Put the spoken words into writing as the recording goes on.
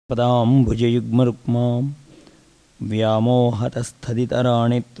करुणाकरसूरीन्द्रगुरुवर्यपदाम्बुजयुग्मरुक्मां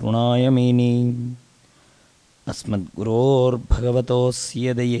व्यामोहतस्थदितराणि तृणाय many अस्मद्गुरोर्भगवतोऽस्य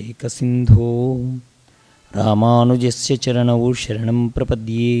दयैकसिन्धो रामानुजस्य चरणौ शरणं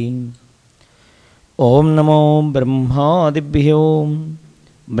प्रपद्ये। ओं नमो ब्रह्मादिभ्यो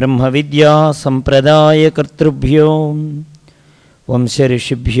ब्रह्मविद्यासम्प्रदायकर्तृभ्यो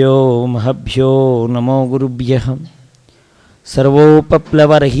वंशऋषिभ्यो महभ्यो नमो गुरुभ्यः।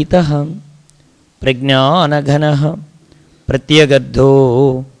 सर्वोपप्लवरहितः प्रज्ञानघनः प्रत्यगद्धो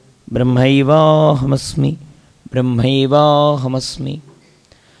ब्रह्मैवाहमस्मि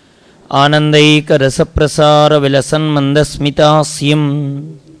आनन्दैकरसप्रसारविलसन्मन्दस्मितास्यं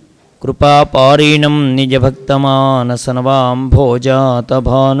कृपापारीणं निजभक्तमानसनवां भोजातभानोदयं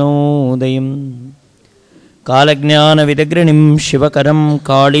कालज्ञानविदग्रणिं शिवकरं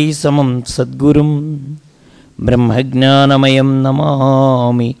काळीसमं सद्गुरुं ब्रह्मज्ञानमयं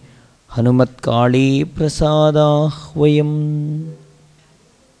नमामि हनुमत्काळीप्रसादाह्वयम्।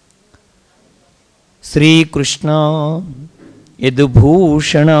 श्रीकृष्ण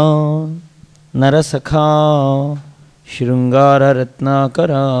यदुभूषण नरसखा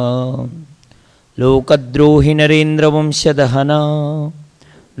शृंगाररत्नाकरा लोकद्रोहि नरेन्द्रवंशदहना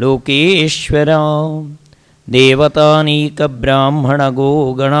लोकेश्वरा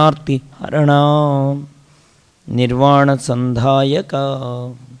देवतानीकब्राह्मणगोगणार्तिहरणा निर्वाणसन्धायका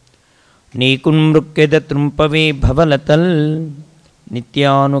नीकुन्मृक्यदतृम्पवे भवलतल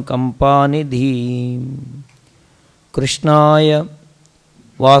नित्यानुकम्पानिधि। कृष्णाय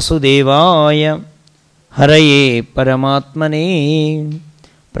वासुदेवाय हरये परमात्मने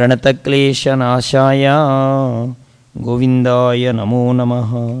प्रणतक्लेशनाशाय गोविन्दाय नमो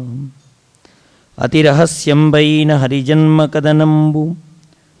नमः। अतिरहस्यंबैन हरिजन्मकदनंबु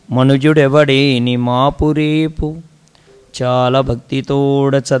మనుజుడెవడేని మాపురేపు చాలా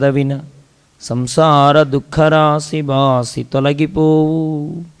భక్తితోడ చదవిన సంసార దుఃఖరాశి బాసి తొలగిపోవు.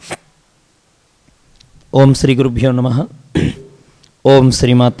 ఓం శ్రీ గురుభ్యో నమః. ఓం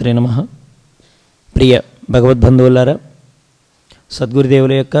శ్రీమాత్రే నమః. ప్రియ భగవద్బంధువులారా,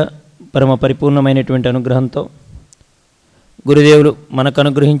 సద్గురుదేవుల యొక్క పరమ పరిపూర్ణమైనటువంటి అనుగ్రహంతో గురుదేవులు మనకు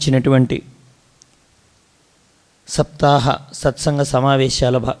అనుగ్రహించినటువంటి సప్తాహ సత్సంగ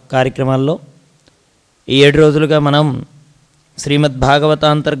సమావేశాల కార్యక్రమాల్లో ఈ 7 రోజులుగా మనం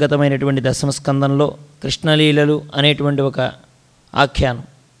శ్రీమద్భాగవతాంతర్గతమైనటువంటి దశమస్కందంలో కృష్ణలీలలు అనేటువంటి ఒక ఆఖ్యానం,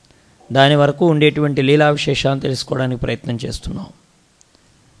 దాని వరకు ఉండేటువంటి లీలా విశేషాలను తెలుసుకోవడానికి ప్రయత్నం చేస్తున్నాం.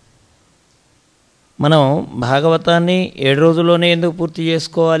 మనం భాగవతాన్ని 7 రోజుల్లోనే ఎందుకు పూర్తి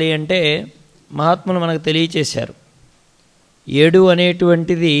చేసుకోవాలి అంటే మహాత్ములు మనకు తెలియచేశారు. 7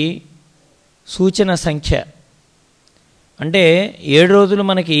 అనేటువంటిది సూచన సంఖ్య. అంటే 7 రోజులు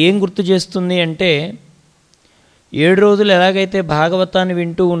మనకి ఏం గుర్తు చేస్తుంది అంటే, 7 రోజులు ఎలాగైతే భాగవతాన్ని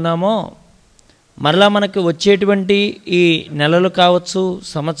వింటూ ఉన్నామో మరలా మనకి వచ్చేటువంటి ఈ నెలలు కావచ్చు,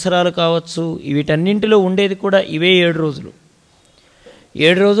 సంవత్సరాలు కావచ్చు, వీటన్నింటిలో ఉండేది కూడా ఇవే 7 రోజులు.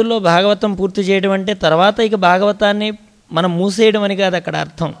 7 రోజుల్లో భాగవతం పూర్తి చేయడం అంటే తర్వాత ఇక భాగవతాన్ని మనం మూసేయడం అని కాదు అక్కడ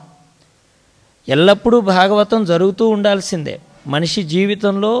అర్థం. ఎల్లప్పుడూ భాగవతం జరుగుతూ ఉండాల్సిందే. మనిషి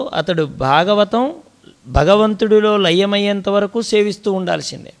జీవితంలో అతడు భాగవతం భగవంతుడిలో లయమయ్యేంత వరకు సేవిస్తూ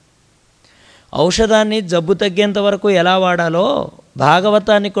ఉండాల్సిందే. ఔషధాన్ని జబ్బు తగ్గేంత వరకు ఎలా వాడాలో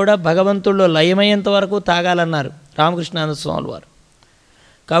భాగవతాన్ని కూడా భగవంతుడిలో లయమయ్యేంత వరకు తాగాలన్నారు రామకృష్ణానంద స్వామి వారు.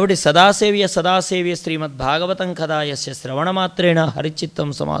 కాబట్టి సదాసేవ్య సదాసేవ్య శ్రీమద్భాగవతం కథాయస్య శ్రవణమాత్రేణ హరిచిత్తం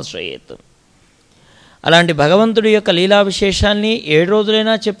సమాశ్రయేత్. అలాంటి భగవంతుడి యొక్క లీలా విశేషాల్ని 7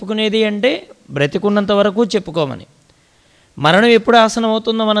 రోజులైనా చెప్పుకునేది అంటే బ్రతికున్నంత వరకు చెప్పుకోమని. మరణం ఎప్పుడు ఆసనం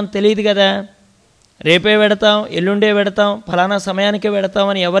అవుతుందో మనం తెలియదు కదా. రేపే పెడతాం, ఎల్లుండే పెడతాం, ఫలానా సమయానికే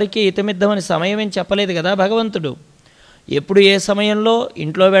పెడతామని ఎవరికి ఇతమిద్దమని సమయం ఏం చెప్పలేదు కదా భగవంతుడు. ఎప్పుడు ఏ సమయంలో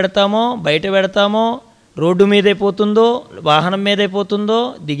ఇంట్లో పెడతామో, బయట పెడతామో, రోడ్డు మీదే పోతుందో, వాహనం మీదే పోతుందో,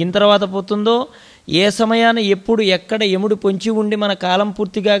 దిగిన తర్వాత పోతుందో, ఏ సమయాన ఎప్పుడు ఎక్కడ యముడు పొంచి ఉండి మన కాలం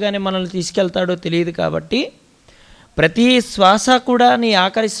పూర్తి కాగానే మనల్ని తీసుకెళ్తాడో తెలియదు. కాబట్టి ప్రతి శ్వాస కూడా నీ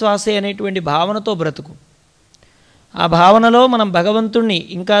ఆఖరి శ్వాసే అనేటువంటి భావనతో బ్రతుకు. ఆ భావనలో మనం భగవంతుణ్ణి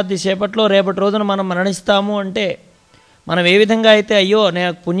ఇంకా సేపట్లో రేపటి రోజున మనం మరణిస్తాము అంటే మనం ఏ విధంగా అయితే అయ్యో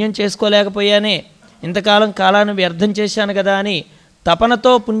నేను పుణ్యం చేసుకోలేకపోయానే, ఇంతకాలం కాలాన్ని వ్యర్థం చేశాను కదా అని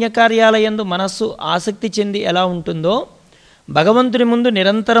తపనతో పుణ్యకార్యాల యందు మనస్సు ఆసక్తి చెంది ఎలా ఉంటుందో భగవంతుని ముందు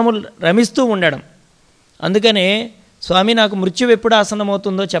నిరంతరము రమిస్తూ ఉండడం. అందుకనే స్వామి నాకు మృత్యువు ఎప్పుడు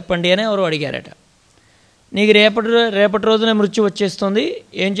ఆసన్నమవుతుందో చెప్పండి అని ఎవరు అడిగారట. నీకు రేపటి రోజునే మృత్యు వచ్చేస్తుంది,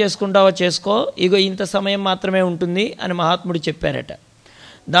 ఏం చేసుకుంటావో చేసుకో, ఇగో ఇంత సమయం మాత్రమే ఉంటుంది అని మహాత్ముడు చెప్పారట.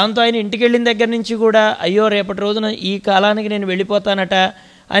 దాంతో ఆయన ఇంటికి వెళ్ళిన దగ్గర నుంచి కూడా అయ్యో రేపటి రోజున ఈ కాలానికి నేను వెళ్ళిపోతానట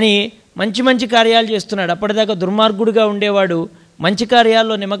అని మంచి మంచి కార్యాలు చేస్తున్నాడు. అప్పటిదాకా దుర్మార్గుడిగా ఉండేవాడు మంచి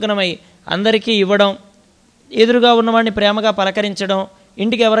కార్యాల్లో నిమగ్నమై అందరికీ ఇవ్వడం, ఎదురుగా ఉన్నవాడిని ప్రేమగా పలకరించడం,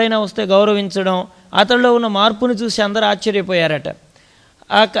 ఇంటికి ఎవరైనా వస్తే గౌరవించడం, అతడిలో ఉన్న మార్పును చూసి అందరూ ఆశ్చర్యపోయారట.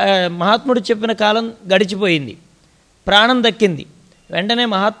 ఆ మహాత్ముడు చెప్పిన కాలం గడిచిపోయింది, ప్రాణం దక్కింది. వెంటనే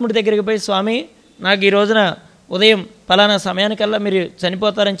మహాత్ముడి దగ్గరికి పోయి, స్వామి నాకు ఈ రోజున ఉదయం పలానా సమయానికల్లా మీరు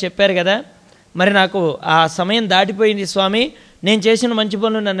చనిపోతారని చెప్పారు కదా, మరి నాకు ఆ సమయం దాటిపోయింది స్వామి, నేను చేసిన మంచి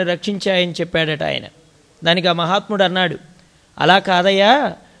పనులు నన్ను రక్షించాయని చెప్పాడట ఆయన. దానికి ఆ మహాత్ముడు అన్నాడు, అలా కాదయ్యా,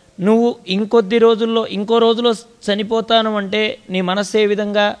 నువ్వు ఇంకో రోజులో చనిపోతాను అంటే నీ మనస్సు ఏ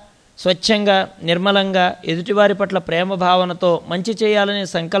విధంగా స్వచ్ఛంగా నిర్మలంగా ఎదుటివారి పట్ల ప్రేమ భావనతో మంచి చేయాలనే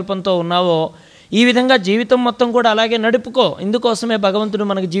సంకల్పంతో ఉన్నావో ఈ విధంగా జీవితం మొత్తం కూడా అలాగే నడుపుకో. ఇందుకోసమే భగవంతుడు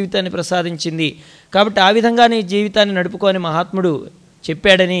మనకు జీవితాన్ని ప్రసాదించింది, కాబట్టి ఆ విధంగా నీ జీవితాన్ని నడుపుకో అని మహాత్ముడు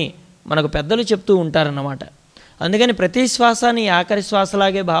చెప్పాడని మనకు పెద్దలు చెప్తూ ఉంటారన్నమాట. అందుకని ప్రతి శ్వాసాన్ని ఆఖరి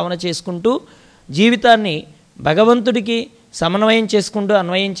శ్వాసలాగే భావన చేసుకుంటూ జీవితాన్ని భగవంతుడికి సమన్వయం చేసుకుంటూ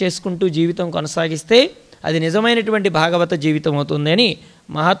అన్వయం చేసుకుంటూ జీవితం కొనసాగిస్తే అది నిజమైనటువంటి భాగవత జీవితం అవుతుందని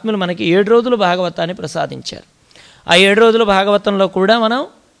మహాత్ములు మనకి 7 రోజులు భాగవతాన్ని ప్రసాదించారు. ఆ 7 రోజుల భాగవతంలో కూడా మనం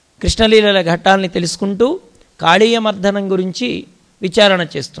కృష్ణలీలల ఘట్టాలని తెలుసుకుంటూ కాళీయమర్దనం గురించి విచారణ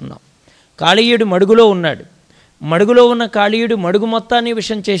చేస్తున్నాం. కాళీయుడు మడుగులో ఉన్నాడు. మడుగులో ఉన్న కాళీయుడు మడుగు మొత్తాన్ని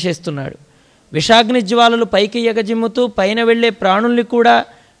విషం చేసేస్తున్నాడు. విషాగ్ని జ్వాలలు పైకి ఎగజిమ్ముతూ పైన వెళ్ళే ప్రాణుల్ని కూడా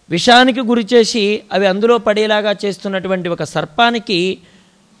విషానికి గురి చేసి అవి అందులో పడేలాగా చేస్తున్నటువంటి ఒక సర్పానికి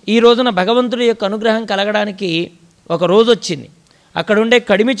ఈ రోజున భగవంతుడి యొక్క అనుగ్రహం కలగడానికి ఒక రోజు వచ్చింది. అక్కడుండే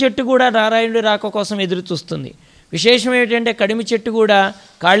కడిమి చెట్టు కూడా నారాయణుడి రాక కోసం ఎదురు చూస్తుంది. విశేషం ఏంటంటే కడిమి చెట్టు కూడా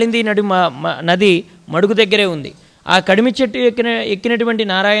కాళింది నది మడుగు దగ్గరే ఉంది. ఆ కడిమి చెట్టు ఎక్కినటువంటి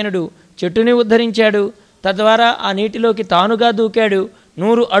నారాయణుడు చెట్టుని ఉద్ధరించాడు. తద్వారా ఆ నీటిలోకి తానుగా దూకాడు.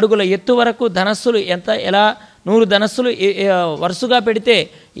 100 అడుగుల ఎత్తు వరకు ధనస్సులు ఎలా 100 ధనస్సులు వరుసగా పెడితే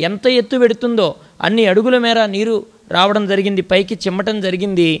ఎంత ఎత్తు పెడుతుందో అన్ని అడుగుల మేర నీరు రావడం జరిగింది, పైకి చిమ్మటం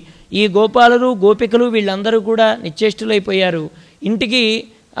జరిగింది. ఈ గోపాలులు గోపికలు వీళ్ళందరూ కూడా నిశ్చేష్టులైపోయారు. ఇంటికి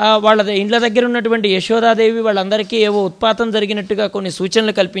వాళ్ళ ఇండ్ల దగ్గర ఉన్నటువంటి యశోదాదేవి వాళ్ళందరికీ ఏవో ఉత్పాతం జరిగినట్టుగా కొన్ని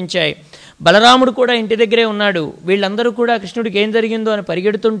సూచనలు కల్పించాయి. బలరాముడు కూడా ఇంటి దగ్గరే ఉన్నాడు. వీళ్ళందరూ కూడా కృష్ణుడికి ఏం జరిగిందో అని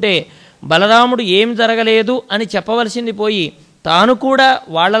పరిగెడుతుంటే బలరాముడు ఏం జరగలేదు అని చెప్పవలసింది పోయి తాను కూడా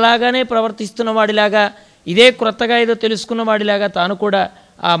వాళ్ళలాగానే ప్రవర్తిస్తున్న వాడిలాగా, ఇదే క్రొత్తగా ఏదో తెలుసుకున్న వాడిలాగా తాను కూడా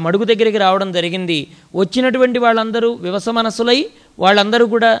ఆ మడుగు దగ్గరికి రావడం జరిగింది. వచ్చినటువంటి వాళ్ళందరూ వివస మనసులై వాళ్ళందరూ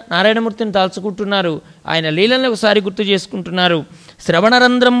కూడా నారాయణమూర్తిని తాల్చుకుంటున్నారు. ఆయన లీలలను ఒకసారి గుర్తు చేసుకుంటున్నారు.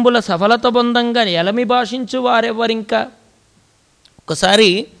 శ్రవణరంధ్రంబుల సఫలత బొందంగా ఎలమి భాషించు వారెవ్వరింకా. ఒకసారి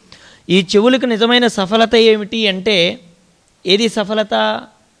ఈ చెవులకు నిజమైన సఫలత ఏమిటి అంటే, ఏది సఫలత?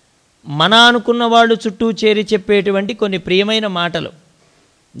 మన అనుకున్న వాళ్ళు చుట్టూ చేరి చెప్పేటువంటి కొన్ని ప్రియమైన మాటలు.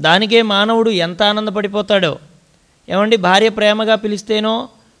 దానికే మానవుడు ఎంత ఆనందపడిపోతాడో. ఏమండి, భార్య ప్రేమగా పిలిస్తేనో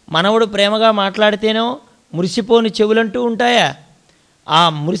మనవడు ప్రేమగా మాట్లాడితేనో మురిసిపోని చెవులంటూ ఉంటాయా? ఆ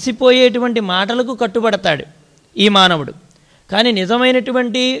మురిసిపోయేటువంటి మాటలకు కట్టుబడతాడు ఈ మానవుడు. కానీ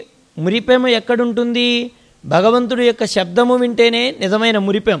నిజమైనటువంటి మురిపెము ఎక్కడుంటుంది? భగవంతుడి యొక్క శబ్దము వింటేనే నిజమైన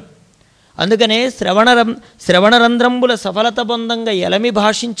మురిపెం. అందుకనే శ్రవణరంధ్రంబుల సఫలత బొందంగా ఎలమి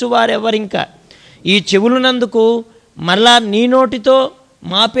భాషించు వారెవరింకా. ఈ చెవులునందుకు మళ్ళా నీ నోటితో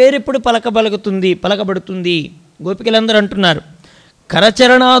మా పేరెప్పుడు పలకబడుతుంది. గోపికలందరూ అంటున్నారు,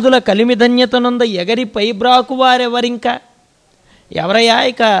 కరచరణాదుల కలిమిధన్యతనంద ఎగరి పైబ్రాకు వారెవరింకా. ఎవరయ్యా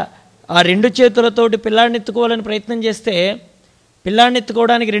ఇక ఆ 2 చేతులతోటి పిల్లాడిని ఎత్తుకోవాలని ప్రయత్నం చేస్తే పిల్లాడిని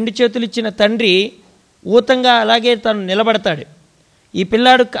ఎత్తుకోవడానికి 2 చేతులు ఇచ్చిన తండ్రి ఊతంగా అలాగే తను నిలబడతాడు. ఈ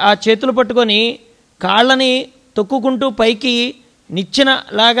పిల్లాడు ఆ చేతులు పట్టుకొని కాళ్ళని తొక్కుకుంటూ పైకి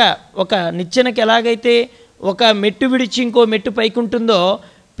నిచ్చెనలాగా, ఒక నిచ్చెనకి ఎలాగైతే ఒక మెట్టు విడిచి ఇంకో మెట్టు పైకి ఉంటుందో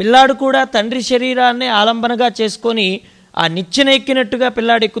పిల్లాడు కూడా తండ్రి శరీరాన్ని ఆలంబనగా చేసుకొని ఆ నిచ్చెన ఎక్కినట్టుగా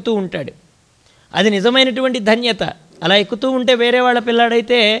పిల్లాడు ఎక్కుతూ ఉంటాడు. అది నిజమైనటువంటి ధన్యత. అలా ఎక్కుతూ ఉంటే వేరే వాళ్ళ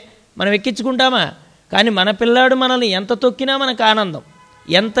పిల్లాడైతే మనం ఎక్కించుకుంటామా? కానీ మన పిల్లాడు మనల్ని ఎంత తొక్కినా మనకు ఆనందం.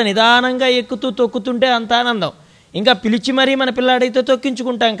 ఎంత నిదానంగా ఎక్కుతూ తొక్కుతుంటే అంత ఆనందం. ఇంకా పిలిచి మరీ మన పిల్లాడైతే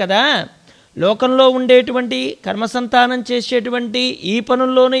తొక్కించుకుంటాం కదా. లోకంలో ఉండేటువంటి కర్మసంతానం చేసేటువంటి ఈ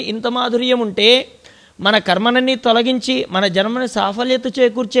పనుల్లోనే ఇంత మాధుర్యం ఉంటే మన కర్మనన్నీ తొలగించి మన జన్మని సాఫల్యత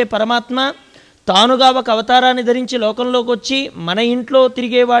చేకూర్చే పరమాత్మ తానుగా ఒక అవతారాన్ని ధరించి లోకంలోకి వచ్చి మన ఇంట్లో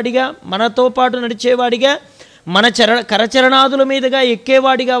తిరిగేవాడిగా, మనతో పాటు నడిచేవాడిగా, మన కరచరణాదుల మీదుగా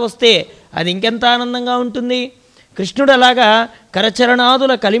ఎక్కేవాడిగా వస్తే అది ఇంకెంత ఆనందంగా ఉంటుంది. కృష్ణుడు అలాగా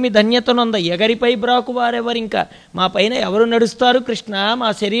కరచరణాదుల కలిమి ధన్యతనొంద ఎగరిపై బ్రాకు వారెవరింకా. మా పైన ఎవరు నడుస్తారు కృష్ణ? మా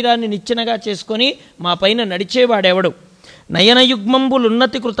శరీరాన్ని నిచ్చెనగా చేసుకొని మా పైన నడిచేవాడెవడు?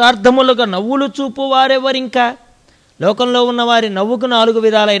 నయనయుగ్మంబులున్నతి కృతార్థములుగా నవ్వులు చూపు వారెవరింకా. లోకంలో ఉన్నవారి నవ్వుకు 4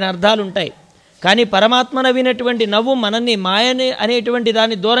 విధాలైన అర్థాలుంటాయి. కానీ పరమాత్మ నవ్వినటువంటి నవ్వు మనల్ని మాయని అనేటువంటి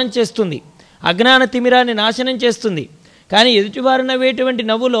దాన్ని దూరం చేస్తుంది, అజ్ఞాన తిమిరాన్ని నాశనం చేస్తుంది. కానీ ఎదుటివారు నవ్వేటువంటి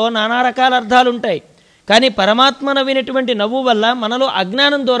నవ్వులో నానా రకాల అర్థాలు ఉంటాయి. కానీ పరమాత్మ నవ్వినటువంటి నవ్వు వల్ల మనలో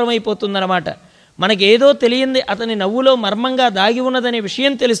అజ్ఞానం దూరం అయిపోతుందన్నమాట. మనకేదో తెలియంది అతని నవ్వులో మర్మంగా దాగి ఉన్నదనే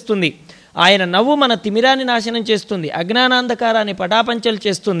విషయం తెలుస్తుంది. ఆయన నవ్వు మన తిమిరాన్ని నాశనం చేస్తుంది, అజ్ఞానాంధకారాన్ని పటాపంచలు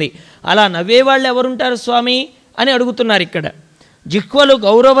చేస్తుంది. అలా నవ్వేవాళ్ళు ఎవరుంటారు స్వామి అని అడుగుతున్నారు ఇక్కడ. జిహ్వలు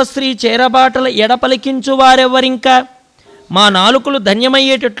గౌరవశ్రీ చేరబాటల ఎడపలికించు వారెవరింకా, మా నాలుకలు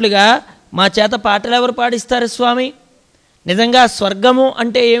ధన్యమయ్యేటట్లుగా మా చేత పాటలు ఎవరు పాడిస్తారు స్వామి? నిజంగా స్వర్గము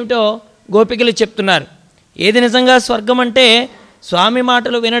అంటే ఏమిటో గోపికలు చెప్తున్నారు. ఏది నిజంగా స్వర్గం అంటే స్వామి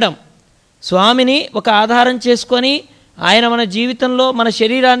మాటలు వినడం, స్వామిని ఒక ఆధారం చేసుకొని ఆయన మన జీవితంలో మన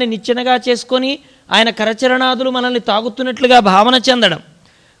శరీరాన్ని నిచ్చెనగా చేసుకొని ఆయన కరచరణాదులు మనల్ని తాగుతున్నట్లుగా భావన చెందడం,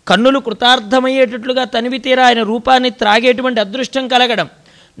 కన్నులు కృతార్థమయ్యేటట్లుగా తనివి తీరా ఆయన రూపాన్ని త్రాగేటువంటి అదృష్టం కలగడం,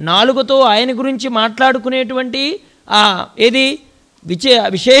 నాలుగుతో ఆయన గురించి మాట్లాడుకునేటువంటి ఏది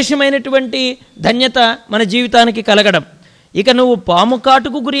విశేషమైనటువంటి ధన్యత మన జీవితానికి కలగడం. ఇక నువ్వు పాము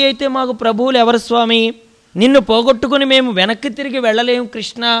కాటుకు గురి అయితే మాకు ప్రభువులు ఎవరు స్వామి? నిన్ను పోగొట్టుకుని మేము వెనక్కి తిరిగి వెళ్ళలేము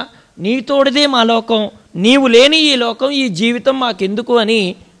కృష్ణ, నీతోడిదే మా లోకం, నీవు లేని ఈ లోకం ఈ జీవితం మాకెందుకు అని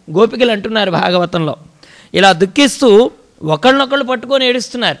గోపికలు అంటున్నారు భాగవతంలో. ఇలా దుఃఖిస్తూ ఒకళ్ళనొకళ్ళు పట్టుకొని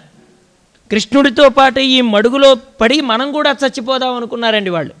ఏడుస్తున్నారు. కృష్ణుడితో పాటు ఈ మడుగులో పడి మనం కూడా చచ్చిపోదాం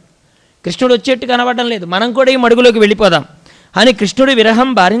అనుకున్నారండి వాళ్ళు. కృష్ణుడు వచ్చేట్టు కనబడడం లేదు, మనం కూడా ఈ మడుగులోకి వెళ్ళిపోదాం అని కృష్ణుడి విరహం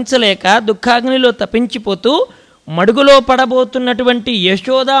భరించలేక దుఃఖాగ్నిలో తపించిపోతూ మడుగులో పడబోతున్నటువంటి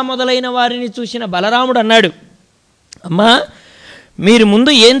యశోద మొదలైన వారిని చూసిన బలరాముడు అన్నాడు, అమ్మా మీరు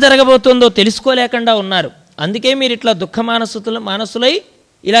ముందు ఏం జరగబోతుందో తెలుసుకోలేకుండా ఉన్నారు, అందుకే మీరు ఇట్లా మానసులై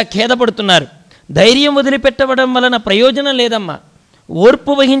ఇలా ఖేదపడుతున్నారు. ధైర్యం వదిలిపెట్టడం వలన ప్రయోజనం లేదమ్మా,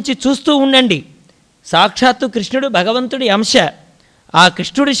 ఓర్పు వహించి చూస్తూ ఉండండి. సాక్షాత్తు కృష్ణుడు భగవంతుడి అంశ, ఆ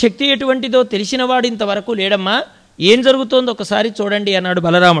కృష్ణుడి శక్తి ఎటువంటిదో తెలిసినవాడు ఇంతవరకు లేడమ్మా, ఏం జరుగుతోందో ఒకసారి చూడండి అన్నాడు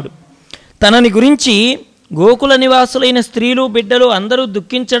బలరాముడు. తనని గురించి గోకుల నివాసులైన స్త్రీలు బిడ్డలు అందరూ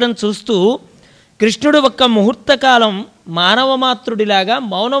దుఃఖించడం చూస్తూ కృష్ణుడు ఒక్క ముహూర్తకాలం మానవమాతృడిలాగా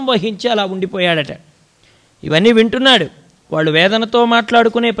మౌనం వహించి అలా ఉండిపోయాడట. ఇవన్నీ వింటున్నాడు. వాళ్ళు వేదనతో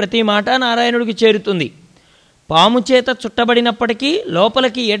మాట్లాడుకునే ప్రతి మాట నారాయణుడికి చేరుతుంది. పాము చేత చుట్టబడినప్పటికీ,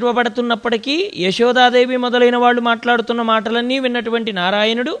 లోపలికి ఏడవబడుతున్నప్పటికీ యశోదాదేవి మొదలైన వాళ్ళు మాట్లాడుతున్న మాటలన్నీ విన్నటువంటి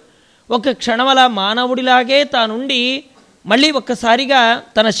నారాయణుడు ఒక క్షణం అలా మానవుడిలాగే తానుండి మళ్ళీ ఒక్కసారిగా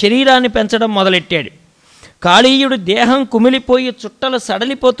తన శరీరాన్ని పెంచడం మొదలెట్టాడు. కాళీయుడు దేహం కుమిలిపోయి చుట్టలు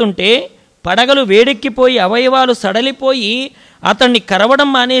సడలిపోతుంటే, పడగలు వేడెక్కిపోయి అవయవాలు సడలిపోయి అతన్ని కరవడం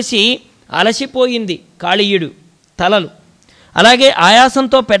మానేసి అలసిపోయింది కాళీయుడు తలలు. అలాగే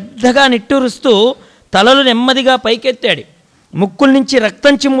ఆయాసంతో పెద్దగా నిట్టూరుస్తూ తలలు నెమ్మదిగా పైకెత్తాడు. ముక్కుల నుంచి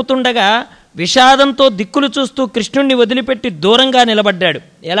రక్తం చిమ్ముతుండగా విషాదంతో దిక్కులు చూస్తూ కృష్ణుణ్ణి వదిలిపెట్టి దూరంగా నిలబడ్డాడు.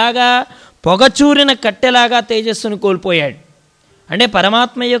 ఎలాగా? పొగచూరిన కట్టెలాగా తేజస్సును కోల్పోయాడు. అంటే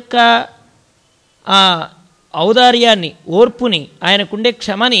పరమాత్మ యొక్క ఆ ఔదార్యాన్ని, ఓర్పుని, ఆయనకుండే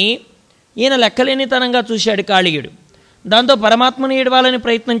క్షమని ఈయన లెక్కలేనితనంగా చూశాడు కాళీయుడు. దాంతో పరమాత్మను ఏడవాలని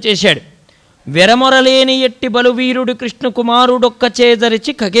ప్రయత్నం చేశాడు. వెరమొరలేని ఎట్టి బలువీరుడు కృష్ణ కుమారుడొక్క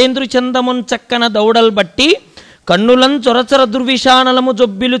చేజరిచి ఖగేంద్రు చందమున్ చక్కన దౌడల్ బట్టి కన్నులం చొరచర దుర్విషానలము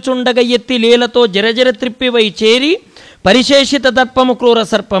జొబ్బిలుచుండగ ఎత్తి లీలతో జరజర త్రిప్పివై చేరి పరిశేషిత దర్పము క్రూర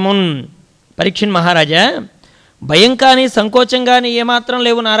సర్పమున్. పరీక్షణ్ మహారాజా, భయం కానీ సంకోచం కానీ ఏమాత్రం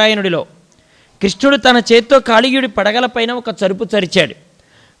లేవు నారాయణుడిలో. కృష్ణుడు తన చేత్తో కాళీయుడి పడగలపైన ఒక చరుపు చరిచాడు.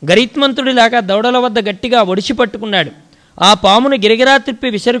 గరిత్మంతుడిలాగా దౌడల వద్ద గట్టిగా ఒడిసి పట్టుకున్నాడు. ఆ పామును గిరగిరా తిప్పి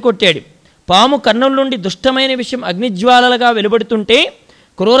విసిరికొట్టాడు. పాము కన్నుల నుండి దుష్టమైన విషయం అగ్నిజ్వాలలుగా వెలువడుతుంటే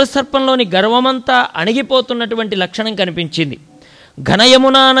క్రూర సర్పంలోని గర్వమంతా అణిగిపోతున్నటువంటి లక్షణం కనిపించింది.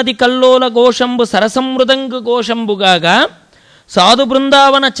 ఘనయమునా నది కల్లోల ఘోషంబు సరసమృదంగు ఘోషంబుగాగా సాధు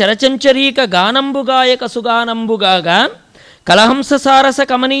బృందావన చరచంచరీక గానంబుగాయక సుగానంబుగాగా కలహంస సారస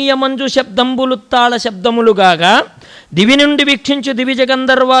కమనీయ మంజు శబ్దంబులుత్తాళ శబ్దములుగాగా దివి నుండి వీక్షించు దివి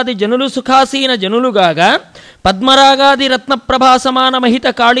జగంధర్వాది జనులు సుఖాసీన జనులుగాగా పద్మరాగాది రత్నప్రభాసమాన మహిత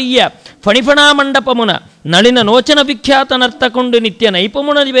కాళీయ ఫణిఫణా మండపమున నళిన నోచన విఖ్యాత నర్తకుండు నిత్య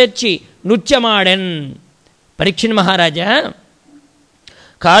నైపుమున వేర్చి నృత్యమాడెన్. పరీక్షణ్ మహారాజా,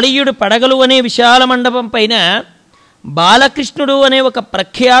 కాళీయుడు పడగలు అనే విశాల మండపం పైన బాలకృష్ణుడు అనే ఒక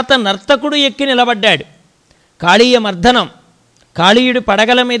ప్రఖ్యాత నర్తకుడు ఎక్కి నిలబడ్డాడు. కాళీయ మర్దనం, కాళీయుడు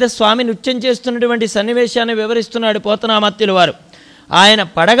పడగల మీద స్వామి నృత్యం చేస్తున్నటువంటి సన్నివేశాన్ని వివరిస్తున్నాడు పోతనామాత్యుల వారు. ఆయన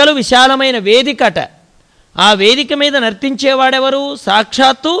పడగలు విశాలమైన వేదికట. ఆ వేదిక మీద నర్తించేవాడెవరు?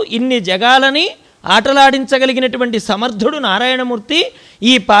 సాక్షాత్తు ఇన్ని జగాలని ఆటలాడించగలిగినటువంటి సమర్థుడు నారాయణమూర్తి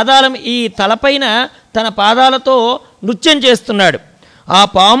ఈ తలపైన తన పాదాలతో నృత్యం చేస్తున్నాడు. ఆ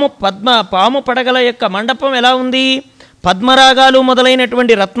పాము పడగల యొక్క మండపం ఎలా ఉంది? పద్మరాగాలు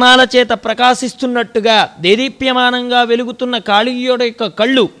మొదలైనటువంటి రత్నాల చేత ప్రకాశిస్తున్నట్టుగా దేదీప్యమానంగా వెలుగుతున్న కాళీయుడి యొక్క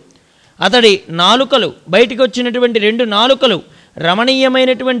కళ్ళు, అతడి నాలుకలు, బయటికి వచ్చినటువంటి 2 నాలుకలు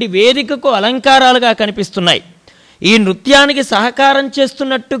రమణీయమైనటువంటి వేదికకు అలంకారాలుగా కనిపిస్తున్నాయి. ఈ నృత్యానికి సహకారం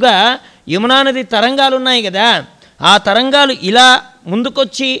చేస్తున్నట్టుగా యమునా నది తరంగాలు ఉన్నాయి కదా, ఆ తరంగాలు ఇలా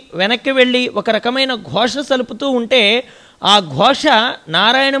ముందుకొచ్చి వెనక్కి వెళ్ళి ఒక రకమైన ఘోష సలుపుతూ ఉంటే, ఆ ఘోష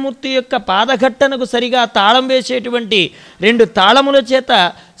నారాయణమూర్తి యొక్క పాదఘట్టనకు సరిగా తాళం వేసేటువంటి 2 తాళముల చేత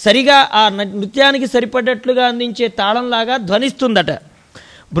సరిగా ఆ నృత్యానికి సరిపడ్డట్లుగా అందించే తాళంలాగా ధ్వనిస్తుందట.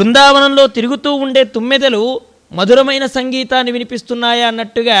 బృందావనంలో తిరుగుతూ ఉండే తుమ్మెదలు మధురమైన సంగీతాన్ని వినిపిస్తున్నాయా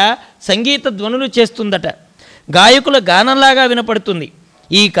అన్నట్టుగా సంగీత ధ్వనులు చేస్తుందట. గాయకుల గానంలాగా వినపడుతుంది.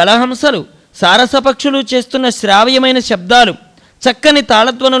 ఈ కలహంసలు, సారసపక్షులు చేస్తున్న శ్రావ్యమైన శబ్దాలు చక్కని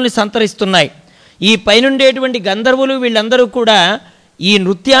తాళధ్వనుల్ని సంతరిస్తున్నాయి. ఈ పైనుండేటువంటి గంధర్వులు వీళ్ళందరూ కూడా ఈ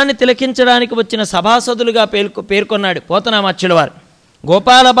నృత్యాన్ని తిలకించడానికి వచ్చిన సభాసదులుగా పేర్కొన్నాడు పోతనామాచ్యుల వారు.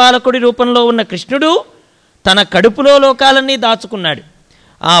 గోపాల బాలకుడి రూపంలో ఉన్న కృష్ణుడు తన కడుపులో లోకాలన్నీ దాచుకున్నాడు.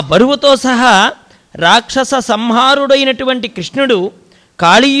 ఆ బరువుతో సహా రాక్షస సంహారుడైనటువంటి కృష్ణుడు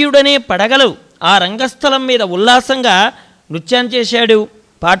కాళీయుడనే పడగలు ఆ రంగస్థలం మీద ఉల్లాసంగా నృత్యం చేశాడు,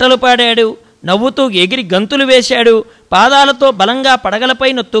 పాటలు పాడాడు, నవ్వుతూ ఎగిరి గంతులు వేశాడు, పాదాలతో బలంగా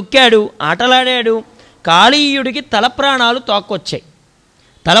పడగలపైన తొక్కాడు, ఆటలాడాడు. కాళీయుడికి తలప్రాణాలు తోక్కొచ్చాయి.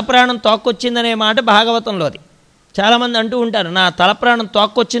 తలప్రాణం తోక్కొచ్చిందనే మాట భాగవతంలోది. చాలామంది అంటూ ఉంటారు, నా తలప్రాణం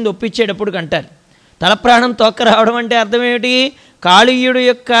తోక్కొచ్చింది ఒప్పించేటప్పుడు అంటారు. తలప్రాణం తోక్క రావడం అంటే అర్థం ఏమిటి? కాళీయుడు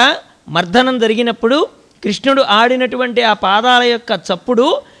యొక్క మర్దనం జరిగినప్పుడు కృష్ణుడు ఆడినటువంటి ఆ పాదాల యొక్క చప్పుడు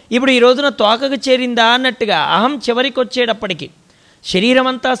ఇప్పుడు ఈ రోజున తోకకు చేరిందా అన్నట్టుగా అహం చివరికి వచ్చేటప్పటికి శరీరం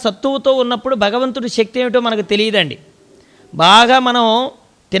అంతా సత్తువుతో ఉన్నప్పుడు భగవంతుడి శక్తి ఏమిటో మనకు తెలియదండి. బాగా మనం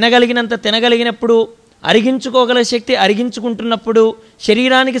తినగలిగినంత తినగలిగినప్పుడు, అరిగించుకోగల శక్తి అరిగించుకుంటున్నప్పుడు,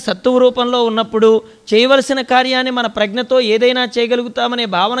 శరీరానికి సత్తువు రూపంలో ఉన్నప్పుడు, చేయవలసిన కార్యాన్ని మన ప్రజ్ఞతో ఏదైనా చేయగలుగుతామనే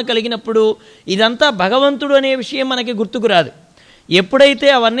భావన కలిగినప్పుడు ఇదంతా భగవంతుడు అనే విషయం మనకి గుర్తుకు రాదు. ఎప్పుడైతే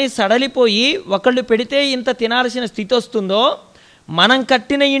అవన్నీ సడలిపోయి ఒకళ్ళు పెడితే ఇంత తినాల్సిన స్థితి వస్తుందో, మనం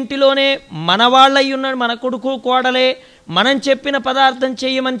కట్టిన ఇంటిలోనే మన వాళ్ళై ఉన్నాడు, మన కొడుకు కోడలే మనం చెప్పిన పదార్థం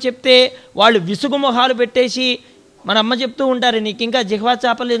చేయమని చెప్తే వాళ్ళు విసుగు మొహాలు పెట్టేసి, మన అమ్మ చెప్తూ ఉంటారు, నీకు ఇంకా జిహ్వా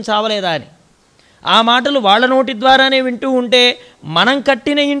చాపల్యం చావలేదా అని. ఆ మాటలు వాళ్ళ నోటి ద్వారానే వింటూ ఉంటే మనం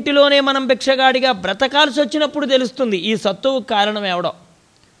కట్టిన ఇంటిలోనే మనం భిక్షగాడిగా బ్రతకాల్సి వచ్చినప్పుడు తెలుస్తుంది ఈ సత్తువు కారణం ఎవడో.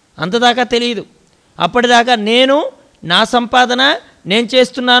 అంతదాకా తెలియదు. అప్పటిదాకా నేను, నా సంపాదన, నేను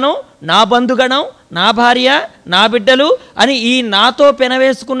చేస్తున్నాను, నా బంధుగణం, నా భార్య, నా బిడ్డలు అని ఈ నాతో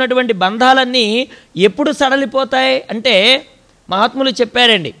పెనవేసుకున్నటువంటి బంధాలన్నీ ఎప్పుడు సడలిపోతాయి అంటే మహాత్ములు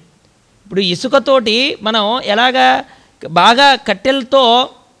చెప్పారండి. ఇప్పుడు ఇసుకతోటి మనం ఎలాగా బాగా కట్టెలతో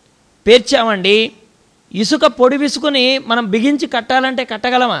పేర్చామండి, ఇసుక పొడి విసుకుని మనం బిగించి కట్టాలంటే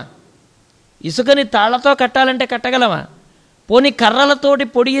కట్టగలమా? ఇసుకని తాళ్లతో కట్టాలంటే కట్టగలమా? పోనీ కర్రలతోటి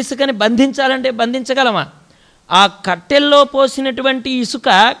పొడి ఇసుకని బంధించాలంటే బంధించగలమా? ఆ కట్టెల్లో పోసినటువంటి ఇసుక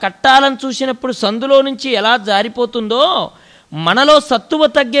కట్టాలని చూసినప్పుడు సందులో నుంచి ఎలా జారిపోతుందో మనలో సత్తువ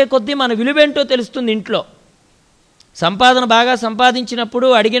తగ్గే కొద్దీ మన విలువేంటో తెలుస్తుంది. ఇంట్లో సంపాదన బాగా సంపాదించినప్పుడు,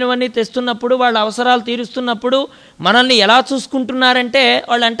 అడిగినవన్నీ తెస్తున్నప్పుడు, వాళ్ళ అవసరాలు తీరుస్తున్నప్పుడు మనల్ని ఎలా చూసుకుంటున్నారంటే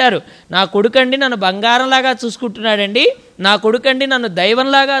వాళ్ళు అంటారు, నా కొడుకండి నన్ను బంగారంలాగా చూసుకుంటున్నాడండి, నా కొడుకండి నన్ను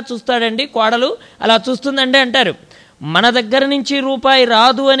దైవంలాగా చూస్తాడండి, కోడలు అలా చూస్తుందండి అంటారు. మన దగ్గర నుంచి రూపాయి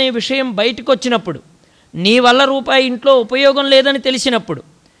రాదు అనే విషయం బయటకు వచ్చినప్పుడు, నీ వల్ల రూపాయి ఇంట్లో ఉపయోగం లేదని తెలిసినప్పుడు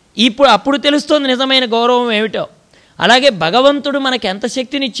అప్పుడు తెలుస్తుంది నిజమైన గౌరవం ఏమిటో. అలాగే భగవంతుడు మనకి ఎంత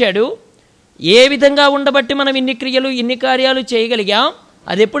శక్తినిచ్చాడు, ఏ విధంగా ఉండబట్టి మనం ఇన్ని క్రియలు ఇన్ని కార్యాలు చేయగలిగాం,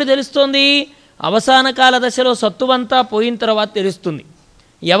 అది ఎప్పుడు తెలుస్తోంది? అవసాన కాల దశలో సత్తువంతా పోయిన తర్వాత తెలుస్తుంది.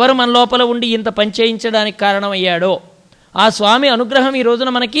 ఎవరు మన లోపల ఉండి ఇంత పని చేయించడానికి కారణమయ్యాడో ఆ స్వామి అనుగ్రహం ఈ రోజున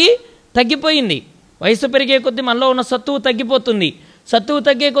మనకి తగ్గిపోయింది. వయసు పెరిగే కొద్దీ మనలో ఉన్న సత్తువు తగ్గిపోతుంది. సత్తువు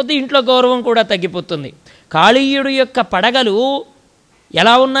తగ్గే కొద్దీ ఇంట్లో గౌరవం కూడా తగ్గిపోతుంది. కాళీయుడు యొక్క పడగలు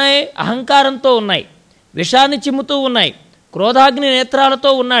ఎలా ఉన్నాయి? అహంకారంతో ఉన్నాయి, విషాన్ని చిమ్ముతూ ఉన్నాయి, క్రోధాగ్ని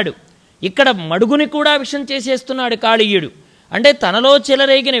నేత్రాలతో ఉన్నాడు. ఇక్కడ మడుగుని కూడా విషం చేసేస్తున్నాడు కాళీయుడు. అంటే తనలో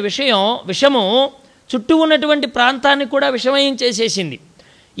చెలరేగిన విషము చుట్టూ ఉన్నటువంటి ప్రాంతాన్ని కూడా విషమయం చేసేసింది.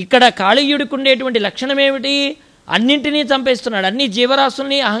 ఇక్కడ కాళీయుడికి ఉండేటువంటి లక్షణం ఏమిటి? అన్నింటినీ చంపేస్తున్నాడు, అన్ని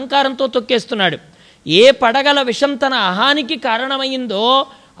జీవరాశుల్ని అహంకారంతో తొక్కేస్తున్నాడు. ఏ పడగల విషం తన అహానికి కారణమైందో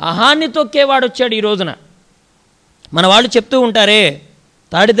అహాన్ని తొక్కేవాడు వచ్చాడు ఈ రోజున. మన వాళ్ళు చెప్తూ ఉంటారే,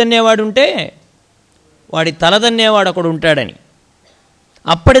 తాడి దన్నేవాడు ఉంటే వాడి తల దన్నేవాడు ఒకడు ఉంటాడని.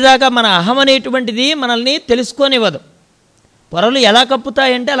 అప్పటిదాకా మన అహం అనేటువంటిది మనల్ని తెలుసుకోనివ్వదు. పొరలు ఎలా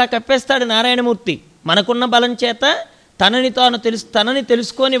కప్పుతాయంటే అలా కప్పేస్తాడు నారాయణమూర్తి. మనకున్న బలం చేత తనని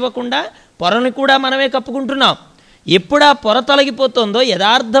తెలుసుకోనివ్వకుండా పొరని కూడా మనమే కప్పుకుంటున్నాం. ఎప్పుడు ఆ పొర తొలగిపోతుందో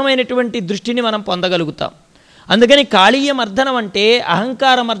యథార్థమైనటువంటి దృష్టిని మనం పొందగలుగుతాం. అందుకని కాళీయ మర్దనం అంటే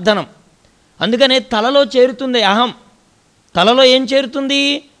అహంకార మర్దనం. అందుకనే తలలో చేరుతుంది అహం. తలలో ఏం చేరుతుంది?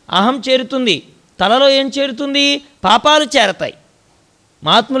 అహం చేరుతుంది. తలలో ఏం చేరుతుంది? పాపాలు చేరతాయి.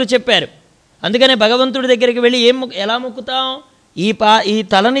 మహాత్ములు చెప్పారు. అందుకనే భగవంతుడి దగ్గరికి వెళ్ళి ఎలా మొక్కుతాం? ఈ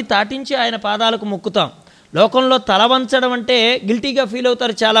తలని తాటించి ఆయన పాదాలకు మొక్కుతాం. లోకంలో తల వంచడం అంటే గిల్టీగా ఫీల్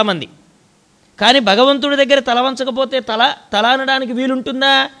అవుతారు చాలామంది. కానీ భగవంతుడి దగ్గర తల వంచకపోతే తల అనడానికి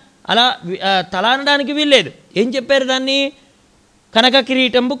వీలుంటుందా? అలా తల అనడానికి వీల్లేదు. ఏం చెప్పారు దాన్ని? కనక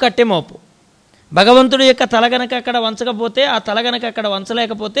కిరీటంబు కట్టెమోపు. భగవంతుడి యొక్క తల గనక అక్కడ వంచకపోతే, ఆ తల గనక అక్కడ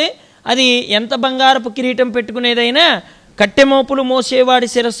వంచలేకపోతే అది ఎంత బంగారపు కిరీటం పెట్టుకునేదైనా కట్టెమోపులు మోసేవాడి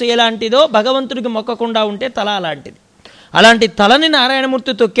శిరస్సు ఎలాంటిదో భగవంతుడికి మొక్కకుండా ఉంటే తల అలాంటిది. అలాంటి తలని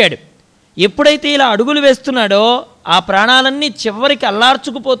నారాయణమూర్తి తొక్కాడు. ఎప్పుడైతే ఇలా అడుగులు వేస్తున్నాడో ఆ ప్రాణాలన్నీ చివరికి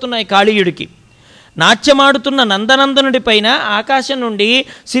అల్లార్చుకుపోతున్నాయి కాళీయుడికి. నాట్యమాడుతున్న నందనందనుడి పైన ఆకాశం నుండి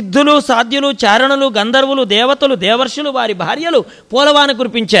సిద్ధులు, సాధ్యులు, చారణులు, గంధర్వులు, దేవతలు, దేవర్షులు, వారి భార్యలు పూలవాన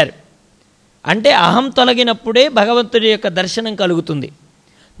కురిపించారు. అంటే అహం తొలగినప్పుడే భగవంతుడి యొక్క దర్శనం కలుగుతుంది.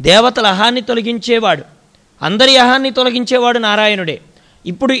 దేవతల అహాన్ని తొలగించేవాడు, అందరి అహాన్ని తొలగించేవాడు నారాయణుడే.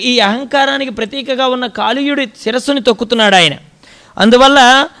 ఇప్పుడు ఈ అహంకారానికి ప్రతీకగా ఉన్న కాళీయుడి శిరస్సుని తొక్కుతున్నాడు ఆయన. అందువల్ల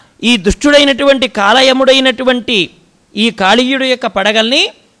ఈ దుష్టుడైనటువంటి కాలయముడైనటువంటి ఈ కాళీయుడి యొక్క పడగల్ని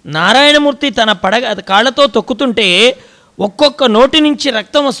నారాయణమూర్తి తన కాళ్ళతో తొక్కుతుంటే ఒక్కొక్క నోటి నుంచి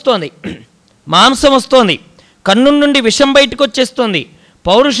రక్తం వస్తోంది, మాంసం వస్తోంది, కన్ను నుండి విషం బయటకు వచ్చేస్తోంది.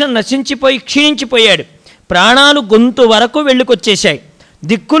 పౌరుషం నశించిపోయి క్షీణించిపోయాడు. ప్రాణాలు గొంతు వరకు వెళ్ళుకొచ్చేశాయి.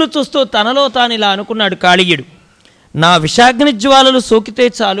 దిక్కులు చూస్తూ తనలో తాను ఇలా అనుకున్నాడు కాళీయుడు, నా విషాగ్నిజ్వాలలు సోకితే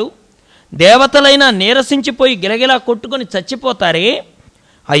చాలు, దేవతలైనా నీరసించిపోయి గిలగిలా కొట్టుకొని చచ్చిపోతారే.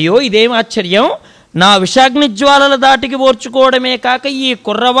 అయ్యో ఇదేం ఆశ్చర్యం, నా విషాగ్నిజ్వాలల దాటికి ఓర్చుకోవడమే కాక ఈ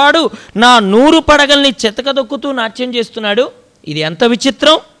కుర్రవాడు నా 100 పడగల్ని చెతకదొక్కుతూ నాట్యం చేస్తున్నాడు. ఇది ఎంత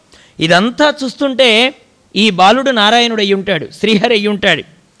విచిత్రం. ఇదంతా చూస్తుంటే ఈ బాలుడు నారాయణుడు అయ్యుంటాడు, శ్రీహరి అయ్యుంటాడు.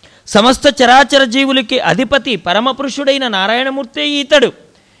 సమస్త చరాచర జీవులకి అధిపతి పరమపురుషుడైన నారాయణమూర్తే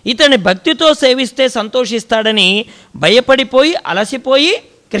ఇతని భక్తితో సేవిస్తే సంతోషిస్తాడని భయపడిపోయి అలసిపోయి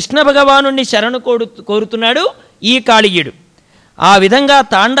కృష్ణ భగవానుణ్ణి శరణు కోరుతున్నాడు ఈ కాళీయుడు. ఆ విధంగా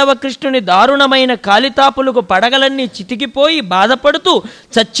తాండవ కృష్ణుని దారుణమైన కాలితాపులకు పడగలన్నీ చితికిపోయి బాధపడుతూ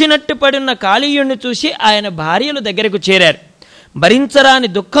చచ్చినట్టు పడిన కాళీయుణ్ణి చూసి ఆయన భార్యలు దగ్గరకు చేరారు. భరించరాని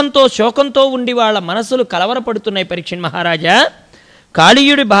దుఃఖంతో శోకంతో ఉండి వాళ్ళ మనసులు కలవరపడుతున్నాయి. పరీక్షణ్ మహారాజా,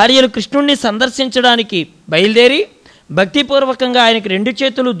 కాళీయుడి భార్యలు కృష్ణుణ్ణి సందర్శించడానికి బయలుదేరి భక్తిపూర్వకంగా ఆయనకి 2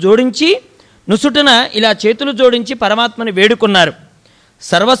 చేతులు జోడించి నుసుటున ఇలా చేతులు జోడించి పరమాత్మని వేడుకున్నారు.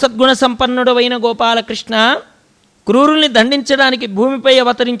 సర్వసద్గుణ సంపన్నుడవైన గోపాలకృష్ణ, క్రూరుల్ని దండించడానికి భూమిపై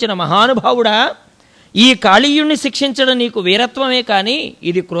అవతరించిన మహానుభావుడా, ఈ కాళీయుణ్ణి శిక్షించడం నీకు వీరత్వమే కానీ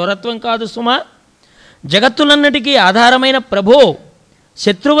ఇది క్రూరత్వం కాదు సుమా. జగత్తులన్నిటికీ ఆధారమైన ప్రభో,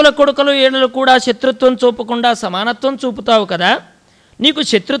 శత్రువుల కొడుకలు ఏడలు కూడా శత్రుత్వం చూపకుండా సమానత్వం చూపుతావు కదా, నీకు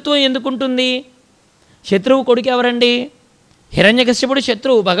శత్రుత్వం ఎందుకుంటుంది? శత్రువు కొడుకు ఎవరండి? హిరణ్యకశ్యపుడు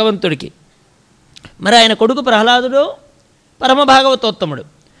శత్రువు భగవంతుడికి. మరి ఆయన కొడుకు ప్రహ్లాదుడు పరమభాగవతోత్తముడు.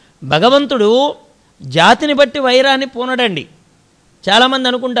 భగవంతుడు జాతిని బట్టి వైరాన్ని పూనడండి. చాలామంది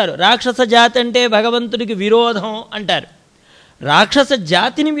అనుకుంటారు రాక్షస జాతి అంటే భగవంతుడికి విరోధం అంటారు. రాక్షస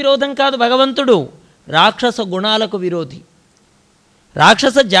జాతిని విరోధం కాదు భగవంతుడు, రాక్షస గుణాలకు విరోధి.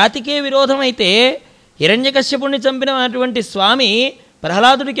 రాక్షస జాతికే విరోధం అయితే హిరణ్యకశ్యపుణ్ణి చంపినటువంటి స్వామి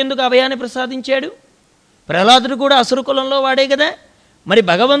ప్రహ్లాదుడికి ఎందుకు అభయాన్ని ప్రసాదించాడు? ప్రహ్లాదుడు కూడా అసురు కులంలో వాడే కదా. మరి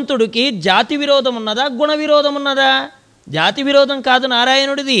భగవంతుడికి జాతి విరోధం ఉన్నదా, గుణ విరోధం ఉన్నదా? జాతి విరోధం కాదు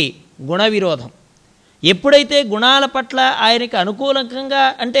నారాయణుడిది, గుణ విరోధం. ఎప్పుడైతే గుణాల పట్ల ఆయనకి అనుకూలంగా,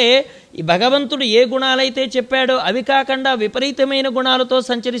 అంటే ఈ భగవంతుడు ఏ గుణాలైతే చెప్పాడో అవి కాకుండా విపరీతమైన గుణాలతో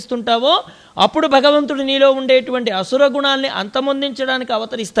సంచరిస్తుంటావో అప్పుడు భగవంతుడు నీలో ఉండేటువంటి అసుర గుణాల్ని అంతమొందించడానికి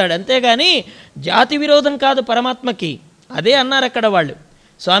అవతరిస్తాడు. అంతేగాని జాతి విరోధం కాదు పరమాత్మకి. అదే అన్నారు అక్కడ వాళ్ళు,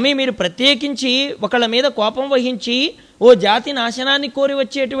 స్వామి మీరు ప్రత్యేకించి ఒకళ్ళ మీద కోపం వహించి ఓ జాతి నాశనాన్ని కోరి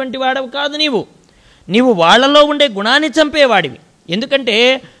వచ్చేటువంటి వాడవు కాదు నీవు వాళ్ళలో ఉండే గుణాన్ని చంపేవాడివి. ఎందుకంటే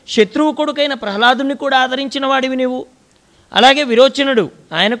శత్రువు కొడుకైన ప్రహ్లాదుని కూడా ఆదరించిన వాడివి నీవు. అలాగే విరోచనుడు,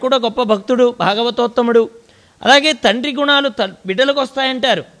 ఆయన కూడా గొప్ప భక్తుడు, భాగవతోత్తముడు. అలాగే తండ్రి గుణాలు బిడ్డలకు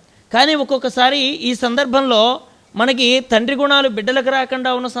వస్తాయంటారు. కానీ ఒక్కొక్కసారి ఈ సందర్భంలో మనకి తండ్రి గుణాలు బిడ్డలకు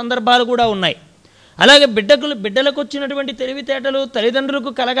రాకుండా ఉన్న సందర్భాలు కూడా ఉన్నాయి. అలాగే బిడ్డలకు వచ్చినటువంటి తెలివితేటలు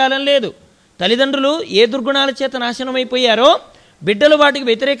తల్లిదండ్రులకు కలగాలని లేదు. తల్లిదండ్రులు ఏ దుర్గుణాల చేత నాశనమైపోయారో బిడ్డలు వాటికి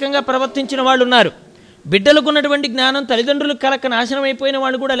వ్యతిరేకంగా ప్రవర్తించిన వాళ్ళు ఉన్నారు. బిడ్డలకు ఉన్నటువంటి జ్ఞానం తల్లిదండ్రులకు కలక నాశనం అయిపోయిన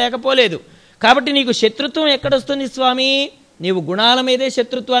వాళ్ళు కూడా లేకపోలేదు. కాబట్టి నీకు శత్రుత్వం ఎక్కడొస్తుంది స్వామి? నీవు గుణాల మీదే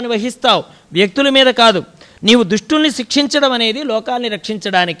శత్రుత్వాన్ని వహిస్తావు, వ్యక్తుల మీద కాదు. నీవు దుష్టుల్ని శిక్షించడం అనేది లోకాల్ని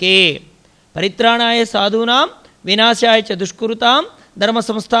రక్షించడానికే. పరిత్రాణాయ సాధూనాం వినాశాయ చ దుష్కృతాం ధర్మ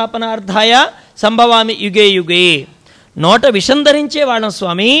సంస్థాపనార్థాయ సంభవామి యుగే యుగే. నోట విషం ధరించే వాళ్ళం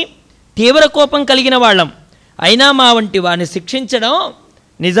స్వామి, తీవ్ర కోపం కలిగిన వాళ్ళం. అయినా మా వంటి వాడిని శిక్షించడం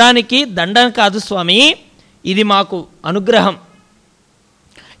నిజానికి దండన కాదు స్వామి, ఇది మాకు అనుగ్రహం.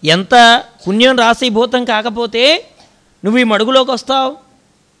 ఎంత పుణ్యం రాశీభూతం కాకపోతే నువ్వు ఈ మడుగులోకి వస్తావు?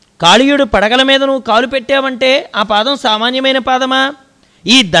 కాళీయుడు పడగల మీద నువ్వు కాలు పెట్టావంటే ఆ పాదం సామాన్యమైన పాదమా?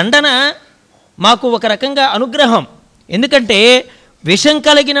 ఈ దండన మాకు ఒక రకంగా అనుగ్రహం. ఎందుకంటే విషం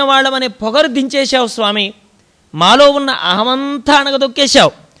కలిగిన వాళ్ళమనే పొగరు దించేశావు స్వామి, మాలో ఉన్న అహమంతా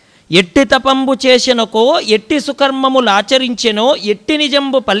అణగదొక్కేశావు. ఎట్టి తపంబు చేసినకో, ఎట్టి సుకర్మములాచరించెనో, ఎట్టి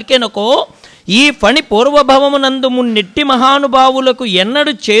నిజంబు పలికెనకో, ఈ ఫణి పూర్వభవమునందు మున్నెట్టి మహానుభావులకు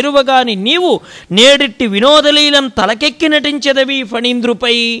ఎన్నడు చేరువగాని నీవు నేడిట్టి వినోదలీలం తలకెక్కి నటించెదవి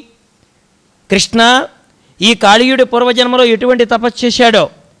ఫణీంద్రుపై. కృష్ణ, ఈ కాళీయుడి పూర్వజన్మలో ఎటువంటి తపస్సు చేశాడో,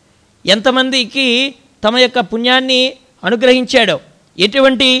 ఎంతమందికి తమ యొక్క పుణ్యాన్ని అనుగ్రహించాడో,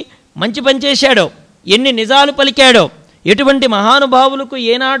 ఎటువంటి మంచి పని చేశాడో, ఎన్ని నిజాలు పలికాడో, ఎటువంటి మహానుభావులకు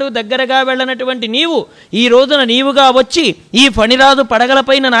ఏనాడు దగ్గరగా వెళ్ళనటువంటి నీవు ఈ రోజున నీవుగా వచ్చి ఈ ఫణిరాజు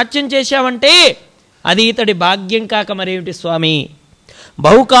పడగలపైన నాట్యం చేశావంటే అది ఇతడి భాగ్యం కాక మరేమిటి స్వామి?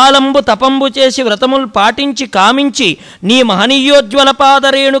 బహుకాలంబు తపంబు చేసి వ్రతములు పాటించి కామించి నీ మహనీయోజ్వల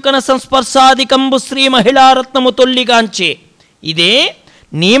పాదరేణుకన సంస్పర్శాధికంబు శ్రీ మహిళారత్నము తొల్లిగాంచే ఇదే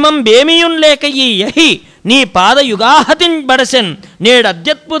నియమం బేమియున్ లేక ఈ యహి నీ పాదయుగాహతిన్ బడసెన్ నేడు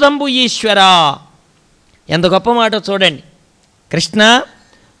అద్యద్భుతంబు ఈశ్వరా. ఎంత గొప్ప మాట చూడండి. కృష్ణ,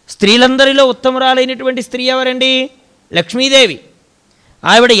 స్త్రీలందరిలో ఉత్తమురాలైనటువంటి స్త్రీ ఎవరండి? లక్ష్మీదేవి.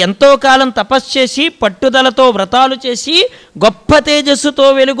 ఆవిడ ఎంతో కాలం తపస్సు చేసి పట్టుదలతో వ్రతాలు చేసి గొప్ప తేజస్సుతో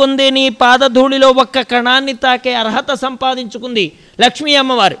వెలుగొందే నీ పాదధూళిలో ఒక్క కణాన్ని తాకే అర్హత సంపాదించుకుంది లక్ష్మీ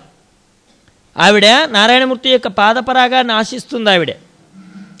అమ్మవారు. ఆవిడ నారాయణమూర్తి యొక్క పాదపరాగాన్ని ఆశిస్తుంది. ఆవిడ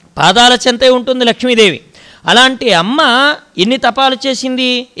పాదాల చెంతే ఉంటుంది లక్ష్మీదేవి. అలాంటి అమ్మ ఎన్ని తపాలు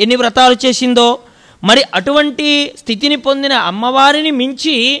చేసింది, ఎన్ని వ్రతాలు చేసిందో. మరి అటువంటి స్థితిని పొందిన అమ్మవారిని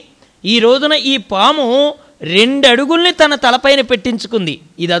మించి ఈ రోజున ఈ పాము 2 అడుగుల్ని తన తలపైన పెట్టించుకుంది.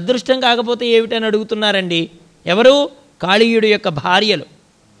 ఇది అదృష్టం కాకపోతే ఏమిటని అడుగుతున్నారండి ఎవరు? కాళీయుడి యొక్క భార్యలు.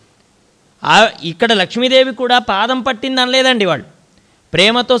 ఇక్కడ లక్ష్మీదేవి కూడా పాదం పట్టింది అనలేదండి వాళ్ళు.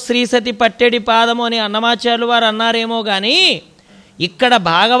 ప్రేమతో శ్రీసతి పట్టెడి పాదము అని అన్నమాచార్యులు వారు అన్నారేమో కానీ ఇక్కడ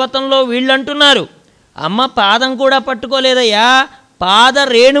భాగవతంలో వీళ్ళు అంటున్నారు అమ్మ పాదం కూడా పట్టుకోలేదయ్యా, పాద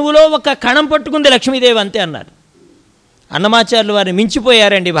రేణువులో ఒక కణం పట్టుకుంది లక్ష్మీదేవి అంతే అన్నారు. అన్నమాచార్యులు వారిని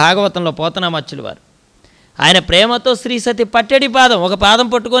మించిపోయారండి భాగవతంలో పోతనామాచ్యులు వారు. ఆయన ప్రేమతో శ్రీసతి పట్టెడి పాదం, ఒక పాదం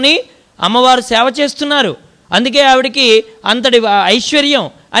పట్టుకొని అమ్మవారు సేవ చేస్తున్నారు. అందుకే ఆవిడికి అంతటి ఐశ్వర్యం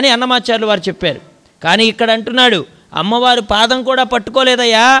అని అన్నమాచార్యులు వారు చెప్పారు. కానీ ఇక్కడ అంటున్నాడు అమ్మవారు పాదం కూడా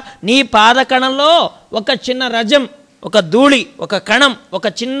పట్టుకోలేదయ్యా, నీ పాద కణంలో ఒక చిన్న రజం, ఒక ధూళి, ఒక కణం, ఒక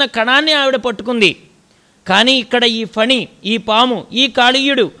చిన్న కణాన్ని ఆవిడ పట్టుకుంది. కానీ ఇక్కడ ఈ ఫణి, ఈ పాము, ఈ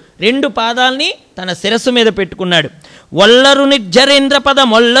కాళీయుడు 2 పాదాల్ని తన శిరస్సు మీద పెట్టుకున్నాడు. ఒల్లరు నిర్జరేంద్ర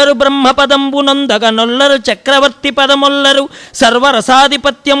పదమొల్లరు బ్రహ్మపదంబునందగ నొల్లరు చక్రవర్తి పదమొల్లరు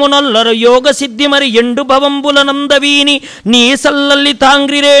సర్వరసాధిపత్యమునొల్లరు యోగ సిద్ధి మరి ఎండు భవంబుల నందవీని నీ సల్లల్లి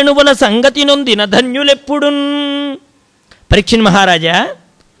తాంగ్రి రేణువుల సంగతి నొందిన ధన్యులెప్పుడున్. పరీక్షణ్ మహారాజా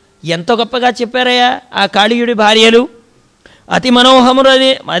ఎంత గొప్పగా చెప్పారయ్యా ఆ కాళీయుడి భార్యలు. అతి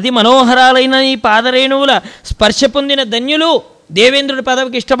మనోహరాలైన ఈ పాదరేణువుల స్పర్శ పొందిన ధన్యులు దేవేంద్రుడి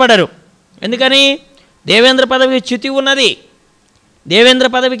పదవికి ఇష్టపడరు. ఎందుకని? దేవేంద్ర పదవికి చ్యుతి ఉన్నది, దేవేంద్ర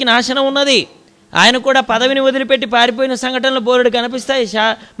పదవికి నాశనం ఉన్నది. ఆయన కూడా పదవిని వదిలిపెట్టి పారిపోయిన సంఘటనలు బోరుడు కనిపిస్తాయి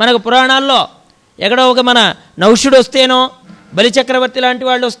మనకు పురాణాల్లో. ఎక్కడో ఒక మన నౌషుడు వస్తేనో, బలిచక్రవర్తి లాంటి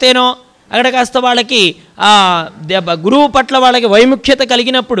వాళ్ళు వస్తేనో అక్కడ కాస్త వాళ్ళకి గురువు పట్ల వాళ్ళకి వైముఖ్యత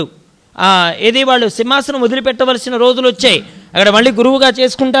కలిగినప్పుడు ఏది వాళ్ళు సింహాసనం వదిలిపెట్టవలసిన రోజులు వచ్చాయి. అక్కడ మళ్ళీ గురువుగా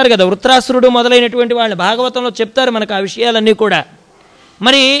చేసుకుంటారు కదా, వృత్రాసురుడు మొదలైనటువంటి వాళ్ళు భాగవతంలో చెప్తారు మనకు ఆ విషయాలన్నీ కూడా.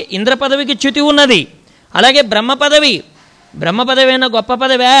 మరి ఇంద్ర పదవికి చ్యుతి ఉన్నది. అలాగే బ్రహ్మ పదవి అయినా గొప్ప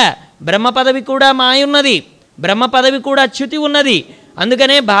పదవే, బ్రహ్మ పదవి కూడా మాయ ఉన్నది, బ్రహ్మ పదవి కూడా చ్యుతి ఉన్నది.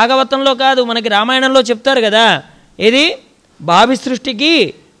 అందుకనే భాగవతంలో కాదు మనకి రామాయణంలో చెప్తారు కదా, ఏది భావి సృష్టికి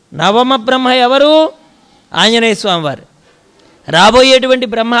నవమ బ్రహ్మ ఎవరు? ఆంజనేయ స్వామి వారు. రాబోయేటువంటి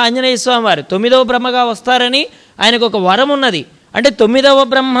బ్రహ్మ ఆంజనేయ స్వామి వారు 9వ బ్రహ్మగా వస్తారని ఆయనకు ఒక వరం ఉన్నది. అంటే 9వ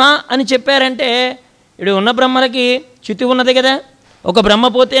బ్రహ్మ అని చెప్పారంటే ఇప్పుడు ఉన్న బ్రహ్మలకి చ్యుతి ఉన్నది కదా, ఒక బ్రహ్మ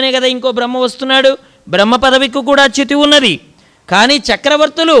పోతేనే కదా ఇంకో బ్రహ్మ వస్తున్నాడు. బ్రహ్మ పదవికి కూడా చ్యుతి ఉన్నది. కానీ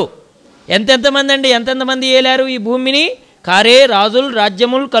చక్రవర్తులు ఎంతెంతమంది అండి, ఎంతెంతమంది ఏలారు ఈ భూమిని. కారే రాజులు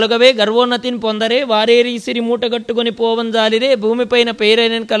రాజ్యములు కలుగవే గర్వోన్నతిని పొందరే వారేరి సిరి మూట కట్టుకొని పోవంజాలిరే భూమిపైన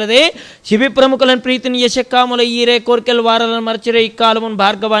పేరైన కలదే శిబి ప్రముఖులను ప్రీతిని యశక్కాముల ఈరే కోరికలు వారాలను మరచిరే ఇక్కాలమును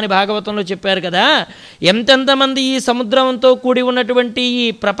భార్గవాని భాగవతంలో చెప్పారు కదా. ఎంతెంతమంది ఈ సముద్రంతో కూడి ఉన్నటువంటి ఈ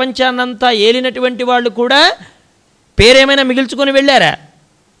ప్రపంచాన్నంతా ఏలినటువంటి వాళ్ళు కూడా పేరేమైనా మిగిల్చుకొని వెళ్ళారా?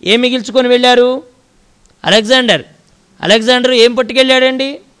 ఏం మిగిల్చుకొని వెళ్ళారు? అలెగ్జాండర్ ఏం పట్టుకెళ్ళాడండి?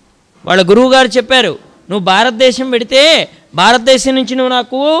 వాళ్ళ గురువుగారు చెప్పారు, నువ్వు భారతదేశం పెడితే భారతదేశం నుంచి నువ్వు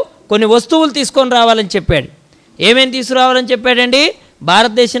నాకు కొన్ని వస్తువులు తీసుకొని రావాలని చెప్పాడు. ఏమేం తీసుకురావాలని చెప్పాడండి?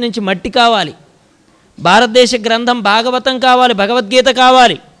 భారతదేశం నుంచి మట్టి కావాలి, భారతదేశ గ్రంథం భాగవతం కావాలి, భగవద్గీత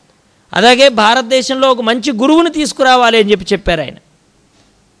కావాలి, అలాగే భారతదేశంలో ఒక మంచి గురువుని తీసుకురావాలి అని చెప్పారు ఆయన.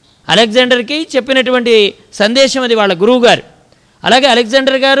 అలెగ్జాండర్కి చెప్పినటువంటి సందేశం అది వాళ్ళ గురువు గారు. అలాగే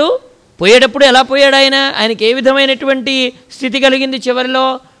అలెగ్జాండర్ గారు పోయేటప్పుడు ఎలా పోయాడు? ఆయనకి ఏ విధమైనటువంటి స్థితి కలిగింది? చివరిలో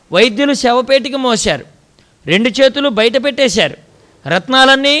వైద్యులు శవపేటికి మోశారు, 2 చేతులు బయట పెట్టేశారు,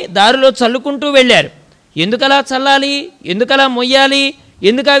 రత్నాలన్నీ దారిలో చల్లుకుంటూ వెళ్ళారు. ఎందుకలా చల్లాలి, ఎందుకలా మొయ్యాలి,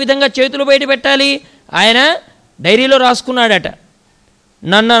 ఎందుకు ఆ విధంగా చేతులు బయట పెట్టాలి? ఆయన డైరీలో రాసుకున్నాడట,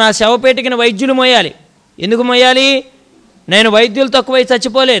 నన్ను నా శవపేటికను వైద్యులు మోయాలి. ఎందుకు మోయాలి? నేను వైద్యులు తక్కువై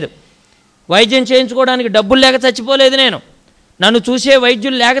చచ్చిపోలేదు, వైద్యం చేయించుకోవడానికి డబ్బులు లేక చచ్చిపోలేదు, నన్ను చూసే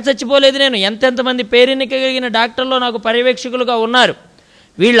వైద్యులు లేక చచ్చిపోలేదు, ఎంతెంతమంది పేరెన్నిక కలిగిన డాక్టర్లు నాకు పర్యవేక్షకులుగా ఉన్నారు.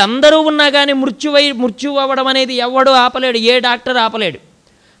 వీళ్ళందరూ ఉన్నా కానీ మృత్యు అవ్వడం అనేది ఎవడూ ఆపలేడు, ఏ డాక్టర్ ఆపలేడు.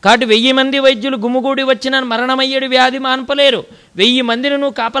 కాబట్టి 1000 మంది వైద్యులు గుమ్ముగూడి వచ్చిన మరణమయ్యేడు వ్యాధి మాన్పలేరు. 1000 మందిని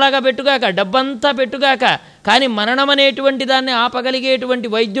నువ్వు కాపలాగా పెట్టుగాక, డబ్బంతా పెట్టుగాక, కానీ మరణం అనేటువంటి దాన్ని ఆపగలిగేటువంటి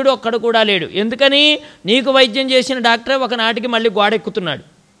వైద్యుడు ఒక్కడు కూడా లేడు. ఎందుకని? నీకు వైద్యం చేసిన డాక్టరే ఒకనాటికి మళ్ళీ గోడెక్కుతున్నాడు.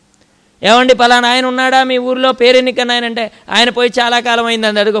 ఏమండి పలానా ఆయన ఉన్నాడా మీ ఊరిలో పేరెన్నికన్నా ఆయన అంటే, ఆయన పోయి చాలా కాలం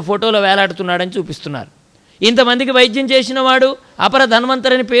అయిందని అడుగు ఫోటోలో వేలాడుతున్నాడని చూపిస్తున్నారు. ఇంతమందికి వైద్యం చేసిన వాడు, అపర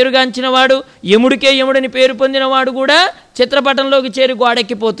ధన్వంతరని పేరుగాంచిన వాడు, యముడికే యముడిని పేరు పొందినవాడు కూడా చిత్రపటంలోకి చేరి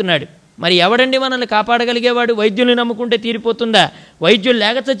గోడెక్కిపోతున్నాడు. మరి ఎవడండి మనల్ని కాపాడగలిగేవాడు? వైద్యుల్ని నమ్ముకుంటే తీరిపోతుందా? వైద్యులు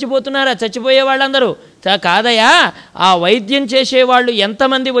లేక చచ్చిపోతున్నారా? చచ్చిపోయే వాళ్ళందరూ కాదయా. ఆ వైద్యం చేసేవాళ్ళు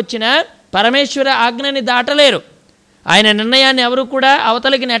ఎంతమంది వచ్చినా పరమేశ్వర ఆజ్ఞని దాటలేరు, ఆయన నిర్ణయాన్ని ఎవరు కూడా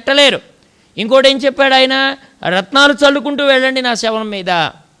అవతలికి నెట్టలేరు. ఇంకోటి ఏం చెప్పాడు ఆయన? రత్నాలు చల్లుకుంటూ వెళ్ళండి నా శవం మీద.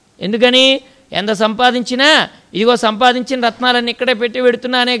 ఎందుకని? ఎంత సంపాదించినా ఇదిగో సంపాదించిన రత్నాలన్నీ ఇక్కడే పెట్టి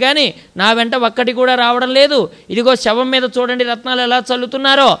పెడుతున్నానే కానీ నా వెంట ఒక్కటి కూడా రావడం లేదు. ఇదిగో శవం మీద చూడండి రత్నాలు ఎలా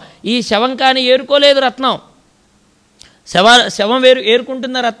చల్లుతున్నారో. ఈ శవం కానీ ఏరుకోలేదు రత్నం, శవం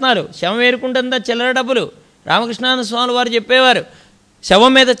ఏరుకుంటున్న రత్నాలు, శవం ఏరుకుంటుందా చిల్లర డబ్బులు. రామకృష్ణానంద స్వామి వారు చెప్పేవారు,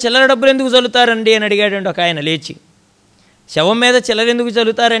 శవం మీద చిల్లర డబ్బులు ఎందుకు చల్లుతారండి అని అడిగాడండి ఒక ఆయన లేచి. శవం మీద చిల్లర ఎందుకు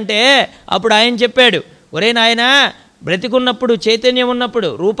చల్లుతారంటే అప్పుడు ఆయన చెప్పాడు, ఒరే నాయనా, బ్రతికున్నప్పుడు చైతన్యం ఉన్నప్పుడు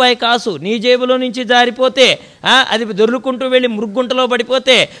రూపాయి కాసు నీ జేబులో నుంచి జారిపోతే అది దొర్లుకుంటూ వెళ్ళి మురుగుంటలో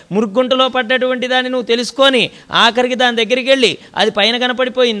పడిపోతే మురుగుంటలో పడ్డటువంటి దాన్ని నువ్వు తెలుసుకొని ఆఖరికి దాని దగ్గరికి వెళ్ళి అది పైన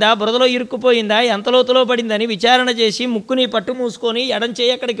కనపడిపోయిందా, బురదలో ఇరుక్కుపోయిందా, ఎంత లోతులో పడిందని విచారణ చేసి ముక్కుని పట్టు మూసుకొని ఎడం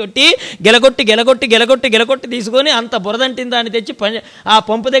చేయి అక్కడికి కొట్టి గెలగొట్టి గెలగొట్టి గెలగొట్టి గెలగొట్టి తీసుకొని అంత బురదంటిన దాన్ని తెచ్చి ఆ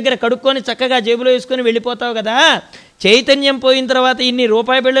పంపు దగ్గర కడుక్కొని చక్కగా జేబులో వేసుకొని వెళ్ళిపోతావు కదా. చైతన్యం పోయిన తర్వాత ఇన్ని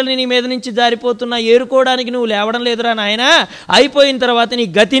రూపాయి బిళ్ళలు నీ మీద నుంచి జారిపోతున్నా ఏరుకోవడానికి నువ్వు లేవడం లేదురా నాయన. అయిపోయిన తర్వాత నీ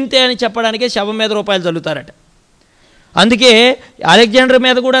గతింతే అని చెప్పడానికే శవం మీద రూపాయలు చల్లుతారట. అందుకే అలెగ్జాండర్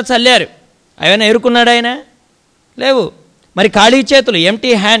మీద కూడా చల్లారు. ఆయన ఏరుకున్నాడు ఆయన? లేవు. మరి ఖాళీ చేతులు,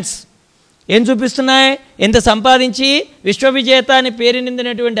 ఎంటీ హ్యాండ్స్ ఏం చూపిస్తున్నాయి? ఎంత సంపాదించి విశ్వవిజేత అని పేరు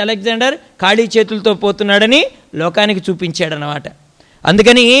నిందినటువంటి అలెగ్జాండర్ ఖాళీ చేతులతో పోతున్నాడని లోకానికి చూపించాడనమాట.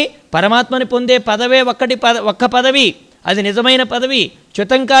 అందుకని పరమాత్మని పొందే పదవే ఒక్క పదవి, అది నిజమైన పదవి,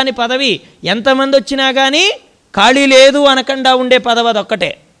 చ్యుతం కాని పదవి. ఎంతమంది వచ్చినా కానీ ఖాళీ లేదు అనకుండా ఉండే పదవి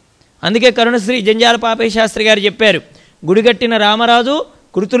అదొక్కటే. అందుకే కరుణశ్రీ జంజాల పాపయ్య శాస్త్రి గారు చెప్పారు, గుడిగట్టిన రామరాజు,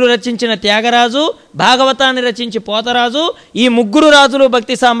 కృతులు రచించిన త్యాగరాజు, భాగవతాన్ని రచించి పోతరాజు, ఈ 3 రాజులు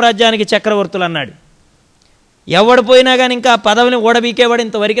భక్తి సామ్రాజ్యానికి చక్రవర్తులు అన్నాడు. ఎవడు పోయినా కానీ ఇంకా పదవిని ఓడబీకేవాడు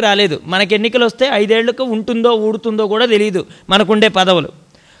ఇంతవరకు రాలేదు. మనకి ఎన్నికలు వస్తే 5 ఏళ్లకు ఉంటుందో ఊడుతుందో కూడా తెలియదు మనకుండే పదవులు.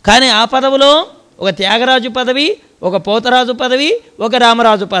 కానీ ఆ పదవిలో ఒక త్యాగరాజు పదవి, ఒక పోతరాజు పదవి, ఒక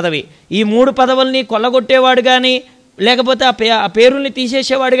రామరాజు పదవి, ఈ 3 పదవుల్ని కొల్లగొట్టేవాడు కానీ లేకపోతే ఆ పేరుల్ని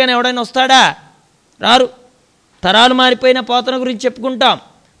తీసేసేవాడు కానీ ఎవడైనా వస్తాడా? రారు. తరాలు మారిపోయిన పోతన గురించి చెప్పుకుంటాం,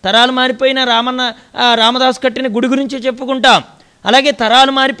 తరాలు మారిపోయిన రామదాసు కట్టిన గుడి గురించి చెప్పుకుంటాం, అలాగే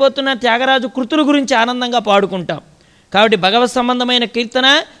తరాలు మారిపోతున్న త్యాగరాజు కృతుల గురించి ఆనందంగా పాడుకుంటాం. కాబట్టి భగవత్ సంబంధమైన కీర్తన,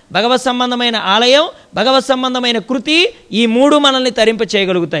 భగవత్ సంబంధమైన ఆలయం, భగవత్ సంబంధమైన కృతి, ఈ 3 మనల్ని తరింప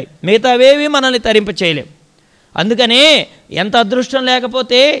చేయగలుగుతాయి. మిగతావేవి మనల్ని తరింప చేయలేం. అందుకనే ఎంత అదృష్టం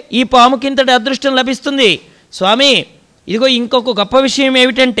లేకపోతే ఈ పాముకింతటి అదృష్టం లభిస్తుంది. స్వామి ఇదిగో ఇంకొక గొప్ప విషయం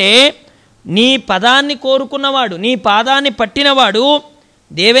ఏమిటంటే, నీ పదాన్ని కోరుకున్నవాడు, నీ పాదాన్ని పట్టినవాడు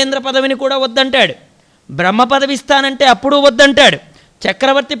దేవేంద్ర పదవిని కూడా వద్దంటాడు, బ్రహ్మ పదవిస్తానంటే అప్పుడు వద్దంటాడు,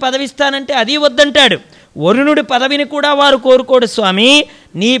 చక్రవర్తి పదవిస్తానంటే అది వద్దంటాడు, వరుణుడి పదవిని కూడా వారు కోరుకోడు. స్వామి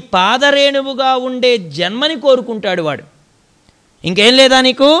నీ పాదరేణువుగా ఉండే జన్మని కోరుకుంటాడు వాడు. ఇంకేం లేదా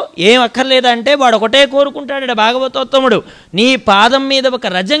నీకు? ఏం అక్కర్లేదా అంటే వాడు ఒకటే కోరుకుంటాడు భాగవతోత్తముడు, నీ పాదం మీద ఒక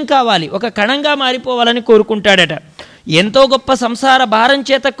రజం కావాలి, ఒక కణంగా మారిపోవాలని కోరుకుంటాడట. ఎంతో గొప్ప సంసార భారం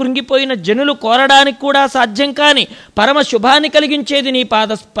చేత కృంగిపోయిన జనులు కోరడానికి కూడా సాధ్యం కాని పరమ శుభాన్ని కలిగించేది నీ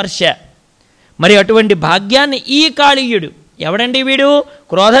పాదస్పర్శ. మరి అటువంటి భాగ్యాన్ని ఈ కాళీయుడు ఎవడండి వీడు?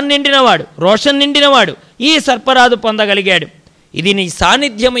 క్రోధం నిండినవాడు, రోషం నిండినవాడు ఈ సర్పరాజు పొందగలిగాడు. ఇది నీ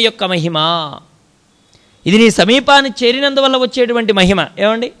సాన్నిధ్యం యొక్క మహిమ, ఇది నీ సమీపాన్ని చేరినందువల్ల వచ్చేటువంటి మహిమ.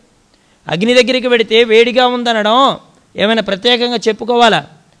 ఏమండి, అగ్ని దగ్గరికి వెడితే వేడిగా ఉందనడం ఏమైనా ప్రత్యేకంగా చెప్పుకోవాలా?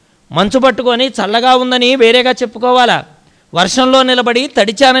 మంచు పట్టుకొని చల్లగా ఉందని వేరేగా చెప్పుకోవాలా? వర్షంలో నిలబడి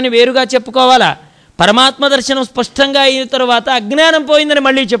తడిచానని వేరుగా చెప్పుకోవాలా? పరమాత్మ దర్శనం స్పష్టంగా అయిన తర్వాత అజ్ఞానం పోయిందని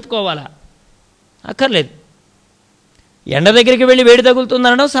మళ్ళీ చెప్పుకోవాలా? అక్కర్లేదు. ఎండ దగ్గరికి వెళ్ళి వేడి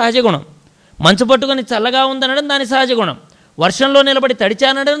తగులుతుందనడం సహజ గుణం, మంచు పట్టుకొని చల్లగా ఉందనడం దాని సహజ గుణం, వర్షంలో నిలబడి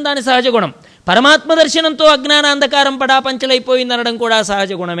తడిచానడం దాని సహజ గుణం, పరమాత్మ దర్శనంతో అజ్ఞాన అంధకారం పడాపంచలైపోయిందనడం కూడా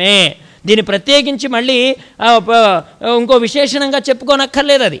సహజ గుణమే. దీన్ని ప్రత్యేకించి మళ్ళీ ఇంకో విశేషణంగా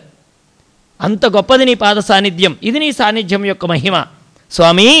చెప్పుకోనక్కర్లేదు. అది అంత గొప్పది నీ పాద సాన్నిధ్యం. ఇది నీ సాన్నిధ్యం యొక్క మహిమ.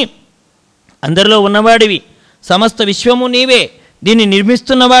 స్వామి, అందరిలో ఉన్నవాడివి, సమస్త విశ్వము నీవే, దీన్ని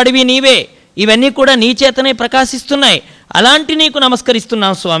నిర్మిస్తున్నవాడివి నీవే, ఇవన్నీ కూడా నీ చేతనే ప్రకాశిస్తున్నాయి. అలాంటి నీకు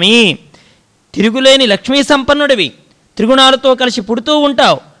నమస్కరిస్తున్నాం స్వామి. తిరుగులేని లక్ష్మీ సంపన్నుడివి, త్రిగుణాలతో కలిసి పుడుతూ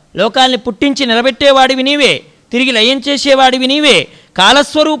ఉంటావు, లోకాల్ని పుట్టించి నిలబెట్టేవాడివి నీవే, తిరిగి లయం చేసేవాడివి నీవే,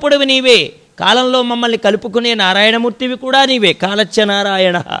 కాలస్వరూపుడివి నీవే, కాలంలో మమ్మల్ని కలుపుకునే నారాయణమూర్తివి కూడా నీవే. కాలచ్చ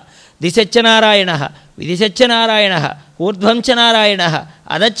నారాయణ, దిశచ్చ నారాయణ, విదిశచ్చ నారాయణ, ఊర్ధ్వంచ నారాయణ,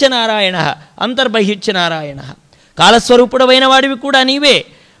 అదచ్చ నారాయణ, అంతర్బహిచ్చ నారాయణ. కాలస్వరూపుడమైన వాడివి కూడా నీవే.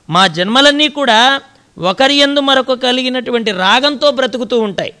 మా జన్మలన్నీ కూడా ఒకరి యందు మరొక కలిగినటువంటి రాగంతో బ్రతుకుతూ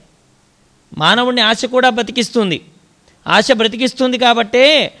ఉంటాయి. మానవుడిని ఆశ కూడా బతికిస్తుంది. ఆశ బ్రతికిస్తుంది కాబట్టే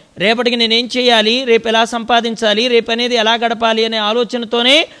రేపటికి నేనేం చేయాలి, రేపు ఎలా సంపాదించాలి, రేపు అనేది ఎలా గడపాలి అనే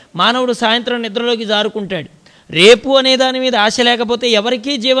ఆలోచనతోనే మానవుడు సాయంత్రం నిద్రలోకి జారుకుంటాడు. రేపు అనే దాని మీద ఆశ లేకపోతే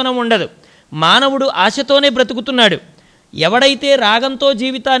ఎవరికీ జీవనం ఉండదు. మానవుడు ఆశతోనే బ్రతుకుతున్నాడు. ఎవడైతే రాగంతో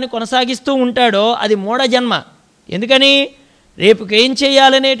జీవితాన్ని కొనసాగిస్తూ ఉంటాడో అది మూఢ జన్మ. ఎందుకని? రేపుకి ఏం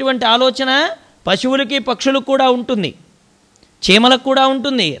చేయాలనేటువంటి ఆలోచన పశువులకి పక్షులకు కూడా ఉంటుంది, చీమలకు కూడా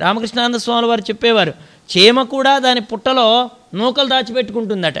ఉంటుంది. రామకృష్ణానంద స్వామి వారు చెప్పేవారు, చీమ కూడా దాని పుట్టలో నూకలు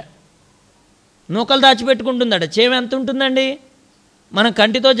దాచిపెట్టుకుంటుందట. నూకలు దాచిపెట్టుకుంటుందట. చీమ ఎంత ఉంటుందండి? మనం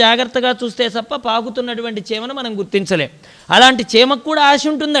కంటితో జాగ్రత్తగా చూస్తే తప్ప పాకుతున్నటువంటి చీమను మనం గుర్తించలేం. అలాంటి చీమకు కూడా ఆశ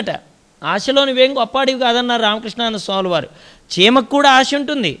ఉంటుందట. ఆశలో నువ్వేం గొప్పాడివి కాదన్నారు రామకృష్ణానంద స్వామి వారు. చీమకు కూడా ఆశ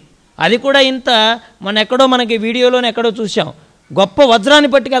ఉంటుంది. అది కూడా ఇంత మనకి వీడియోలోనే ఎక్కడో చూసాం, గొప్ప వజ్రాన్ని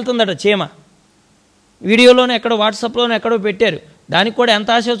పట్టుకెళ్తుందట చీమ. వీడియోలోనే ఎక్కడో వాట్సాప్లోనే ఎక్కడో పెట్టారు. దానికి కూడా ఎంత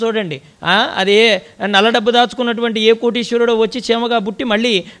ఆశ చూడండి. అదే నల్ల డబ్బు దాచుకున్నటువంటి ఏ కోటీశ్వరుడో వచ్చి చీమగా బుట్టి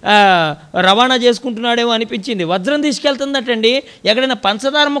మళ్ళీ రవాణా చేసుకుంటున్నాడేమో అనిపించింది. వజ్రం తీసుకెళ్తుందటండి. ఎక్కడైనా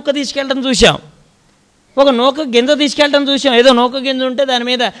పంచదార ముక్క తీసుకెళ్ళడం చూసాం, ఒక నూక గింజ తీసుకెళ్ళడం చూసాం. ఏదో నూక గింజ ఉంటే దాని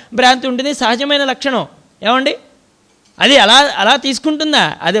మీద భ్రాంతి ఉంటుంది, సహజమైన లక్షణం. ఏమండి, అది అలా తీసుకుంటుందా?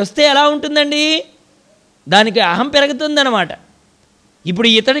 అది వస్తే ఎలా ఉంటుందండి? దానికి అహం పెరుగుతుందన్నమాట. ఇప్పుడు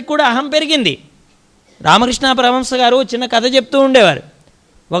ఇతడికి కూడా అహం పెరిగింది. రామకృష్ణ పరమహంస గారు చిన్న కథ చెప్తూ ఉండేవారు.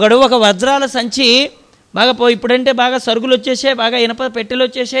 ఒక వజ్రాల సంచి బాగా ఇప్పుడంటే బాగా సరుకులు వచ్చేసాయి, బాగా ఇనప పెట్టెలు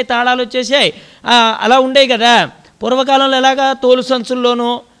వచ్చేసాయి, తాళాలు వచ్చేసాయి, అలా ఉండేవి కదా. పూర్వకాలంలో ఎలాగా తోలు సంచుల్లోనూ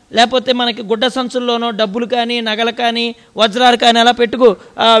లేకపోతే మనకి గుడ్డ సంచుల్లోనో డబ్బులు కానీ నగలు కానీ వజ్రాలు కానీ అలా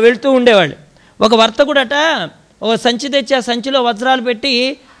వెళుతూ ఉండేవాళ్ళు. ఒక వర్తకుడట ఒక సంచి తెచ్చి ఆ సంచిలో వజ్రాలు పెట్టి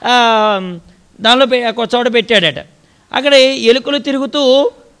దానిలో ఒక చోట పెట్టాడట. అక్కడ ఎలుకలు తిరుగుతూ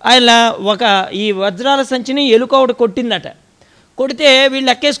ఆయన ఈ వజ్రాల సంచిని ఎలుక ఒకటి కొట్టిందట. కొడితే వీళ్ళు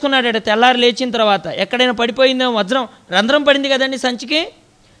ఎక్కేసుకున్నాడట. తెల్లారి లేచిన తర్వాత ఎక్కడైనా పడిపోయిందేమో, వజ్రం రంధ్రం పడింది కదండి సంచికి.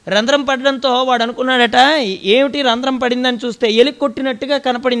 రంధ్రం పడడంతో వాడు అనుకున్నాడట, ఏమిటి రంధ్రం పడిందని చూస్తే ఎలుక కొట్టినట్టుగా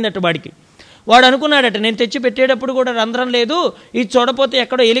కనపడిందట వాడికి. వాడు అనుకున్నాడట, నేను తెచ్చి పెట్టేటప్పుడు కూడా రంధ్రం లేదు, ఇది చూడపోతే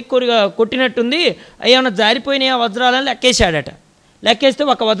ఎక్కడో ఎలుక కొట్టినట్టుంది, ఏమైనా జారిపోయినాయి ఆ వజ్రాలని లెక్కేశాడట. లెక్కేస్తే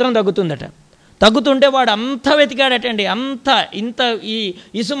ఒక వజ్రం తగ్గుతుందట. తగ్గుతుంటే వాడు అంతా వెతికాడటండి, ఇంత ఈ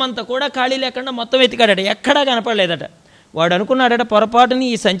ఇసుమంతా కూడా ఖాళీ లేకుండా మొత్తం వెతికాడట, ఎక్కడా కనపడలేదట. వాడు అనుకున్నాడట, పొరపాటుని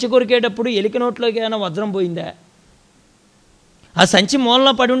ఈ సంచి కొరికేటప్పుడు ఎలిక నోట్లోకి ఏమైనా వజ్రం పోయిందా, ఆ సంచి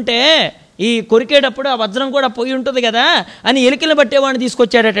మూలలో పడి ఉంటే ఈ కొరికేటప్పుడు ఆ వజ్రం కూడా పోయి ఉంటుంది కదా అని ఎలుకలు పట్టేవాడిని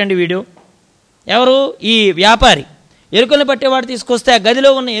తీసుకొచ్చాడటండి వీడు. ఎవరు? ఈ వ్యాపారి. ఎలుకలను పట్టేవాడు తీసుకొస్తే ఆ గదిలో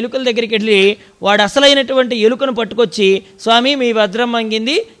ఉన్న ఎలుకల దగ్గరికి వెళ్ళి వాడు అసలైనటువంటి ఎలుకను పట్టుకొచ్చి, స్వామి మీ వజ్రం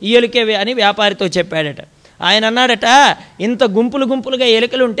మంగింది, ఈ ఎలుకే అని వ్యాపారితో చెప్పాడట. ఆయన అన్నాడట, ఇంత గుంపులుగా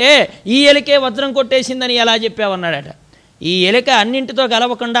ఎలుకలుంటే ఈ ఎలుకే వజ్రం కొట్టేసిందని ఎలా చెప్పావన్నాడట. ఈ ఎలుక అన్నింటితో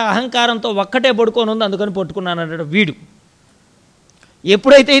గలవకుండా అహంకారంతో ఒక్కటే పడుకొని ఉంది, అందుకని పట్టుకున్నానట వీడు.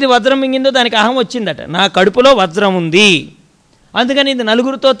 ఎప్పుడైతే ఇది వజ్రం మింగిందో దానికి అహం వచ్చిందట, నా కడుపులో వజ్రం ఉంది, అందుకని ఇది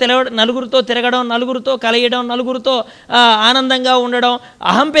నలుగురితో తిరగడం, నలుగురితో కలయడం, నలుగురితో ఆనందంగా ఉండడం,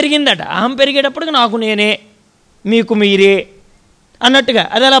 అహం పెరిగిందట. అహం పెరిగేటప్పటికి నాకు నేనే, మీకు మీరే అన్నట్టుగా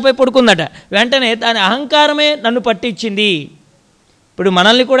అది అలా పోయి పడుకుందట. వెంటనే దాని అహంకారమే నన్ను పట్టించింది. ఇప్పుడు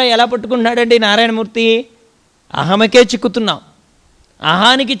మనల్ని కూడా ఎలా పట్టుకుంటున్నాడండి నారాయణమూర్తి? అహమకే చిక్కుతున్నాం.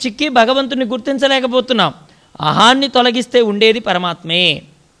 అహానికి చిక్కి భగవంతుని గుర్తించలేకపోతున్నాం. అహాన్ని తొలగిస్తే ఉండేది పరమాత్మే,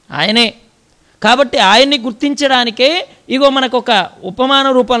 ఆయనే. కాబట్టి ఆయన్ని గుర్తించడానికే ఇగో మనకు ఒక ఉపమాన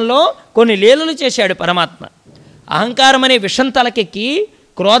రూపంలో కొన్ని లీలలు చేశాడు పరమాత్మ. అహంకారం అనే విషం తలకెక్కి,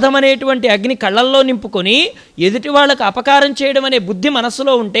 క్రోధం అనేటువంటి అగ్ని కళ్ళల్లో నింపుకొని ఎదుటి వాళ్ళకు అపకారం చేయడం అనే బుద్ధి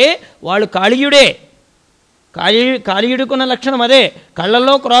మనస్సులో ఉంటే వాళ్ళు కాళీయుడే. కాళీయుడుకున్న లక్షణం అదే.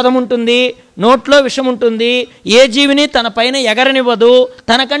 కళ్ళల్లో క్రోధం ఉంటుంది, నోట్లో విషం ఉంటుంది, ఏ జీవిని తన పైన ఎగరనివ్వదు,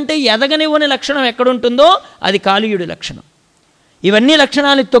 తనకంటే ఎదగనివ్వని లక్షణం ఎక్కడుంటుందో అది కాళీయుడి లక్షణం. ఇవన్నీ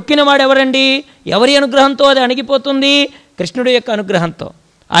లక్షణాలు తొక్కిన వాడెవరండి? ఎవరి అనుగ్రహంతో అది అణిగిపోతుంది? కృష్ణుడి యొక్క అనుగ్రహంతో.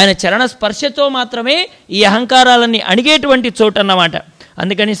 ఆయన చరణ స్పర్శతో మాత్రమే ఈ అహంకారాలన్నీ అణిగేటువంటి చోటు అన్నమాట.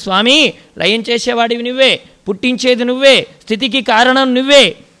 అందుకని స్వామి, లయం చేసేవాడివి నువ్వే, పుట్టించేది నువ్వే, స్థితికి కారణం నువ్వే.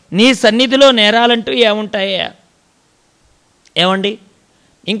 నీ సన్నిధిలో నేరాలంటూ ఏముంటాయా? ఏమండి,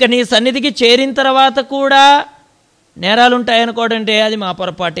 ఇంకా నీ సన్నిధికి చేరిన తర్వాత కూడా నేరాలు ఉంటాయనుకోవడంటే అది మా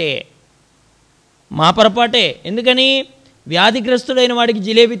పొరపాటే. ఎందుకని? వ్యాధిగ్రస్తుడైన వాడికి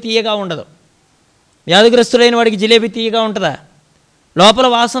జిలేబీ తీయగా ఉండదు. వ్యాధిగ్రస్తుడైన వాడికి జిలేబీ తీయగా ఉంటుందా? లోపల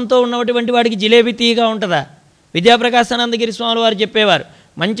వాసంతో ఉన్నటువంటి వాడికి జిలేబీ తీయగా ఉంటుందా? విద్యాప్రకాశానందగిరి స్వామి వారు చెప్పేవారు,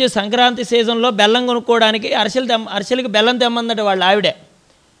 మంచి సంక్రాంతి సీజన్లో బెల్లం కొనుక్కోవడానికి అరిసెలకు బెల్లం తెమ్మందట వాళ్ళ ఆవిడే.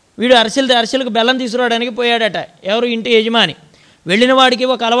 వీడు అరిసెలకు బెల్లం తీసుకురావడానికి పోయాడట. ఎవరు? ఇంటి యజమాని. వెళ్ళిన వాడికి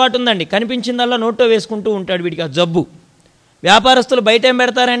ఒక అలవాటు ఉందండి, కనిపించిందల్లా నోట్లో వేసుకుంటూ ఉంటాడు. వీడికి ఆ జబ్బు. వ్యాపారస్తులు బయట ఏం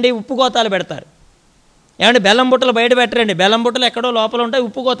పెడతారండి? ఉప్పు కోతాలు పెడతారు. ఏమంటే బెల్లం బుట్టలు బయట పెట్టరండి. బెల్లం బుట్టలు ఎక్కడో లోపల ఉంటాయి,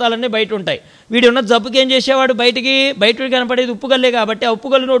 ఉప్పు కోతాలన్నీ బయట ఉంటాయి. వీడు ఉన్న జబ్బుకి ఏం చేసేవాడు? బయటికి కనపడేది ఉప్పు గల్లే కాబట్టి ఆ ఉప్పు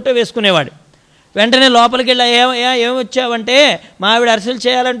గల్లు నోట్లో వేసుకునేవాడు. వెంటనే లోపలికి వెళ్ళి ఏం వచ్చావంటే, మా ఆవిడ అరిసెలు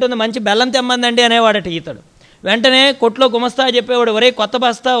చేయాలంటుంది, మంచి బెల్లం తెమ్మందండి అనేవాడట ఈతడు. వెంటనే కొట్లో గుమస్తా చెప్పేవాడు, ఒరే కొత్త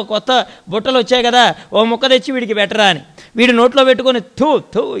బుట్టలు వచ్చాయి కదా, ఓ ముక్క తెచ్చి వీడికి పెట్టరా అని. వీడు నోట్లో పెట్టుకొని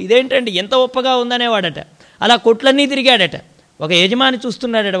థూ ఇదేంటండి ఎంత ఉప్పగా ఉందనేవాడట. అలా కొట్లన్నీ తిరిగాడట. ఒక యజమాని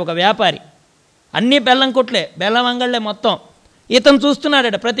చూస్తున్నాడట, ఒక వ్యాపారి. అన్నీ బెల్లం కొట్లే, బెల్లం అంగళ్ళే మొత్తం. ఇతను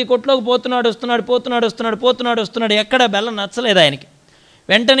చూస్తున్నాడట, ప్రతి కొట్లోకి పోతున్నాడు, ఎక్కడ బెల్లం నచ్చలేదు ఆయనకి.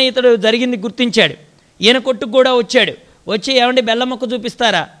 వెంటనే ఇతడు జరిగింది గుర్తించాడు. ఈయన కొట్టుకు కూడా వచ్చాడు. వచ్చి, ఏమండి బెల్లం మొక్క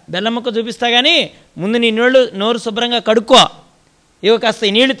చూపిస్తారా? బెల్లం మొక్క చూపిస్తా కానీ ముందు నీ నోరు శుభ్రంగా కడుక్కో, ఇవి కాస్త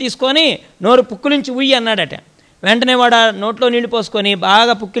నీళ్లు తీసుకొని నోరు పుక్కిలించి ఉయ్యి అన్నాడట. వెంటనే వాడు ఆ నోట్లో నీళ్లు పోసుకొని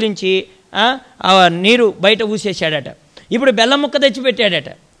బాగా పుక్కిలించి ఆ నీరు బయట ఊసేసాడట. ఇప్పుడు బెల్లం ముక్క తెచ్చిపెట్టాడట.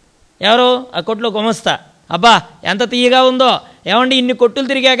 ఎవరు? ఆ కొట్లో గుమస్తా. అబ్బా ఎంత తీయగా ఉందో, ఏమండి ఇన్ని కొట్టులు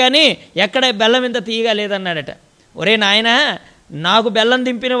తిరిగా కానీ ఎక్కడ బెల్లం ఇంత తీయగా లేదన్నాడట. ఒరే నాయనా, నాకు బెల్లం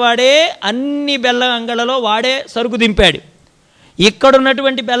దింపిన వాడే అన్ని బెల్లం అంగళ్ళలో వాడే సరుకు దింపాడు.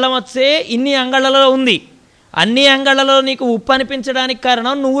 ఇక్కడున్నటువంటి బెల్లం వచ్చే ఇన్ని అంగళ్ళలో ఉంది. అన్ని అంగళ్ళలో నీకు ఉప్పు అనిపించడానికి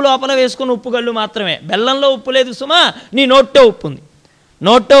కారణం నువ్వు లోపల వేసుకున్న ఉప్పు గళ్ళు మాత్రమే. బెల్లంలో ఉప్పు లేదు సుమా, నీ నోట్లో ఉప్పు ఉంది.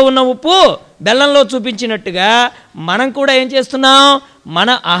 నోట్లో ఉన్న ఉప్పు బెల్లంలో చూపించినట్టుగా మనం కూడా ఏం చేస్తున్నాం? మన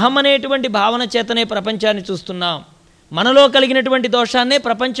అహం అనేటువంటి భావన చేతనే ప్రపంచాన్ని చూస్తున్నాం. మనలో కలిగినటువంటి దోషాన్నే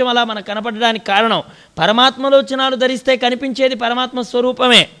ప్రపంచం అలా మనకు కనపడడానికి కారణం. పరమాత్మలోచనాలు ధరిస్తే కనిపించేది పరమాత్మ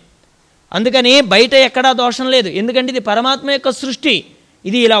స్వరూపమే. అందుకని బయట ఎక్కడా దోషం లేదు. ఎందుకంటే ఇది పరమాత్మ యొక్క సృష్టి.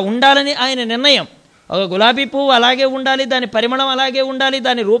 ఇది ఇలా ఉండాలని ఆయన నిర్ణయం. ఒక గులాబీ పువ్వు అలాగే ఉండాలి, దాని పరిమళం అలాగే ఉండాలి,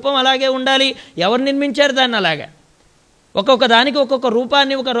 దాని రూపం అలాగే ఉండాలి. ఎవరు నిర్మించారు దాన్ని అలాగా? ఒక్కొక్క దానికి ఒక్కొక్క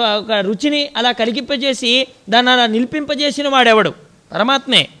రూపాన్ని, ఒక రుచిని అలా కలిగింపజేసి దాన్ని అలా నిలిపింపజేసిన వాడెవడు?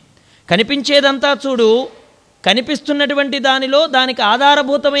 పరమాత్మే. కనిపించేదంతా చూడు, కనిపిస్తున్నటువంటి దానిలో దానికి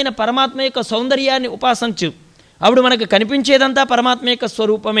ఆధారభూతమైన పరమాత్మ యొక్క సౌందర్యాన్ని ఉపాసించు. అప్పుడు మనకు కనిపించేదంతా పరమాత్మ యొక్క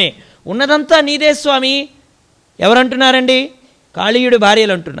స్వరూపమే. ఉన్నదంతా నీదే స్వామి. ఎవరంటున్నారండి? కాళీయుడి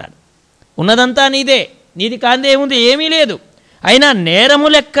భార్యలు అంటున్నారు. ఉన్నదంతా నీది కాందేముంది, ఏమీ లేదు. అయినా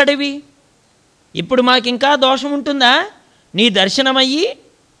నేరములెక్కడివి? ఇప్పుడు మాకింకా దోషం ఉంటుందా? నీ దర్శనమయ్యి,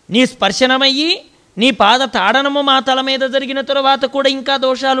 నీ స్పర్శనమయ్యి, నీ పాద తాడనము మా తల మీద జరిగిన తరువాత కూడా ఇంకా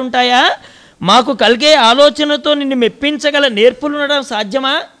దోషాలుంటాయా? మాకు కలిగే ఆలోచనతో నిన్ను మెప్పించగల నేర్పులు ఉండడం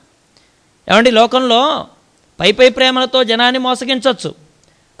సాధ్యమా? ఏమండి, లోకంలో పై ప్రేమలతో జనాన్ని మోసగించవచ్చు,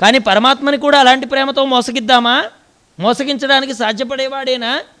 కానీ పరమాత్మని కూడా అలాంటి ప్రేమతో మోసగిద్దామా? మోసగించడానికి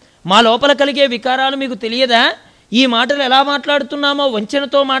సాధ్యపడేవాడేనా? మా లోపల కలిగే వికారాలు మీకు తెలియదా? ఈ మాటలు ఎలా మాట్లాడుతున్నామో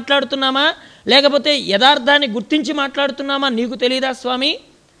వంచనతో మాట్లాడుతున్నామా, లేకపోతే యథార్థాన్ని గుర్తించి మాట్లాడుతున్నామా నీకు తెలియదా స్వామి?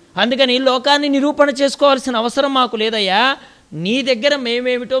 అందుకని లోకాన్ని నిరూపణ చేసుకోవాల్సిన అవసరం మాకు లేదయ్యా. నీ దగ్గర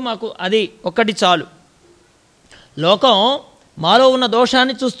మేమేమిటో మాకు అది ఒక్కటి చాలు. లోకం మాలో ఉన్న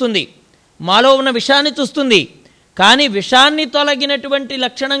దోషాన్ని చూస్తుంది, మాలో ఉన్న విషాన్ని చూస్తుంది, కానీ విషాన్ని తొలగినటువంటి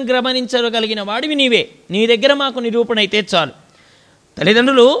లక్షణం గమనించగలిగిన వాడివి నీవే. నీ దగ్గర మాకు నిరూపణ అయితే చాలు.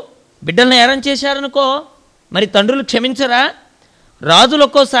 తల్లిదండ్రులు బిడ్డలను నేరం చేశారనుకో, మరి తండ్రులు క్షమించరా? రాజులు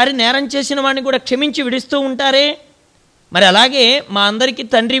ఒక్కోసారి నేరం చేసిన వాడిని కూడా క్షమించి విడుస్తూ ఉంటారే. మరి అలాగే మా అందరికీ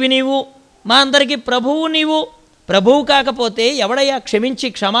తండ్రివి నీవు, మా అందరికీ ప్రభువు నీవు, ప్రభువు కాకపోతే ఎవడయ్యా క్షమించి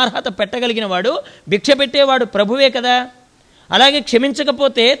క్షమార్హత పెట్టగలిగిన వాడు? భిక్ష పెట్టేవాడు ప్రభువే కదా. అలాగే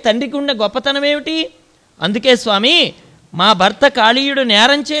క్షమించకపోతే తండ్రికి ఉన్న గొప్పతనం ఏమిటి? అందుకే స్వామి, మా భర్త కాళీయుడు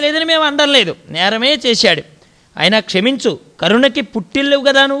నేరం చేయలేదని మేము అనడం లేదు, నేరమే చేశాడు, అయినా క్షమించు. కరుణకి పుట్టిల్లువు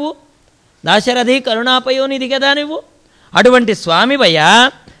కదా నువ్వు, దాశరథి కరుణాపయోనిది కదా నువ్వు. అటువంటి స్వామివయ్యా.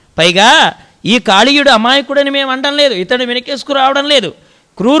 పైగా ఈ కాళీయుడు అమాయకుడని మేము అనడం లేదు, ఇతడు వెనకేసుకు రావడం లేదు,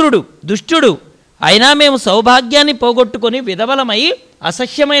 క్రూరుడు, దుష్టుడు. అయినా మేము సౌభాగ్యాన్ని పోగొట్టుకొని విధవలమై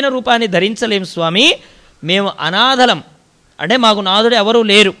అసహ్యమైన రూపాన్ని ధరించలేము స్వామి. మేము అనాథలం, అంటే మాకు నాథుడు ఎవరూ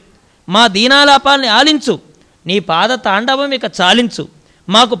లేరు. మా దీనాలాపాల్ని ఆలించు, నీ పాద తాండవం ఇక చాలించు,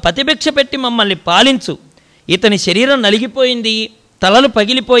 మాకు పతిభిక్ష పెట్టి మమ్మల్ని పాలించు. ఇతని శరీరం నలిగిపోయింది, తలలు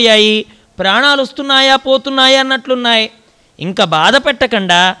పగిలిపోయాయి, ప్రాణాలు వస్తున్నాయా పోతున్నాయా అన్నట్లున్నాయి. ఇంకా బాధ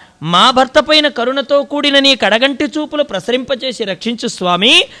పెట్టకుండా మా భర్త పైన కరుణతో కూడిన నీ కడగంటి చూపులు ప్రసరింపచేసి రక్షించు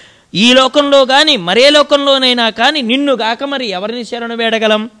స్వామి. ఈ లోకంలో కానీ మరే లోకంలోనైనా కానీ నిన్ను గాక మరి ఎవరిని శరణు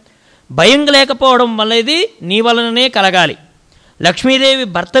వేడగలం? భయం లేకపోవడం వల్ల ఇది నీ వలననే కలగాలి. లక్ష్మీదేవి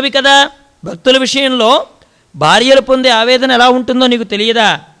భర్తవి కదా. భక్తుల విషయంలో భార్యలు పొందే ఆవేదన ఎలా ఉంటుందో నీకు తెలియదా?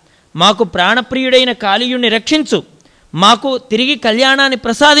 మాకు ప్రాణప్రియుడైన కాళీయుణ్ణి రక్షించు, మాకు తిరిగి కళ్యాణాన్ని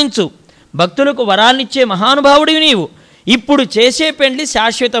ప్రసాదించు, భక్తులకు వరాలనిచ్చే మహానుభావుడివి నీవు, ఇప్పుడు చేసే పెండ్లి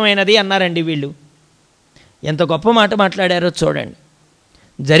శాశ్వతమైనది అన్నారండి వీళ్ళు. ఎంత గొప్ప మాట మాట్లాడారో చూడండి.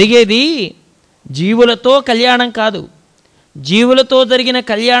 జరిగేది జీవులతో కళ్యాణం కాదు. జీవులతో జరిగిన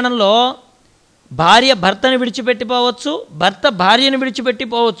కళ్యాణంలో భార్య భర్తను విడిచిపెట్టిపోవచ్చు, భర్త భార్యను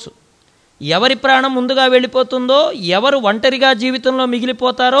విడిచిపెట్టిపోవచ్చు. ఎవరి ప్రాణం ముందుగా వెళ్ళిపోతుందో, ఎవరు ఒంటరిగా జీవితంలో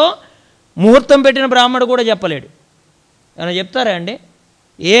మిగిలిపోతారో ముహూర్తం పెట్టిన బ్రాహ్మడు కూడా చెప్పలేడు. ఏమైనా చెప్తారా అండి?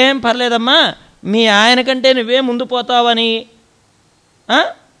 ఏం పర్లేదమ్మా, మీ ఆయన కంటే నువ్వే ముందు పోతావని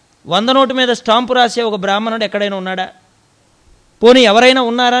 100 నోటు మీద స్టాంపు రాసే ఒక బ్రాహ్మణుడు ఎక్కడైనా ఉన్నాడా? పోనీ ఎవరైనా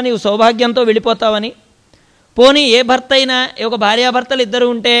ఉన్నారా నీవు సౌభాగ్యంతో వెళ్ళిపోతావని? పోనీ ఏ భర్త అయినా, ఒక భార్యాభర్తలు ఇద్దరు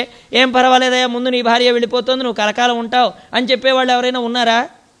ఉంటే ఏం పర్వాలేదయ్యా, ముందు నీ భార్య వెళ్ళిపోతుంది, నువ్వు కలకాలం ఉంటావు అని చెప్పేవాళ్ళు ఎవరైనా ఉన్నారా?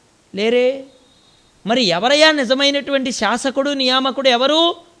 లేరే. మరి ఎవరయ్యా నిజమైనటువంటి శాసకుడు, నియామకుడు ఎవరు?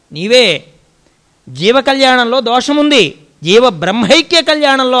 నీవే. జీవ కళ్యాణంలో దోషముంది, జీవ బ్రహ్మైక్య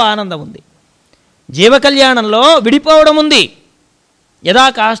కళ్యాణంలో ఆనందం ఉంది. జీవ కళ్యాణంలో విడిపోవడం ఉంది. యదా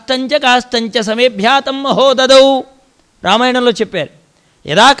కాష్టంచ కాష్టంచ సమేభ్యాతం మహోదదౌ రామాయణంలో చెప్పారు.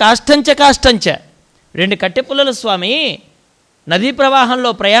 యదా కాష్టంచ కాష్టంచ, 2 కట్టెపుల్లలు స్వామి నదీ ప్రవాహంలో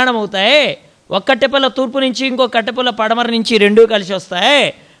ప్రయాణం అవుతాయి. ఒక కట్టెపుల్ల తూర్పు నుంచి, ఇంకో కట్టెపుల్ల పడమర నుంచి, 2 కలిసి వస్తాయి.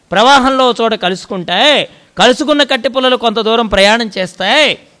 ప్రవాహంలో చోట కలుసుకుంటాయి. కలుసుకున్న కట్టెపుల్లలు కొంత దూరం ప్రయాణం చేస్తాయి.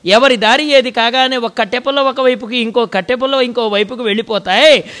 ఎవరి దారి ఏది కాగానే ఒక కట్టెపుల్ల ఒకవైపుకి, ఇంకో కట్టెపుల్ల ఇంకో వైపుకి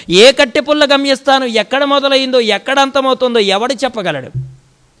వెళ్ళిపోతాయి. ఏ కట్టెపుల్ల గమ్యస్థానం ఎక్కడ మొదలైందో, ఎక్కడ అంతమవుతుందో ఎవడు చెప్పగలడు?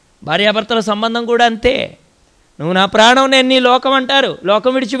 భార్యాభర్తల సంబంధం కూడా అంతే. నువ్వు నా ప్రాణం, నేను నీ లోకం అంటారు.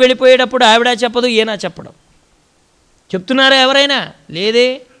 లోకం విడిచి వెళ్ళిపోయేటప్పుడు ఆవిడ చెప్పదు, ఈయన చెప్పడం. చెప్తున్నారా ఎవరైనా? లేదే.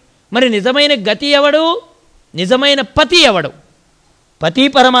 మరి నిజమైన గతి ఎవడు? నిజమైన పతి ఎవడు? పతి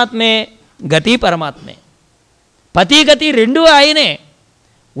పరమాత్మే, గతి పరమాత్మే. పతి గతి రెండూ ఆయనే.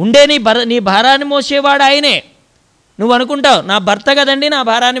 ఉండే నీ భారాన్ని మోసేవాడు ఆయనే. నువ్వు అనుకుంటావు నా భర్త కదండి నా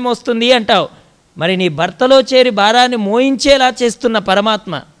భారాన్ని మోస్తుంది అంటావు. మరి నీ భర్తలో చేరి భారాన్ని మోయించేలా చేస్తున్న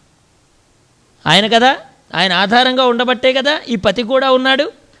పరమాత్మ ఆయన కదా. ఆయన ఆధారంగా ఉండబట్టే కదా ఈ పతి కూడా ఉన్నాడు.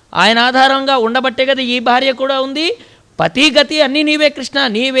 ఆయన ఆధారంగా ఉండబట్టే కదా ఈ భార్య కూడా ఉంది. పతి గతి అన్నీ నీవే కృష్ణ,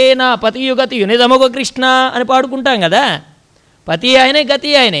 నీవే నా పతియుగతి యునిదమగ కృష్ణ అని పాడుకుంటాం కదా. పతి ఆయనే,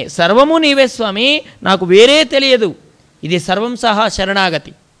 గతి ఆయనే, సర్వము నీవే స్వామి, నాకు వేరే తెలియదు. ఇది సర్వం సహా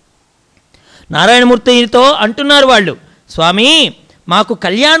శరణాగతి. నారాయణమూర్తితో అంటున్నారు వాళ్ళు, స్వామి మాకు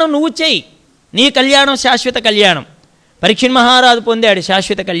కళ్యాణం నువ్వు చేయి, నీ కళ్యాణం శాశ్వత కళ్యాణం. పరీక్షిత్ మహారాజు పొందాడు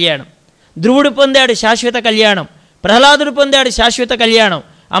శాశ్వత కళ్యాణం, ధ్రువుడు పొందాడు శాశ్వత కళ్యాణం, ప్రహ్లాదుడు పొందాడు శాశ్వత కళ్యాణం,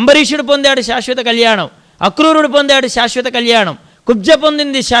 అంబరీషుడు పొందాడు శాశ్వత కళ్యాణం, అక్రూరుడు పొందాడు శాశ్వత కళ్యాణం, కుబ్జ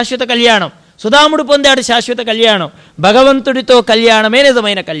పొందింది శాశ్వత కళ్యాణం, సుధాముడు పొందాడు శాశ్వత కళ్యాణం. భగవంతుడితో కళ్యాణమే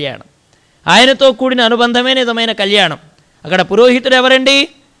నిజమైన కళ్యాణం, ఆయనతో కూడిన అనుబంధమే నిజమైన కళ్యాణం. అక్కడ పురోహితుడు ఎవరండి?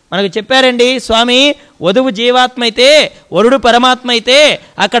 మనకు చెప్పారండి, స్వామి వధువు జీవాత్మ అయితే, వరుడు పరమాత్మ అయితే,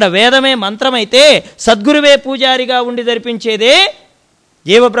 అక్కడ వేదమే మంత్రమైతే, సద్గురువే పూజారిగా ఉండి జరిపించేదే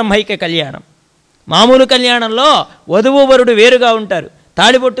జీవబ్రహ్మైక్య కళ్యాణం. మామూలు కళ్యాణంలో వధువు వరుడు వేరుగా ఉంటారు.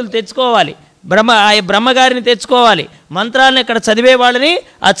 తాళిబొట్టులు తెచ్చుకోవాలి, బ్రహ్మగారిని తెచ్చుకోవాలి, మంత్రాలను ఇక్కడ చదివే వాళ్ళని,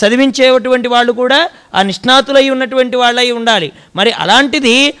 ఆ చదివించేటువంటి వాళ్ళు కూడా ఆ నిష్ణాతులై ఉన్నటువంటి వాళ్ళై ఉండాలి. మరి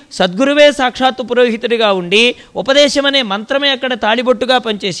అలాంటిది సద్గురువే సాక్షాత్తు పురోహితుడిగా ఉండి ఉపదేశం అనే మంత్రమే అక్కడ తాళిబొట్టుగా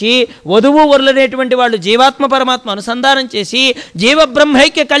పనిచేసి వధువు వరులనేటువంటి వాళ్ళు జీవాత్మ పరమాత్మ అనుసంధానం చేసి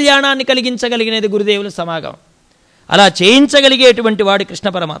జీవబ్రహ్మైక్య కళ్యాణాన్ని కలిగించగలిగినది గురుదేవుల సమాగమం. అలా చేయించగలిగేటువంటి వాడు కృష్ణ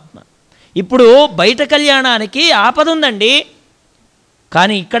పరమాత్మ. ఇప్పుడు బయట కళ్యాణానికి ఆపద ఉందండి,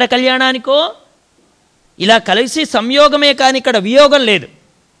 కానీ ఇక్కడ కళ్యాణానికో ఇలా కలిసి సంయోగమే కానీ ఇక్కడ వియోగం లేదు.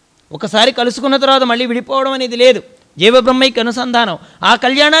 ఒకసారి కలుసుకున్న తర్వాత మళ్ళీ విడిపోవడం అనేది లేదు. జీవబ్రహ్మైకి అనుసంధానం. ఆ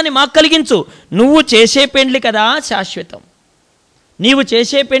కళ్యాణాన్ని మాకు కలిగించు. నువ్వు చేసే పెండ్లి కదా శాశ్వతం, నీవు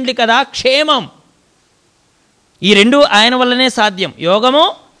చేసే పెండ్లి కదా క్షేమం. ఈ రెండు ఆయన వల్లనే సాధ్యం. యోగము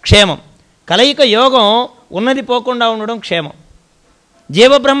క్షేమం. కలయిక యోగం, ఉన్నది పోకుండా ఉండడం క్షేమం.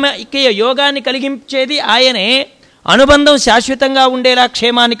 జీవబ్రహ్మైక్య యోగాన్ని కలిగించేది ఆయనే, అనుబంధం శాశ్వతంగా ఉండేలా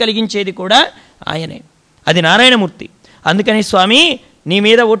క్షేమాన్ని కలిగించేది కూడా ఆయనే. అది నారాయణమూర్తి. అందుకని స్వామి నీ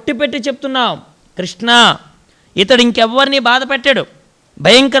మీద ఒట్టి పెట్టి చెప్తున్నాం, కృష్ణ ఇతడు ఇంకెవ్వరిని బాధ పెట్టాడు,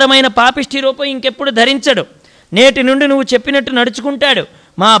 భయంకరమైన పాపిష్టి రూపం ఇంకెప్పుడు ధరించడు, నేటి నుండి నువ్వు చెప్పినట్టు నడుచుకుంటాడు,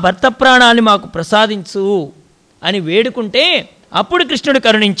 మా భర్త ప్రాణాన్ని మాకు ప్రసాదించు అని వేడుకుంటే అప్పుడు కృష్ణుడు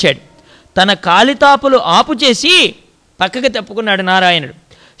కరుణించాడు. తన కాలితాపులు ఆపు చేసి పక్కకి తప్పుకున్నాడు నారాయణుడు.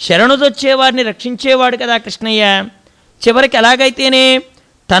 శరణుదొచ్చేవారిని రక్షించేవాడు కదా కృష్ణయ్య. చివరికి ఎలాగైతేనే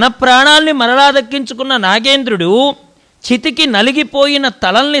తన ప్రాణాల్ని మరలా దక్కించుకున్న నాగేంద్రుడు చితికి నలిగిపోయిన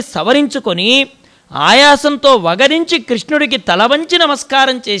తలల్ని సవరించుకొని ఆయాసంతో వగరించి కృష్ణుడికి తలవంచి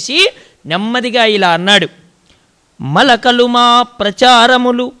నమస్కారం చేసి నెమ్మదిగా ఇలా అన్నాడు, మలకలు మా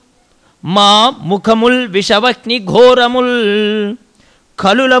ప్రచారములు, మా ముఖముల్ విషవహ్ని ఘోరముల్,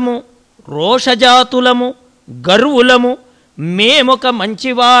 కలులము రోషజాతులము గర్వులము, మేమొక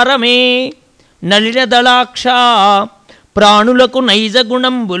మంచివారమే, నలిన దళాక్ష ప్రాణులకు నైజ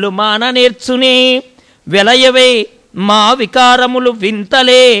గుణంబులు మాన నేర్చునే, వెలయవే మా వికారములు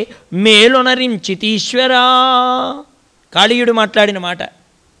వింతలే మేలునరించితీశ్వరా. కాళీయుడు మాట్లాడిన మాట.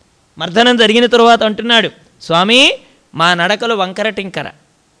 మర్దనం జరిగిన తరువాత అంటున్నాడు, స్వామి మా నడకలు వంకర టింకర.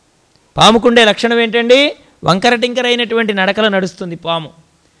 పాముకుండే లక్షణం ఏంటండి? వంకర టింకర అయినటువంటి నడకలు నడుస్తుంది పాము.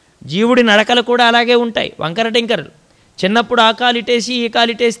 జీవుడి నడకలు కూడా అలాగే ఉంటాయి, వంకర టింకరలు. చిన్నప్పుడు ఆ కాలిటేసి ఈ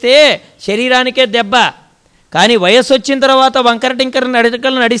కాలిటేస్తే శరీరానికే దెబ్బ, కానీ వయస్సు వచ్చిన తర్వాత వంకర టింకర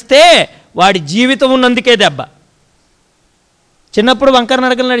నడకలు నడిస్తే వాడి జీవితం ఉన్నందుకే దెబ్బ. చిన్నప్పుడు వంకర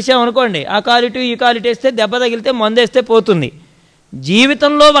నడకలు నడిచామనుకోండి, ఆ కాలిటు ఈ కాలిటేస్తే దెబ్బ తగిలితే మందేస్తే పోతుంది.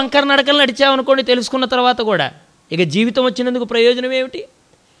 జీవితంలో వంకర నడకలు నడిచామనుకోండి తెలుసుకున్న తర్వాత కూడా ఇక జీవితం వచ్చినందుకు ప్రయోజనం ఏమిటి?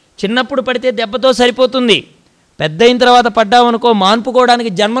 చిన్నప్పుడు పడితే దెబ్బతో సరిపోతుంది, పెద్ద అయిన తర్వాత పడ్డామనుకో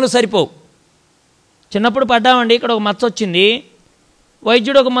మాన్పుకోవడానికి జన్మలు సరిపోవు. చిన్నప్పుడు పడ్డామండి, ఇక్కడ ఒక మచ్చ వచ్చింది,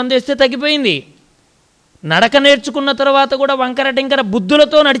 వైద్యుడు ఒక మందు వేస్తే తగ్గిపోయింది. నడక నేర్చుకున్న తర్వాత కూడా వంకర టింకర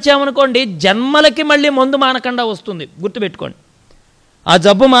బుద్ధులతో నడిచామనుకోండి జన్మలకి మళ్ళీ మందు మానకుండా వస్తుంది. గుర్తుపెట్టుకోండి, ఆ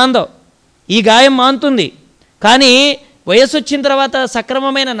జబ్బు మాందో, ఈ గాయం మానుతుంది. కానీ వయస్సు వచ్చిన తర్వాత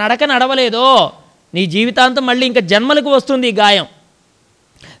సక్రమమైన నడక నడవలేదో నీ జీవితాంతం మళ్ళీ ఇంకా జన్మలకు వస్తుంది ఈ గాయం.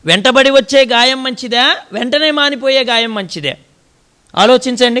 వెంటబడి వచ్చే గాయం మంచిదా, వెంటనే మానిపోయే గాయం మంచిదే?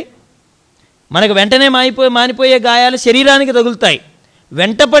 ఆలోచించండి. మనకు వెంటనే మానిపోయే గాయాలు శరీరానికి తగులుతాయి,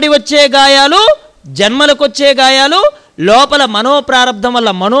 వెంటపడి వచ్చే గాయాలు జన్మలకు వచ్చే గాయాలు లోపల మనోప్రారబ్ధం వల్ల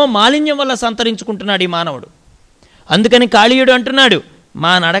మనోమాలిన్యం వల్ల సంతరించుకుంటున్నాడు ఈ మానవుడు. అందుకని కాళీయుడు అంటున్నాడు,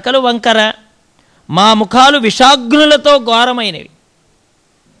 మా నడకలు వంకర, మా ముఖాలు విషాగ్నులతో ఘోరమైనవి.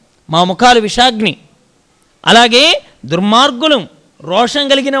 మా ముఖాలు విషాగ్ని. అలాగే దుర్మార్గులు రోషం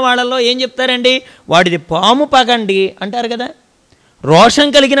కలిగిన వాళ్ళలో ఏం చెప్తారండి, వాడిది పాము పగండి అంటారు కదా. రోషం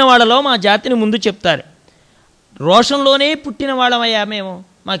కలిగిన వాళ్ళలో మా జాతిని ముందు చెప్తారు. రోషంలోనే పుట్టిన వాళ్ళమయ్యా మేము,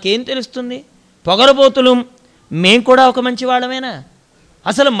 మాకేం తెలుస్తుంది? పొగరబోతులు మేం కూడా ఒక మంచి వాళ్ళమేనా?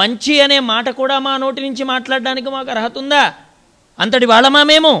 అసలు మంచి అనే మాట కూడా మా నోటి నుంచి మాట్లాడడానికి మాకు అర్హత ఉందా? అంతటి వాళ్ళమా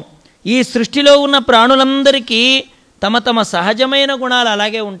మేము? ఈ సృష్టిలో ఉన్న ప్రాణులందరికీ తమ తమ సహజమైన గుణాలు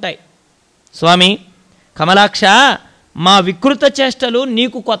అలాగే ఉంటాయి. స్వామి కమలాక్ష, మా వికృత చేష్టలు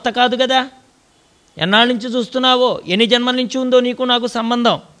నీకు కొత్త కాదు కదా. ఎన్నాళ్ళ నుంచి చూస్తున్నావో, ఎన్ని జన్మల నుంచి ఉందో నీకు నాకు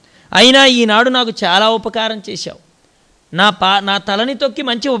సంబంధం. అయినా ఈనాడు నాకు చాలా ఉపకారం చేశావు. నా తలని తొక్కి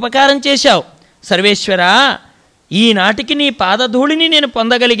మంచి ఉపకారం చేశావు. సర్వేశ్వర, ఈనాటికి నీ పాదధూళిని నేను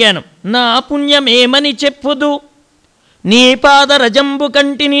పొందగలిగాను. నా పుణ్యమేమని చెప్పుదు, నీ పాద రజంబు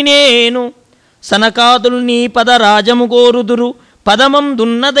కంటిని నేను, సనకాదులు నీ పద రాజము గోరుదురు,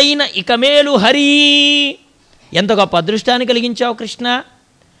 పదమందున్నదైన ఇకమేలు హరి. ఎంత గొప్ప అదృష్టాన్ని కలిగించావు కృష్ణ.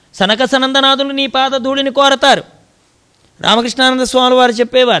 సనక సనందనాథులు నీ పాదధూళిని కోరతారు. రామకృష్ణానంద స్వామి వారు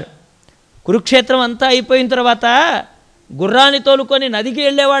చెప్పేవారు, కురుక్షేత్రం అంతా అయిపోయిన తర్వాత గుర్రాన్ని తోలుకొని నదికి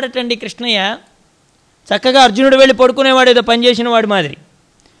వెళ్ళేవాడటండి కృష్ణయ్య. చక్కగా అర్జునుడు వెళ్ళి పడుకునేవాడు, ఏదో పని చేసిన వాడు మాదిరి.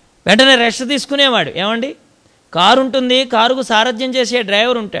 వెంటనే రెస్ట్ తీసుకునేవాడు. ఏమండి, కారు ఉంటుంది, కారుకు సారథ్యం చేసే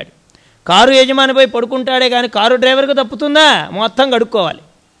డ్రైవర్ ఉంటాడు. కారు యజమాని పోయి పడుకుంటాడే కానీ కారు డ్రైవర్కు తప్పుతుందా? మొత్తం గడుక్కోవాలి.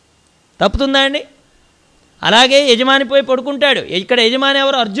 తప్పుతుందా అండి? అలాగే యజమాని పోయి పడుకుంటాడు. ఇక్కడ యజమాని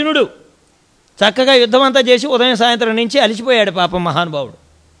ఎవరు? అర్జునుడు. చక్కగా యుద్ధం అంతా చేసి ఉదయం సాయంత్రం నుంచి అలిసిపోయాడు పాపం మహానుభావుడు.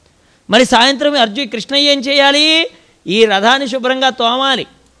 మరి సాయంత్రం కృష్ణయ్య ఏం చేయాలి? ఈ రథాన్ని శుభ్రంగా తోమాలి,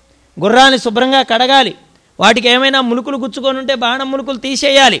 గుర్రాన్ని శుభ్రంగా కడగాలి, వాటికి ఏమైనా ములుకులు గుచ్చుకొని ఉంటే బాణం ములుకులు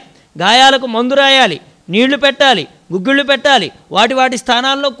తీసేయాలి, గాయాలకు మందు రాయాలి, నీళ్లు పెట్టాలి, గుగ్గిళ్ళు పెట్టాలి, వాటి వాటి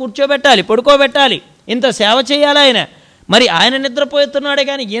స్థానాల్లో కూర్చోబెట్టాలి, పడుకోబెట్టాలి, ఇంత సేవ చేయాలి ఆయన. మరి ఆయన నిద్రపోతున్నాడే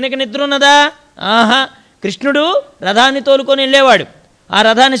కానీ ఈయనకి నిద్ర ఉన్నదా? ఆహా. కృష్ణుడు రథాన్ని తోలుకొని వెళ్ళేవాడు, ఆ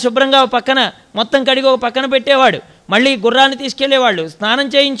రథాన్ని శుభ్రంగా పక్కన మొత్తం కడిగి ఒక పక్కన పెట్టేవాడు, మళ్ళీ గుర్రాన్ని తీసుకెళ్లేవాళ్ళు, స్నానం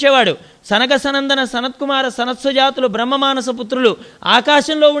చేయించేవాడు. సనక సనందన సనత్కుమార సనత్సుజాతులు బ్రహ్మమానస పుత్రులు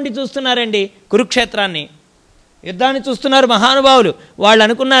ఆకాశంలో ఉండి చూస్తున్నారండి కురుక్షేత్రాన్ని, యుద్ధాన్ని చూస్తున్నారు మహానుభావులు. వాళ్ళు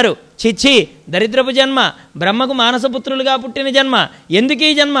అనుకున్నారు, చిచ్చి దరిద్రపు జన్మ, బ్రహ్మకు మానసపుత్రులుగా పుట్టిన జన్మ, ఎందుకు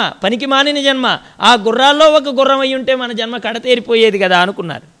ఈ జన్మ, పనికి మానిన జన్మ, ఆ గుర్రాల్లో ఒక గుర్రం అయి ఉంటే మన జన్మ కడతేరిపోయేది కదా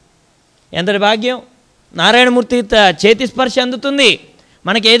అనుకున్నారు. ఎంతటి భాగ్యం, నారాయణమూర్తి చేతి స్పర్శ అందుతుంది.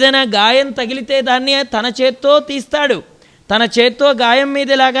 మనకేదైనా గాయం తగిలితే దాన్ని తన చేత్తో తీస్తాడు, తన చేత్తో గాయం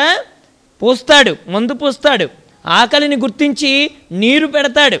మీదలాగా పూస్తాడు, మందు పూస్తాడు, ఆకలిని గుర్తించి నీరు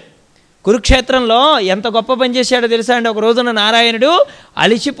పెడతాడు. కురుక్షేత్రంలో ఎంత గొప్ప పని చేశాడో తెలుసా అండి. ఒక రోజున నారాయణుడు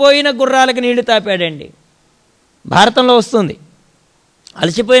అలిసిపోయిన గుర్రాలకు నీళ్లు తాపాడండి. భారతంలో వస్తుంది.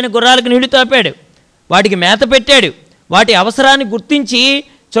 అలసిపోయిన గుర్రాలకు నీళ్లు తాపాడు, వాటికి మేత పెట్టాడు, వాటి అవసరాన్ని గుర్తించి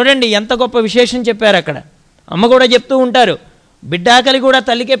చూడండి ఎంత గొప్ప విశేషం చెప్పారు అక్కడ. అమ్మ కూడా చెప్తూ ఉంటారు, బిడ్డ ఆకలి కూడా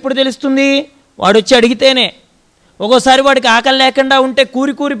తల్లికి ఎప్పుడు తెలుస్తుంది? వాడు వచ్చి అడిగితేనే. ఒక్కోసారి వాడికి ఆకలి లేకుండా ఉంటే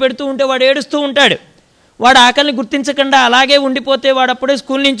కూరి కూరి పెడుతూ ఉంటే వాడు ఏడుస్తూ ఉంటాడు. వాడు ఆకలిని గుర్తించకుండా అలాగే ఉండిపోతే వాడు అప్పుడే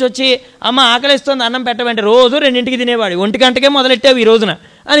స్కూల్ నుంచి వచ్చి అమ్మ ఆకలిస్తుంది అన్నం పెట్టమంటే రోజు 2ంటికి తినేవాడు, 1 గంటకే మొదలెట్టావు ఈ రోజున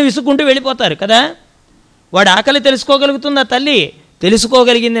అని విసుక్కుంటూ వెళ్ళిపోతారు కదా. వాడు ఆకలి తెలుసుకోగలుగుతుందా తల్లి?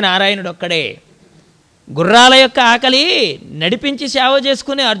 తెలుసుకోగలిగింది నారాయణుడు ఒక్కడే. గుర్రాల యొక్క ఆకలి నడిపించి సేవ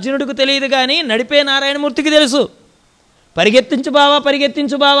చేసుకునే అర్జునుడికి తెలియదు కానీ నడిపే నారాయణమూర్తికి తెలుసు.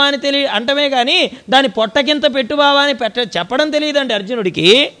 పరిగెత్తించు బావా అని అంటమే కానీ దాని పొట్టకింత పెట్టు బావా అని చెప్పడం తెలియదండి అర్జునుడికి.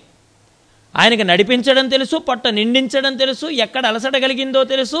 ఆయనకు నడిపించడం తెలుసు, పొట్ట నిండించడం తెలుసు, ఎక్కడ అలసట కలిగిందో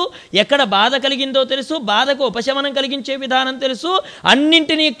తెలుసు, ఎక్కడ బాధ కలిగిందో తెలుసు, బాధకు ఉపశమనం కలిగించే విధానం తెలుసు,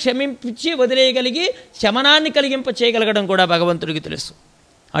 అన్నింటినీ క్షమించి వదిలేయగలిగి శమనాన్ని కలిగింప చేయగలగడం కూడా భగవంతుడికి తెలుసు.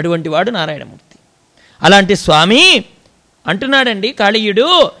 అటువంటి వాడు నారాయణమూర్తి. అలాంటి స్వామి అంటున్నాడండి కాళీయుడు,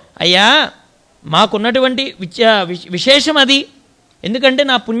 అయ్యా మాకున్నటువంటి విశేషం అది. ఎందుకంటే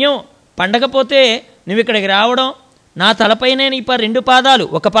నా పుణ్యం పండకపోతే నువ్వు ఇక్కడికి రావడం, నా తలపైనే నీ 2 పాదాలు,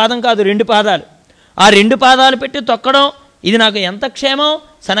 ఒక పాదం కాదు 2 పాదాలు, ఆ 2 పాదాలు పెట్టి తొక్కడం, ఇది నాకు ఎంత క్షేమం,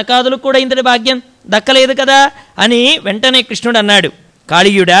 సనకాదులకు కూడా ఇంతటి భాగ్యం దక్కలేదు కదా అని వెంటనే కృష్ణుడు అన్నాడు,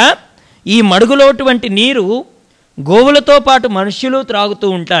 కాళీయుడా ఈ మడుగులోటువంటి నీరు గోవులతో పాటు మనుష్యులు త్రాగుతూ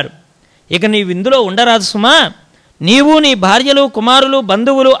ఉంటారు, ఇక నీవు ఇందులో ఉండరాదు సుమా, నీవు నీ భార్యలు కుమారులు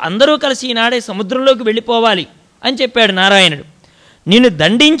బంధువులు అందరూ కలిసి ఈనాడే సముద్రంలోకి వెళ్ళిపోవాలి అని చెప్పాడు నారాయణుడు. నిన్ను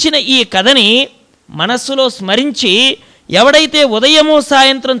దండించిన ఈ కథని మనస్సులో స్మరించి ఎవడైతే ఉదయము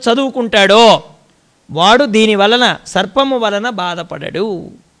సాయంత్రం చదువుకుంటాడో వాడు దీని వలన సర్పము వలన బాధపడడు.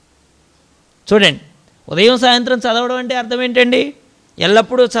 చూడండి, ఉదయం సాయంత్రం చదవడం అంటే అర్థం ఏంటండి?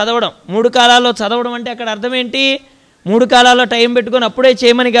 ఎల్లప్పుడూ చదవడం, 3 కాలాల్లో చదవడం అంటే అక్కడ అర్థం ఏంటి? 3 కాలాల్లో టైం పెట్టుకొని అప్పుడే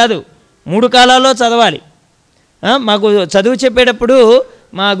చేయమని కాదు, 3 కాలాల్లో చదవాలి. మాకు చదువు చెప్పేటప్పుడు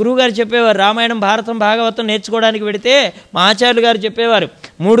మా గురువుగారు చెప్పేవారు, రామాయణం భారతం భాగవతం నేర్చుకోవడానికి వెడితే మా ఆచార్యులు గారు చెప్పేవారు,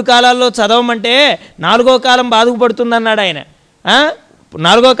 3 కాలాల్లో చదవమంటే 4వ కాలం బాధపడుతుంది అన్నాడు ఆయన.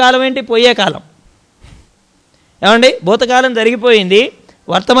 4వ కాలం ఏంటి? పోయే కాలం. ఏమండి, భూతకాలం జరిగిపోయింది,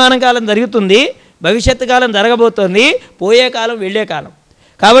 వర్తమాన కాలం జరుగుతుంది, భవిష్యత్తు కాలం జరగబోతోంది, పోయే కాలం వెళ్ళే కాలం.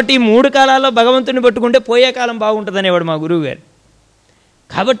 కాబట్టి ఈ 3 కాలాల్లో భగవంతుని పట్టుకుంటే పోయే కాలం బాగుంటుంది అనేవాడు మా గురువు గారు.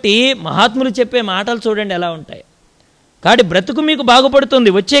 కాబట్టి మహాత్ములు చెప్పే మాటలు చూడండి ఎలా ఉంటాయి. కాబట్టి బ్రతుకు మీకు బాగుపడుతుంది,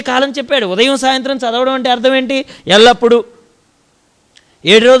 వచ్చే కాలం చెప్పాడు. ఉదయం సాయంత్రం చదవడం అంటే అర్థం ఏంటి? ఎల్లప్పుడూ.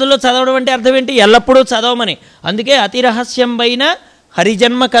 7 రోజుల్లో చదవడం అంటే అర్థం ఏంటి? ఎల్లప్పుడూ చదవమని. అందుకే అతి రహస్యంబైన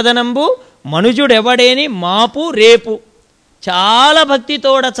హరిజన్మ కథనంబు మనుజుడెవడేని మాపు రేపు చాలా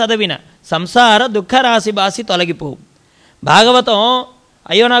భక్తితోడ చదివిన సంసార దుఃఖరాశి బాసి తొలగిపోవు. భాగవతం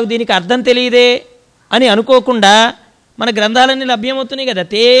అయ్యో నాకు దీనికి అర్థం తెలియదే అని అనుకోకుండా మన గ్రంథాలన్నీ లభ్యమవుతున్నాయి కదా,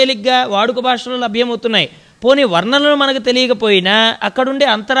 తేలిగ్గా వాడుక భాషలో లభ్యమవుతున్నాయి. పోనీ వర్ణనలు మనకు తెలియకపోయినా, అక్కడుండే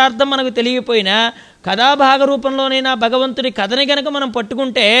అంతరార్థం మనకు తెలియకపోయినా, కథాభాగ రూపంలోనైనా భగవంతుడి కథని గనక మనం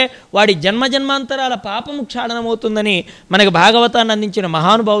పట్టుకుంటే వాడి జన్మజన్మాంతరాల పాపము క్షాళనమవుతుందని మనకు భాగవతాన్ని అందించిన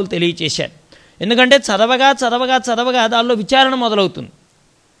మహానుభావులు తెలియచేశారు. ఎందుకంటే చదవగా చదవగా చదవగా దానిలో విచారణ మొదలవుతుంది.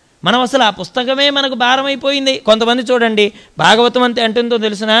 మనం అసలు ఆ పుస్తకమే మనకు భారమైపోయింది. కొంతమంది చూడండి, భాగవతం అంతే అంటుందో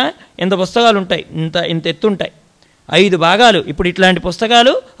తెలిసినా ఇంత పుస్తకాలు ఉంటాయి, ఇంత ఎత్తుంటాయి, 5 భాగాలు. ఇప్పుడు ఇట్లాంటి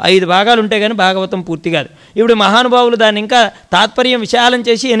పుస్తకాలు 5 భాగాలు ఉంటాయి కానీ భాగవతం పూర్తి కాదు. ఇప్పుడు మహానుభావులు దాన్ని ఇంకా తాత్పర్యం విశాలం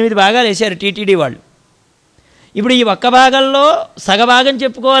చేసి 8 భాగాలు వేశారు టీటీడీ వాళ్ళు. ఇప్పుడు ఈ ఒక్క భాగంలో సగభాగం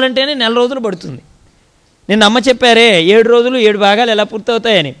చెప్పుకోవాలంటేనే 1 నెల రోజులు పడుతుంది. నిన్న అమ్మ చెప్పారే 7 రోజులు 7 భాగాలు ఎలా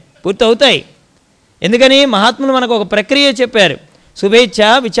పూర్తవుతాయని. పూర్తవుతాయి. ఎందుకని? మహాత్ములు మనకు ఒక ప్రక్రియ చెప్పారు. శుభేచ్ఛ,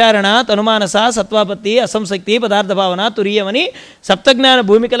 విచారణ, తనుమానస, సత్వాపత్తి, అసంశక్తి, పదార్థ భావన, తురీయమని సప్తజ్ఞాన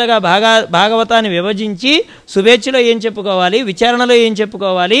భూమికలుగా భాగవతాన్ని విభజించి శుభేచ్ఛలో ఏం చెప్పుకోవాలి, విచారణలో ఏం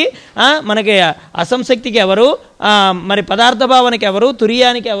చెప్పుకోవాలి, మనకి అసంశక్తికి ఎవరు, మరి పదార్థ భావనకి ఎవరు,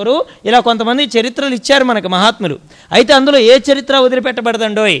 తురీయానికి ఎవరు, ఇలా కొంతమంది చరిత్రలు ఇచ్చారు మనకు మహాత్ములు. అయితే అందులో ఏ చరిత్ర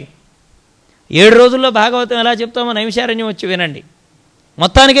వదిలిపెట్టబడదండోయ్. 7 రోజుల్లో భాగవతం ఎలా చెప్తామో నైమిషారణ్యం వచ్చి వినండి.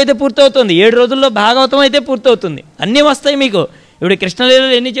 మొత్తానికైతే పూర్తవుతుంది. 7 రోజుల్లో భాగవతం అయితే పూర్తవుతుంది. అన్నీ వస్తాయి మీకు. ఇప్పుడు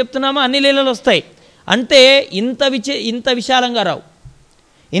కృష్ణలీలలు ఎన్ని చెప్తున్నామో అన్ని లీలలు వస్తాయి. అంటే ఇంత విశాలంగా రావు,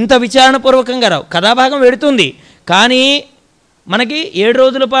 ఇంత విచారణపూర్వకంగా రావు. కథాభాగం వెడుతుంది, కానీ మనకి 7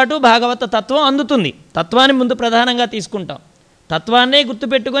 రోజుల పాటు భాగవత తత్వం అందుతుంది. తత్వాన్ని ముందు ప్రధానంగా తీసుకుంటాం. తత్వాన్నే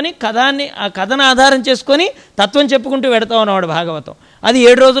గుర్తుపెట్టుకొని ఆ కథను ఆధారం చేసుకొని తత్వం చెప్పుకుంటూ వెడతాం అన్నవాడు భాగవతం. అది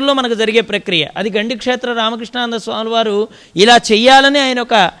 7 రోజుల్లో మనకు జరిగే ప్రక్రియ. అది గండిక్షేత్ర రామకృష్ణానంద స్వామి వారు ఇలా చెయ్యాలని ఆయన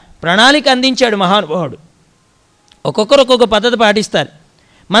ఒక ప్రణాళిక అందించాడు మహానుభావుడు. ఒక్కొక్కరు ఒక్కొక్క పద్ధతి పాటిస్తారు.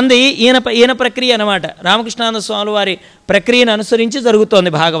 మంది ఈయన ప్రక్రియ అన్నమాట. రామకృష్ణానంద స్వామి వారి ప్రక్రియను అనుసరించి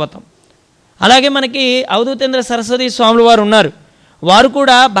జరుగుతోంది భాగవతం. అలాగే మనకి అవధూతేంద్ర సరస్వతి స్వాములు వారు ఉన్నారు. వారు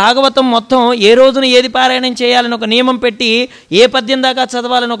కూడా భాగవతం మొత్తం ఏ రోజున ఏది పారాయణం చేయాలని ఒక నియమం పెట్టి ఏ పద్యం దాకా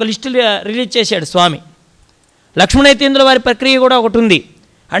చదవాలని ఒక లిస్టు రిలీజ్ చేశాడు స్వామి. లక్ష్మణైతేంద్రుల వారి ప్రక్రియ కూడా ఒకటి ఉంది.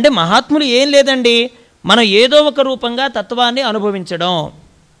 అంటే మహాత్ములు ఏం లేదండి, మనం ఏదో ఒక రూపంగా తత్వాన్ని అనుభవించడం.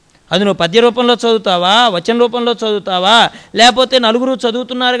 అది నువ్వు పద్య రూపంలో చదువుతావా, వచన రూపంలో చదువుతావా, లేకపోతే నలుగురు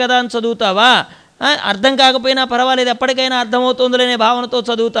చదువుతున్నారు కదా అని చదువుతావా, అర్థం కాకపోయినా పర్వాలేదు ఎప్పటికైనా అర్థమవుతుందిలనే భావనతో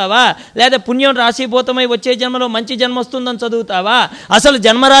చదువుతావా, లేదా పుణ్యం రాశీభూతమై వచ్చే జన్మలో మంచి జన్మ వస్తుందని చదువుతావా, అసలు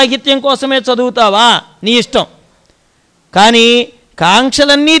జన్మరాహిత్యం కోసమే చదువుతావా, నీ ఇష్టం. కానీ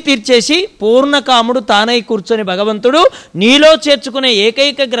కాంక్షలన్నీ తీర్చేసి పూర్ణకాముడు తానై కూర్చొని భగవంతుడు నీలో చేర్చుకునే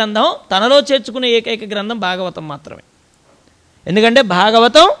ఏకైక గ్రంథం, తనలో చేర్చుకునే ఏకైక గ్రంథం భాగవతం మాత్రమే. ఎందుకంటే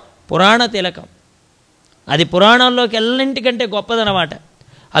భాగవతం పురాణ తిలకం. అది పురాణంలోకి ఎల్లింటికంటే గొప్పదనమాట.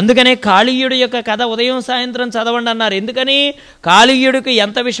 అందుకనే కాళీయుడి యొక్క కథ ఉదయం సాయంత్రం చదవండి అన్నారు. ఎందుకని? కాళీయుడికి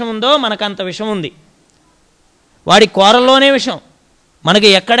ఎంత విషం ఉందో మనకు అంత విషం ఉంది. వాడి కోరల్లోనే విషం, మనకి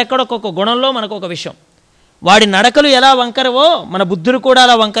ఎక్కడెక్కడ ఒక్కొక్క గుణంలో మనకు ఒక విషం. వాడి నడకలు ఎలా వంకరవో మన బుద్ధులు కూడా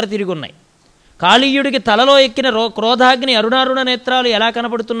అలా వంకర తిరిగి ఉన్నాయి. కాళీయుడికి తలలో ఎక్కిన క్రోధాగ్ని అరుణారుణ నేత్రాలు ఎలా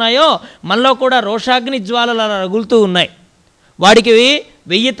కనపడుతున్నాయో మనలో కూడా రోషాగ్ని జ్వాలలు అలా రగులుతూ ఉన్నాయి. వాడికి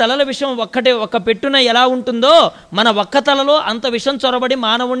 1000 తలల విషం ఒక్క పెట్టున ఎలా ఉంటుందో మన ఒక్క తలలో అంత విషం చొరబడి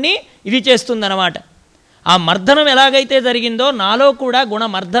మానవుణ్ణి ఇది చేస్తుందన్నమాట. ఆ మర్దనం ఎలాగైతే జరిగిందో నాలో కూడా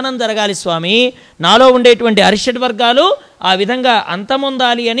గుణమర్దనం జరగాలి స్వామి, నాలో ఉండేటువంటి అరిషడ్ వర్గాలు ఆ విధంగా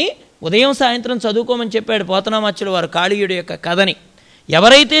అంతమొందాలి అని ఉదయం సాయంత్రం చదువుకోమని చెప్పాడు పోతనామాచ్యుల వారు కాళీయుడి యొక్క కథని.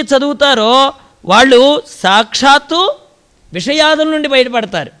 ఎవరైతే చదువుతారో వాళ్ళు సాక్షాత్తు విషయాదుల నుండి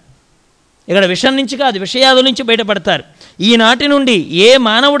బయటపడతారు. ఇక్కడ విషయం నుంచి కాదు, విషయాదుల నుంచి బయటపడతారు. ఈనాటి నుండి ఏ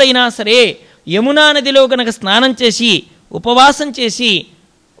మానవుడైనా సరే యమునా నదిలో కనుక స్నానం చేసి ఉపవాసం చేసి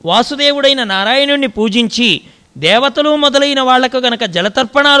వాసుదేవుడైన నారాయణుణ్ణి పూజించి దేవతలు మొదలైన వాళ్లకు గనక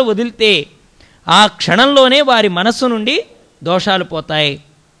జలతర్పణాలు వదిలితే ఆ క్షణంలోనే వారి మనస్సు నుండి దోషాలు పోతాయి,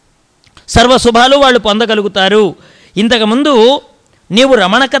 సర్వశుభాలు వాళ్ళు పొందగలుగుతారు. ఇంతకుముందు నీవు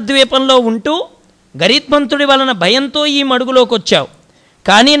రమణక ద్వీపంలో ఉంటూ గరీత్మంతుడి వలన భయంతో ఈ మడుగులోకి వచ్చావు,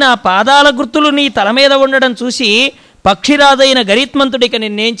 కానీ నా పాదాల గుర్తులు నీ తల మీద ఉండడం చూసి పక్షిరాజైన గరీత్మంతుడికి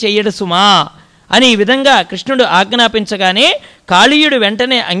నిన్నేం చెయ్యడు సుమా అని ఈ విధంగా కృష్ణుడు ఆజ్ఞాపించగానే కాళీయుడు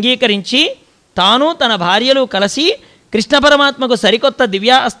వెంటనే అంగీకరించి తాను తన భార్యలు కలిసి కృష్ణ పరమాత్మకు సరికొత్త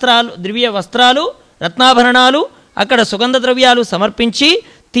దివ్య వస్త్రాలు రత్నాభరణాలు అక్కడ సుగంధ ద్రవ్యాలు సమర్పించి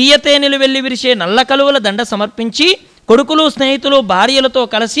తీయతేనెలు వెళ్ళి విరిసే నల్ల కలువల దండ సమర్పించి కొడుకులు స్నేహితులు భార్యలతో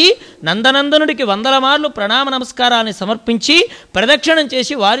కలిసి నందనందనుడికి 100 మార్లు ప్రణామ నమస్కారాన్ని సమర్పించి ప్రదక్షిణం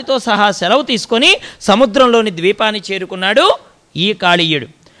చేసి వారితో సహా సెలవు తీసుకొని సముద్రంలోని ద్వీపాన్ని చేరుకున్నాడు ఈ కాళీయుడు.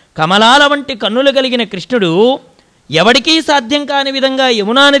 కమలాల వంటి కన్నులు కలిగిన కృష్ణుడు ఎవడికీ సాధ్యం కాని విధంగా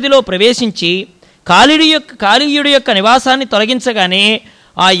యమునా నదిలో ప్రవేశించి కాళీయుడి యొక్క నివాసాన్ని తొలగించగానే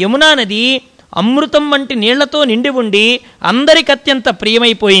ఆ యమునా నది అమృతం వంటి నీళ్లతో నిండి ఉండి అందరికి అత్యంత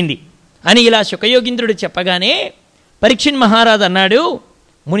ప్రియమైపోయింది అని ఇలా శుకయోగీంద్రుడు చెప్పగానే పరీక్షిత్ మహారాజు అన్నాడు,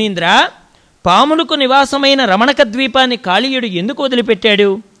 మునీంద్ర, పాములకు నివాసమైన రమణక ద్వీపాన్ని కాళీయుడు ఎందుకు వదిలిపెట్టాడు?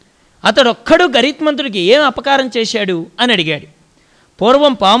 అతడొక్కడు గరీత్మంతుడికి ఏం అపకారం చేశాడు అని అడిగాడు.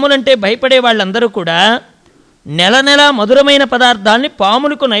 పూర్వం పాములంటే భయపడే వాళ్ళందరూ కూడా నెల నెల మధురమైన పదార్థాల్ని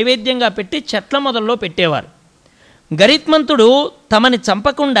పాములకు నైవేద్యంగా పెట్టి చెట్ల మొదల్లో పెట్టేవారు. గరీత్మంతుడు తమని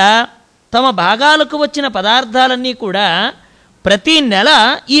చంపకుండా తమ భాగాలకు వచ్చిన పదార్థాలన్నీ కూడా ప్రతి నెల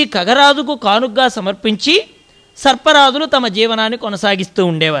ఈ ఖగరాజుకు కానుగ్గా సమర్పించి సర్పరాజులు తమ జీవనాన్ని కొనసాగిస్తూ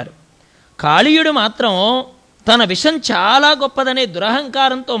ఉండేవారు. కాళీయుడు మాత్రం తన విషం చాలా గొప్పదనే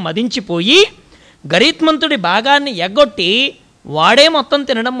దురహంకారంతో మదించిపోయి గరీత్మంతుడి భాగాన్ని ఎగ్గొట్టి వాడే మొత్తం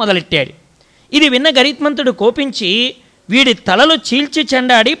తినడం మొదలెట్టాడు. ఇది విన్న గరీత్మంతుడు కోపించి వీడి తలలు చీల్చి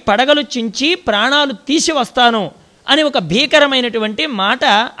చెండాడి పడగలు చించి ప్రాణాలు తీసి వస్తాను అని ఒక భీకరమైనటువంటి మాట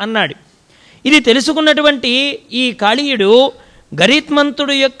అన్నాడు. ఇది తెలుసుకున్నటువంటి ఈ కాళీయుడు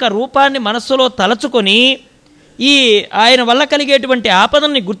గరీత్మంతుడు యొక్క రూపాన్ని మనస్సులో తలచుకొని ఈ ఆయన వల్ల కలిగేటువంటి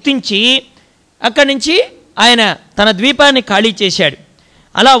ఆపదల్ని గుర్తించి అక్కడి నుంచి ఆయన తన ద్వీపాన్ని ఖాళీ చేశాడు.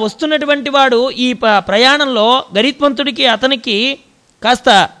 అలా వస్తున్నటువంటి వాడు ఈ ప్రయాణంలో గరీత్మంతుడికి అతనికి కాస్త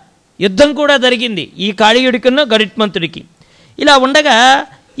యుద్ధం కూడా జరిగింది, ఈ కాళీయుడికిన్న గరీత్మంతుడికి. ఇలా ఉండగా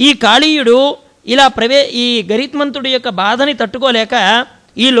ఈ కాళీయుడు ఇలా ఈ గరీత్మంతుడి యొక్క బాధని తట్టుకోలేక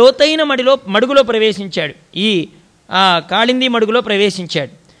ఈ లోతైన మడుగులో ప్రవేశించాడు, ఈ కాళింది మడుగులో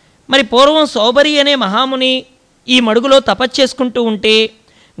ప్రవేశించాడు. మరి పూర్వం సౌబరి అనే మహాముని ఈ మడుగులో తపస్చేసుకుంటూ ఉంటే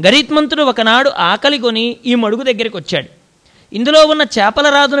గరీత్మంతుడు ఒకనాడు ఆకలి కొని ఈ మడుగు దగ్గరికి వచ్చాడు. ఇందులో ఉన్న చేపల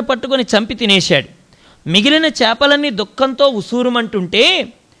రాజును పట్టుకొని చంపి తినేశాడు. మిగిలిన చేపలన్నీ దుఃఖంతో ఉసూరుమంటుంటే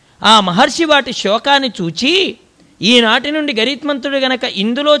ఆ మహర్షి వాటి శోకాన్ని చూచి ఈనాటి నుండి గరీత్మంతుడు గనక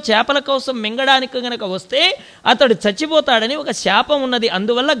ఇందులో చేపల కోసం మింగడానికి గనక వస్తే అతడు చచ్చిపోతాడని ఒక శాపం ఉన్నది.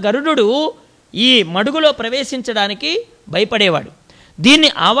 అందువల్ల గరుడు ఈ మడుగులో ప్రవేశించడానికి భయపడేవాడు. దీన్ని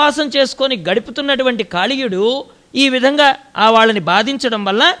ఆవాసం చేసుకొని గడుపుతున్నటువంటి కాళీయుడు ఈ విధంగా వాళ్ళని బాధించడం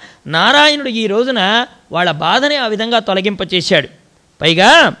వల్ల నారాయణుడు ఈ రోజున వాళ్ళ బాధని ఆ విధంగా తొలగింపచేశాడు.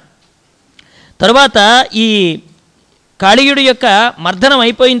 పైగా తరువాత ఈ కాళీయుడి యొక్క మర్దనం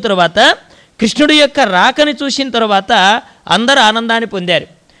అయిపోయిన తర్వాత కృష్ణుడి యొక్క రాకని చూసిన తర్వాత అందరూ ఆనందాన్ని పొందారు.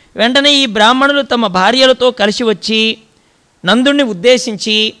 వెంటనే ఈ బ్రాహ్మణులు తమ భార్యలతో కలిసి వచ్చి నందుణ్ణి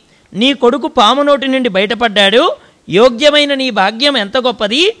ఉద్దేశించి, నీ కొడుకు పాము నోటి నుండి బయటపడ్డాడు, యోగ్యమైన నీ భాగ్యం ఎంత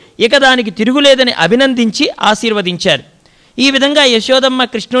గొప్పది, ఇక దానికి తిరుగులేదని అభినందించి ఆశీర్వదించారు. ఈ విధంగా యశోదమ్మ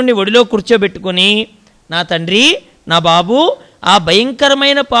కృష్ణుడిని ఒడిలో కూర్చోబెట్టుకొని, నా తండ్రి, నా బాబు, ఆ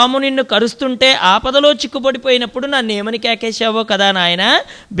భయంకరమైన పాము నిన్ను కరుస్తుంటే ఆపదలో చిక్కుపడిపోయినప్పుడు నన్ను ఏమని కేకేశావో కదా నాయన,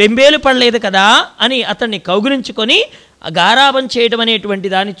 బెంబేలు పడలేదు కదా అని అతన్ని కౌగిలించుకొని గారాబం చేయడం అనేటువంటి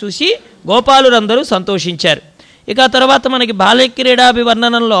దాన్ని చూసి గోపాలురందరూ సంతోషించారు. ఇక తర్వాత మనకి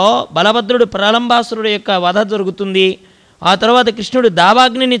బాలక్రీడాభివర్ణనంలో బలభద్రుడు ప్రలంబాసురుడు యొక్క వధ జరుగుతుంది. ఆ తర్వాత కృష్ణుడు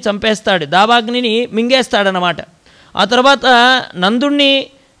దావాగ్నిని చంపేస్తాడు, దావాగ్నిని మింగేస్తాడనమాట. ఆ తర్వాత నందుణ్ణి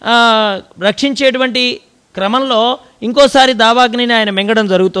రక్షించేటువంటి క్రమంలో ఇంకోసారి దావాగ్నిని ఆయన మింగడం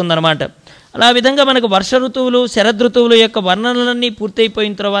జరుగుతుందన్నమాట. అలా విధంగా మనకు వర్ష ఋతువులు, శరదృతువుల యొక్క వర్ణనలన్నీ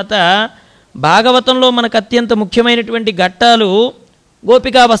పూర్తయిపోయిన తర్వాత భాగవతంలో మనకు అత్యంత ముఖ్యమైనటువంటి ఘట్టాలు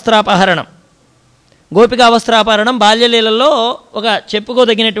గోపికా వస్త్రాపహరణం. గోపికా వస్త్రాపహరణం బాల్యలీలలో ఒక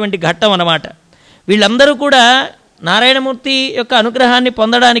చెప్పుకోదగినటువంటి ఘట్టం అన్నమాట. వీళ్ళందరూ కూడా నారాయణమూర్తి యొక్క అనుగ్రహాన్ని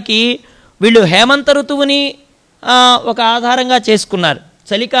పొందడానికి వీళ్ళు హేమంత ఋతువుని ఒక ఆధారంగా చేసుకున్నారు.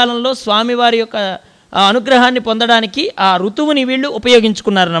 చలికాలంలో స్వామివారి యొక్క అనుగ్రహాన్ని పొందడానికి ఆ ఋతువుని వీళ్ళు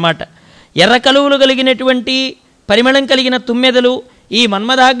ఉపయోగించుకున్నారన్నమాట. ఎర్ర కలువులు కలిగినటువంటి పరిమళం కలిగిన తుమ్మెదలు ఈ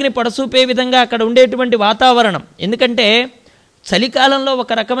మన్మథాగ్ని పడసూపే విధంగా అక్కడ ఉండేటువంటి వాతావరణం. ఎందుకంటే చలికాలంలో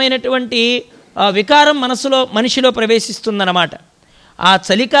ఒక రకమైనటువంటి వికారం మనిషిలో ప్రవేశిస్తుందన్నమాట. ఆ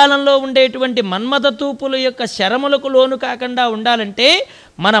చలికాలంలో ఉండేటువంటి మన్మథ తూపుల యొక్క శరములకు లోను కాకుండా ఉండాలంటే,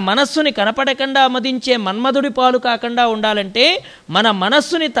 మన మనస్సుని కనపడకుండా మదించే మన్మధుడి పాలు కాకుండా ఉండాలంటే, మన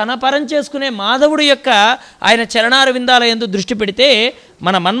మనస్సుని తన పరం చేసుకునే మాధవుడి యొక్క ఆయన చరణార విందాల యందు దృష్టి పెడితే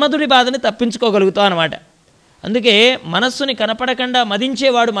మన మన్మధుడి బాధని తప్పించుకోగలుగుతాం అన్నమాట. అందుకే మనస్సుని కనపడకుండా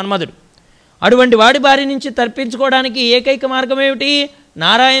మదించేవాడు మన్మధుడు. అటువంటి వాడి బారి నుంచి తప్పించుకోవడానికి ఏకైక మార్గం ఏమిటి?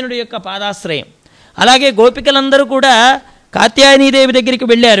 నారాయణుడి యొక్క పాదాశ్రయం. అలాగే గోపికలందరూ కూడా కాత్యాయనీదేవి దగ్గరికి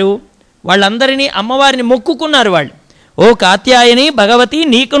వెళ్ళారు. వాళ్ళందరినీ అమ్మవారిని మొక్కుకున్నారు. వాళ్ళు, ఓ కాత్యాయని భగవతి,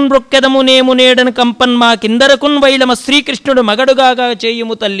 నీకున్ మృక్కెదము నేము నేడను కంపన్ మా కిందరకున్ వైలమ శ్రీకృష్ణుడు మగడుగాగా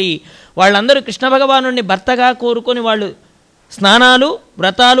చేయుము తల్లి. వాళ్ళందరూ కృష్ణ భగవానుడిని భర్తగా కోరుకొని వాళ్ళు స్నానాలు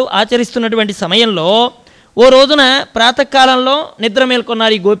వ్రతాలు ఆచరిస్తున్నటువంటి సమయంలో ఓ రోజున ప్రాతకాలంలో నిద్ర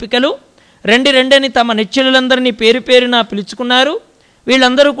మేల్కొన్నారు ఈ గోపికలు. రెండని తమ నెచ్చెలులందరినీ పేరు పేరున పిలుచుకున్నారు.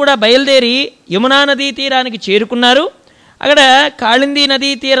 వీళ్ళందరూ కూడా బయలుదేరి యమునా నదీ తీరానికి చేరుకున్నారు. అక్కడ కాళిందీ నదీ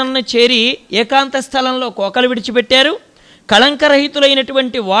తీరాన్ని చేరి ఏకాంత స్థలంలో కోకలు విడిచిపెట్టారు.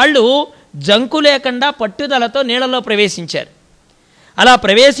 కళంకరహితులైనటువంటి వాళ్ళు జంకు లేకుండా పట్టుదలతో నీళ్ళలో ప్రవేశించారు. అలా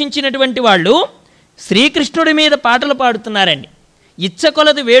ప్రవేశించినటువంటి వాళ్ళు శ్రీకృష్ణుడి మీద పాటలు పాడుతున్నారండి.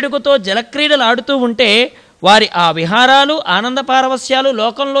 ఇచ్చకొలది వేడుకతో జలక్రీడలు ఆడుతూ ఉంటే వారి ఆ విహారాలు, ఆనంద పారవస్యాలు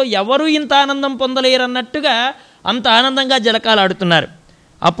లోకంలో ఎవరూ ఇంత ఆనందం పొందలేరన్నట్టుగా అంత ఆనందంగా జలకాలు ఆడుతున్నారు.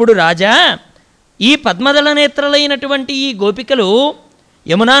 అప్పుడు రాజా, ఈ పద్మదళ నేత్రలైనటువంటి ఈ గోపికలు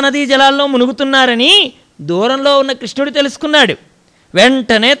యమునా నదీ జలాల్లో మునుగుతున్నారని దూరంలో ఉన్న కృష్ణుడు తెలుసుకున్నాడు.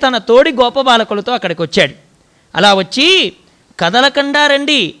 వెంటనే తన తోడి గోపబాలకులతో అక్కడికి వచ్చాడు. అలా వచ్చి కదలకండా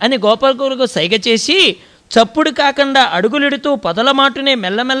రండి అని గోపాలకులకు సైగ చేసి చప్పుడు కాకుండా అడుగులిడుతూ పొదలమాటునే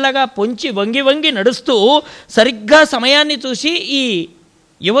మెల్లమెల్లగా పొంచి వంగి వంగి నడుస్తూ సరిగ్గా సమయాన్ని చూసి ఈ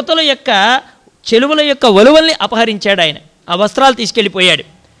యువతుల యొక్క చెలువల యొక్క వలువల్ని అపహరించాడు ఆయన. ఆ వస్త్రాలు తీసుకెళ్ళిపోయాడు.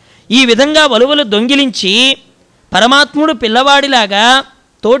 ఈ విధంగా వలువలు దొంగిలించి పరమాత్ముడు పిల్లవాడిలాగా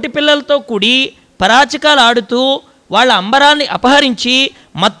తోటి పిల్లలతో కూడి పరాచికాలు ఆడుతూ వాళ్ళ అంబరాన్ని అపహరించి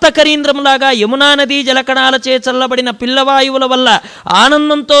మత్తకరీంద్రంలాగా యమునా నదీ జలకణాలచే చల్లబడిన పిల్లవాయువుల వల్ల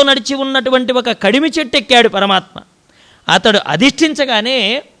ఆనందంతో నడిచి ఉన్నటువంటి ఒక కడిమి చెట్టు ఎక్కాడు పరమాత్మ. అతడు అధిష్ఠించగానే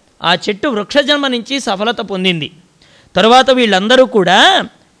ఆ చెట్టు వృక్షజన్మ నుంచి సఫలత పొందింది. తరువాత వీళ్ళందరూ కూడా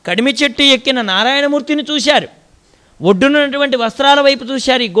కడిమి చెట్టు ఎక్కిన నారాయణమూర్తిని చూశారు. ఒడ్డునున్నటువంటి వస్త్రాల వైపు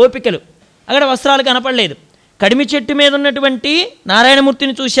చూశారు ఈ గోపికలు. అక్కడ వస్త్రాలు కనపడలేదు. కడిమి చెట్టు మీద ఉన్నటువంటి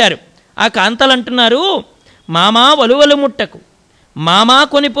నారాయణమూర్తిని చూశారు. ఆ కాంతలు అంటున్నారు, మామా వలువలు ముట్టకు, మామా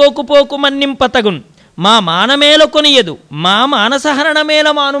కొనిపోకు పోకు మన్నింపతగున్, మా మానమేల కొనియదు, మా మానసహరణమేల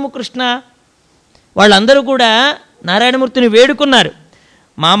మానుము కృష్ణ. వాళ్ళందరూ కూడా నారాయణమూర్తిని వేడుకున్నారు.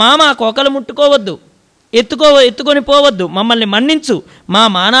 మామా మా కోకలు ముట్టుకోవద్దు, ఎత్తుకొని పోవద్దు, మమ్మల్ని మన్నించు, మా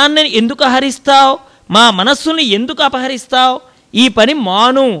మానాన్ని ఎందుకు హరిస్తావు, మా మనస్సుని ఎందుకు అపహరిస్తావు, ఈ పని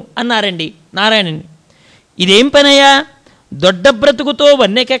మాను అన్నారండి నారాయణుని. ఇదేం పనయ్యా? దొడ్డ బ్రతుకుతో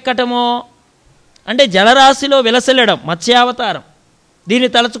వన్నెకెక్కటమో అంటే జలరాశిలో విలసిల్లడం మత్స్యావతారం, దీన్ని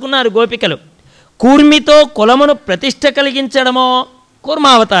తలుచుకున్నారు గోపికలు. కూర్మితో కులమును ప్రతిష్ట కలిగించడమో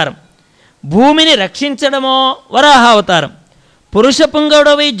కూర్మావతారం, భూమిని రక్షించడమో వరాహావతారం, పురుష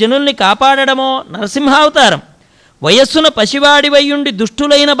పుంగవుడవై జనుల్ని కాపాడడమో నరసింహావతారం, వయస్సున పసివాడివయ్యుండి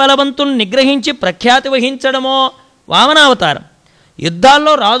దుష్టులైన బలవంతుల్ని నిగ్రహించి ప్రఖ్యాతి వహించడమో వామనావతారం,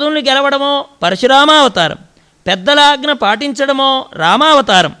 యుద్ధాల్లో రాజుల్ని గెలవడమో పరశురామావతారం, పెద్దల ఆజ్ఞ పాటించడమో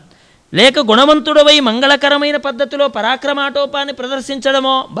రామావతారం, లేక గుణవంతుడవై మంగళకరమైన పద్ధతిలో పరాక్రమాటోపాన్ని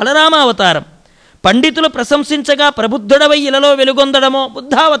ప్రదర్శించడమో బలరామావతారం, పండితులు ప్రశంసించగా ప్రబుద్ధుడవై ఇలలో వెలుగొందడమో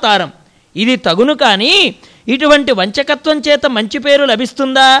బుద్ధావతారం. ఇది తగును కానీ ఇటువంటి వంచకత్వం చేత మంచి పేరు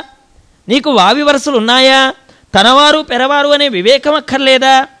లభిస్తుందా? నీకు వావి వరసలు ఉన్నాయా? తనవారు పెరవారు అనే వివేకం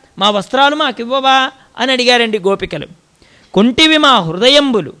అక్కర్లేదా? మా వస్త్రాలు మాకివ్వవా అని అడిగారండి గోపికలు. కొంటివి మా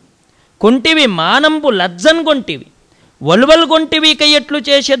హృదయంబులు, కొంటివి మానంబు లజ్జన్ కొంటివి, వలువలు కొంటివి కయ్యట్లు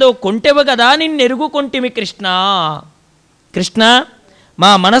చేసేదో కొంటెవ గదా నిన్నెరుగు కొంటివి కృష్ణ. కృష్ణ,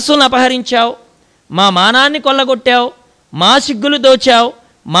 మా మనస్సును అపహరించావు, మా మానాన్ని కొల్లగొట్టావు, మా సిగ్గులు దోచావు,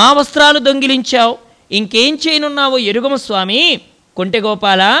 మా వస్త్రాలు దొంగిలించావు, ఇంకేం చేయనున్నావో ఎరుగము స్వామి. కొంటె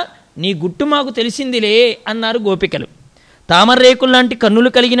గోపాల, నీ గుట్టు మాకు తెలిసిందిలే అన్నారు గోపికలు. తామర్రేకుల్లాంటి కన్నులు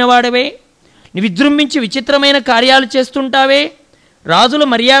కలిగిన వాడవే, విజృంభించి విచిత్రమైన కార్యాలు చేస్తుంటావే, రాజుల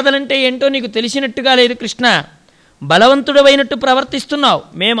మర్యాదలంటే ఏంటో నీకు తెలిసినట్టుగా లేదు కృష్ణ. బలవంతుడవైనట్టు ప్రవర్తిస్తున్నావు,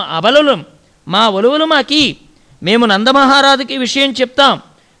 మేము అబలులం, మా ఒలువలు మాకి, మేము నందమహారాజుకి విషయం చెప్తాం,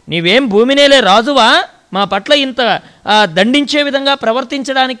 నీవేం భూమినేలే రాజువా మా పట్ల ఇంత దండించే విధంగా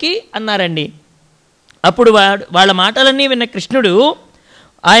ప్రవర్తించడానికి అన్నారండి. అప్పుడు వాళ్ళ మాటలన్నీ విన్న కృష్ణుడు,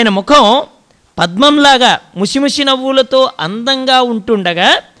 ఆయన ముఖం పద్మంలాగా ముసిముసి నవ్వులతో అందంగా ఉంటుండగా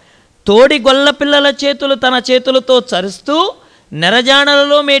తోడి గొల్ల పిల్లల చేతులు తన చేతులతో చరుస్తూ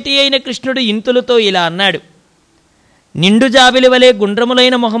నెరజాణలలో మేటి అయిన కృష్ణుడు ఇంతులతో ఇలా అన్నాడు, నిండు జాబిలి వలె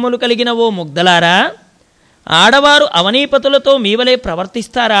గుండ్రములైన మొహములు కలిగిన ఓ ముగ్ధలారా, ఆడవారు అవనీపతులతో మీవలే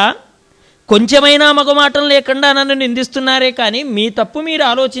ప్రవర్తిస్తారా? కొంచెమైనా మగమాటం లేకుండా నన్ను నిందిస్తున్నారే కానీ మీ తప్పు మీరు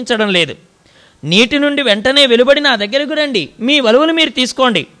ఆలోచించడం లేదు. నీటి నుండి వెంటనే వెలువడి నా దగ్గరకు రండి, మీ వలువలు మీరు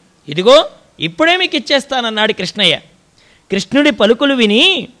తీసుకోండి, ఇదిగో ఇప్పుడే మీకు ఇచ్చేస్తానన్నాడు కృష్ణయ్య. కృష్ణుడి పలుకులు విని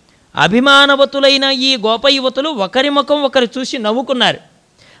అభిమానవతులైన ఈ గోప యువతులు ఒకరి ముఖం ఒకరు చూసి నవ్వుకున్నారు.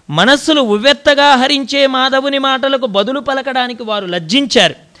 మనస్సులు ఉవ్వెత్తగా హరించే మాధవుని మాటలకు బదులు పలకడానికి వారు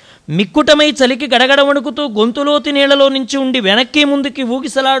లజ్జించారు. మిక్కుటమై చలికి గడగడ వణుకుతూ గొంతులోతి నీళ్లలో నుంచి ఉండి వెనక్కి ముందుకి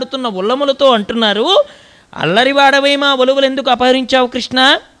ఊగిసలాడుతున్న ఉల్లములతో అంటున్నారు, అల్లరివాడవై మా ఒలువలు ఎందుకు అపహరించావు కృష్ణ?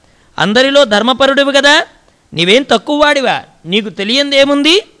 అందరిలో ధర్మపరుడివి కదా, నీవేం తక్కువ వాడివా? నీకు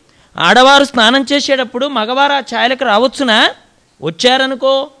తెలియందేముంది? ఆడవారు స్నానం చేసేటప్పుడు మగవారు ఆ ఛాయలకు రావచ్చునా?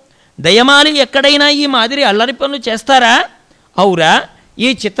 వచ్చారనుకో, దయమాలి ఎక్కడైనా ఈ మాదిరి అల్లరి పనులు చేస్తారా? అవురా, ఈ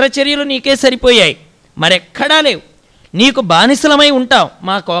చిత్రచర్యలు నీకే సరిపోయాయి, మరెక్కడా లేవు. నీకు బానిసలమై ఉంటాం,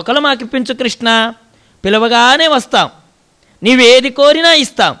 మా కోకలు మాకిప్పించు కృష్ణ. పిలవగానే వస్తాం, నీవేది కోరినా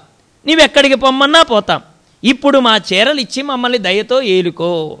ఇస్తాం, నీవెక్కడికి పొమ్మన్నా పోతాం. ఇప్పుడు మా చీరలు ఇచ్చి మమ్మల్ని దయతో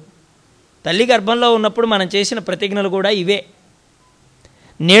ఏలుకో. తల్లి గర్భంలో ఉన్నప్పుడు మనం చేసిన ప్రతిజ్ఞలు కూడా ఇవే.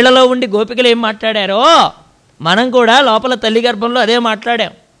 నీళ్లలో ఉండి గోపికలు ఏం మాట్లాడారో మనం కూడా లోపల తల్లి గర్భంలో అదే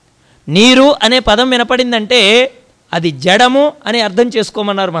మాట్లాడాం. నీరు అనే పదం వినపడిందంటే అది జడము అని అర్థం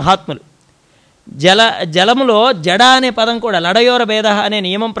చేసుకోమన్నారు మహాత్ములు. జలములో జడ అనే పదం కూడా లడయోర భేద అనే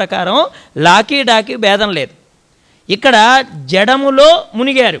నియమం ప్రకారం లాకీ డాకి భేదం లేదు. ఇక్కడ జడములో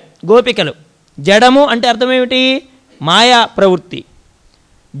మునిగారు గోపికలు. జడము అంటే అర్థం ఏమిటి? మాయా ప్రవృత్తి.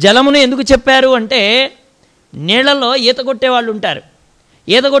 జలమును ఎందుకు చెప్పారు అంటే నీళ్లలో ఈత కొట్టేవాళ్ళు ఉంటారు.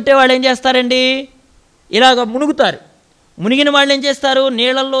 ఈత కొట్టేవాళ్ళు ఏం చేస్తారండి? ఇలాగ మునుగుతారు. మునిగిన వాళ్ళు ఏం చేస్తారు?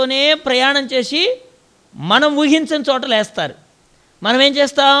 నీళ్ళల్లోనే ప్రయాణం చేసి మనం ఊహించని చోట లేస్తారు. మనం ఏం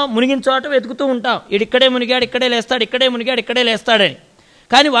చేస్తాం? మునిగిన చోట వెతుకుతూ ఉంటాం, ఇక్కడే మునిగాడు ఇక్కడే లేస్తాడు, ఇక్కడే మునిగాడు ఇక్కడే లేస్తాడని.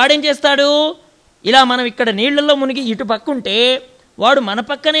 కానీ వాడేం చేస్తాడు? ఇలా మనం ఇక్కడ నీళ్ళల్లో మునిగి ఇటు పక్కుంటే వాడు మన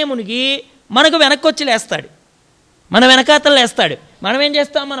పక్కనే మునిగి మనకు వెనక్కి వచ్చి లేస్తాడు, మన వెనకాతలు లేస్తాడు. మనం ఏం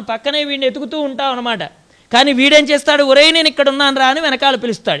చేస్తాం? మన పక్కనే వీడిని ఎతుకుతూ ఉంటాం అన్నమాట. కానీ వీడేం చేస్తాడు? ఒరే నేను ఇక్కడ ఉన్నాను రా అని వెనకాల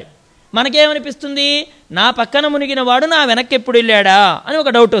పిలుస్తాడు. మనకేమనిపిస్తుంది? నా పక్కన మునిగిన వాడు నా వెనక్కి ఎప్పుడు వెళ్ళాడా అని ఒక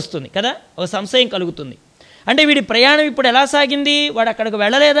డౌట్ వస్తుంది కదా, ఒక సంశయం కలుగుతుంది. అంటే వీడి ప్రయాణం ఇప్పుడు ఎలా సాగింది? వాడు అక్కడికి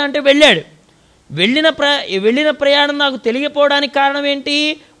వెళ్ళలేదా అంటే వెళ్ళాడు. వెళ్ళిన ప్రయాణం నాకు తెలియపోవడానికి కారణం ఏంటి?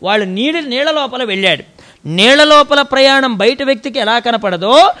 వాళ్ళు నీళ్ళ లోపల వెళ్ళాడు. నీళ్ల లోపల ప్రయాణం బయట వ్యక్తికి ఎలా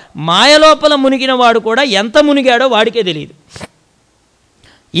కనపడదో, మాయ లోపల మునిగిన వాడు కూడా ఎంత మునిగాడో వాడికే తెలియదు.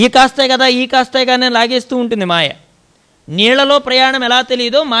 ఈ కాస్తే కదా ఈ కాస్తే కానీ లాగేస్తూ ఉంటుంది మాయ. నీళ్లలో ప్రయాణం ఎలా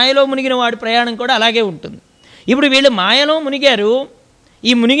తెలియదో మాయలో మునిగిన వాడి ప్రయాణం కూడా అలాగే ఉంటుంది. ఇప్పుడు వీళ్ళు మాయలో మునిగారు.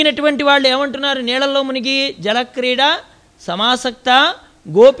 ఈ మునిగినటువంటి వాళ్ళు ఏమంటున్నారు? నీళ్లలో మునిగి జలక్రీడ సమాసక్త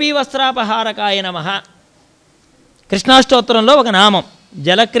గోపీ వస్త్రాపహారకాయ నమః. కృష్ణాష్టోత్తరంలో ఒక నామం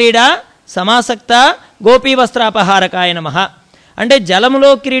జలక్రీడ సమాసక్త గోపీ వస్త్రాపహారకాయ నమః. అంటే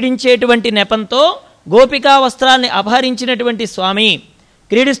జలములో క్రీడించేటువంటి నెపంతో గోపికా వస్త్రాల్ని అపహరించినటువంటి స్వామి,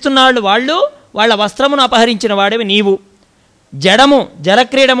 క్రీడిస్తున్న వాళ్ళు వాళ్ళ వస్త్రమును అపహరించిన వాడివి నీవు. జడము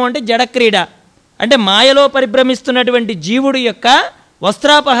జలక్రీడము అంటే జడక్రీడ అంటే మాయలో పరిభ్రమిస్తున్నటువంటి జీవుడు యొక్క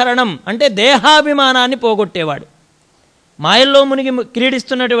వస్త్రాపహరణం అంటే దేహాభిమానాన్ని పోగొట్టేవాడు. మాయల్లో మునిగి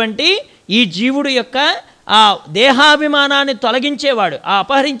క్రీడిస్తున్నటువంటి ఈ జీవుడు యొక్క ఆ దేహాభిమానాన్ని తొలగించేవాడు, ఆ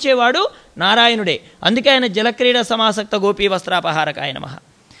అపహరించేవాడు నారాయణుడే. అందుకే ఆయన జలక్రీడ సమాసక్త గోపీ వస్త్రాపహారకాయ నమః.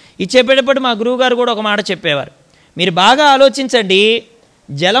 ఇది చెప్పేటప్పుడు మా గురువుగారు కూడా ఒక మాట చెప్పేవారు. మీరు బాగా ఆలోచించండి,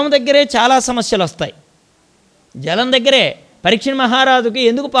 జలం దగ్గరే చాలా సమస్యలు వస్తాయి. జలం దగ్గరే పరీక్ష మహారాజుకి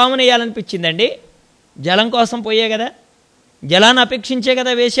ఎందుకు పామును వేయాలనిపించిందండి? జలం కోసం పోయే కదా, జలాన్ని అపేక్షించే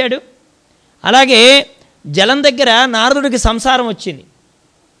కదా వేశాడు. అలాగే జలం దగ్గర నారదుడికి సంసారం వచ్చింది,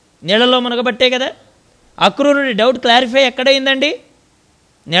 నీళ్ళలో మునగబట్టే కదా. అక్రూరుడి డౌట్ క్లారిఫై ఎక్కడైందండి?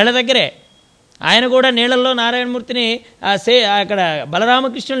 నీళ్ళ దగ్గరే. ఆయన కూడా నీళ్ళల్లో నారాయణమూర్తిని అక్కడ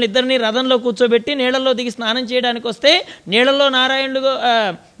బలరామకృష్ణులు ఇద్దరిని రథంలో కూర్చోబెట్టి నీళ్ళల్లో దిగి స్నానం చేయడానికి వస్తే నీళ్ళల్లో నారాయణుడు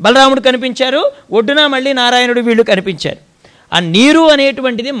బలరాముడు కనిపించారు, ఒడ్డున మళ్ళీ నారాయణుడు వీళ్ళు కనిపించారు. ఆ నీరు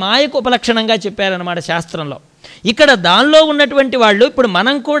అనేటువంటిది మాయకు ఉపలక్షణంగా చెప్పారన్నమాట శాస్త్రంలో. ఇక్కడ దానిలో ఉన్నటువంటి వాళ్ళు ఇప్పుడు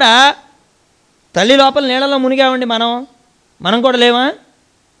మనం కూడా తల్లి లోపల నీళ్ళలో మునిగామండి. మనం కూడా లేవా?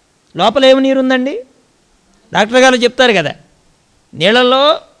 లోపల ఏమి నీరు ఉందండి? డాక్టర్ గారు చెప్తారు కదా, నీళ్ళల్లో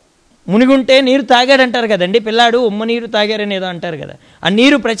మునిగుంటే నీరు తాగాడంటారు కదండి. పిల్లాడు ఉమ్మ నీరు తాగారని ఏదో అంటారు కదా. ఆ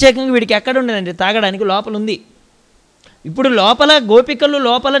నీరు ప్రత్యేకంగా వీడికి ఎక్కడ ఉండదండి, తాగడానికి లోపల ఉంది. ఇప్పుడు లోపల గోపికలు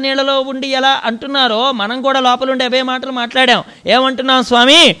లోపల నీళ్ళలో ఉండి ఎలా అంటున్నారో మనం కూడా లోపల ఉండి అవే మాటలు మాట్లాడాం. ఏమంటున్నాం?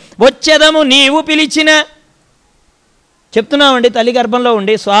 స్వామి వచ్చేదము నీవు పిలిచిన చెప్తున్నామండి. తల్లి గర్భంలో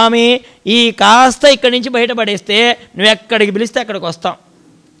ఉండి స్వామి ఈ కాస్త ఇక్కడి నుంచి బయటపడేస్తే నువ్వు ఎక్కడికి పిలిస్తే అక్కడికి వస్తాం.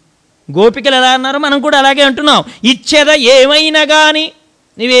 గోపికలు ఎలా అన్నారో మనం కూడా అలాగే అంటున్నాం. ఇచ్చేదా ఏమైనా కానీ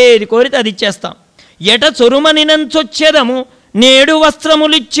నువ్వేది కోరితే అది ఇచ్చేస్తాం. ఎట చొరుమనినంచొచ్చేదము నేడు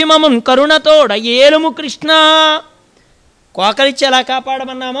వస్త్రములిచ్చి మమున్ కరుణతోడ ఏలుము కృష్ణ. కోకలిచ్చి ఎలా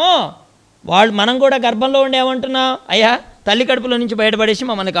కాపాడమన్నామో మనం కూడా గర్భంలో ఉండి ఏమంటున్నాం? అయ్యా తల్లి కడుపులో నుంచి బయటపడేసి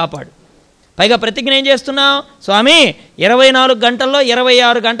మమ్మల్ని కాపాడు. పైగా ప్రతిజ్ఞ ఏం చేస్తున్నావు? స్వామి 24 గంటల్లో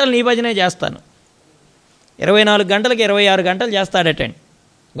 26 గంటలు నీ భజనే చేస్తాను. 24 గంటలకు 26 గంటలు చేస్తాడటండి.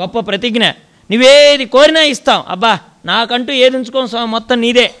 గొప్ప ప్రతిజ్ఞ. నువ్వేది కోరినా ఇస్తాం. అబ్బా నాకంటూ ఏది ఉంచుకోం స్వామి, మొత్తం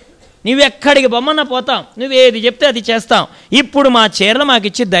నీదే. నువ్వెక్కడికి బొమ్మన్నా పోతాం, నువ్వేది చెప్తే అది చేస్తాం. ఇప్పుడు మా చీరలు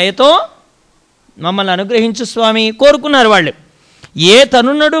మాకిచ్చి దయతో మమ్మల్ని అనుగ్రహించు స్వామి కోరుకున్నారు వాళ్ళు. ఏ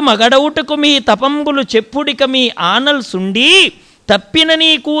తనునడు మగడవుటకు మీ తపంబులు చెప్పుడిక మీ ఆనల్ సుండి తప్పిన నీ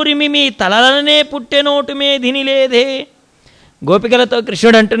కూరిమి మీ తలలనే పుట్టెనోటు మేధిని లేదే. గోపికలతో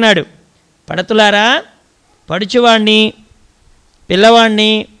కృష్ణుడు అంటున్నాడు, పడతులారా, పడుచువాణ్ణి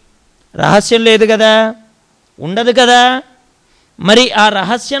పిల్లవాణ్ణి రహస్యం లేదు కదా, ఉండదు కదా. మరి ఆ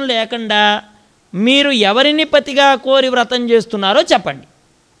రహస్యం లేకుండా మీరు ఎవరిని పతిగా కోరి వ్రతం చేస్తున్నారో చెప్పండి.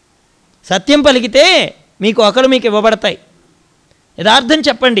 సత్యం పలికితే మీకు ఇవ్వబడతాయి. యథార్థం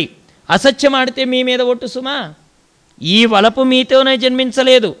చెప్పండి. అసత్యం ఆడితే మీ మీద ఒట్టు సుమా. ఈ వలపు మీతోనే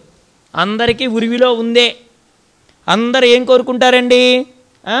జన్మించలేదు, అందరికీ ఉరివిలో ఉందే. అందరు ఏం కోరుకుంటారండి?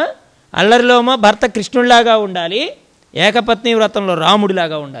 అల్లరిలోమో భర్త కృష్ణుడిలాగా ఉండాలి, ఏకపత్ని వ్రతంలో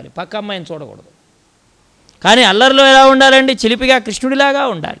రాముడిలాగా ఉండాలి, పక్క అమ్మాయిని చూడకూడదు. కానీ అల్లరిలో ఎలా ఉండాలండి? చిలిపిగా కృష్ణుడిలాగా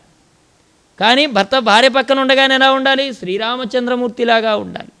ఉండాలి. కానీ భర్త భార్య పక్కన ఉండగానే ఎలా ఉండాలి? శ్రీరామచంద్రమూర్తిలాగా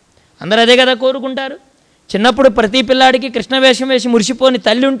ఉండాలి. అందరూ అదే కదా కోరుకుంటారు. చిన్నప్పుడు ప్రతి పిల్లాడికి కృష్ణ వేషం వేసి మురిసిపోని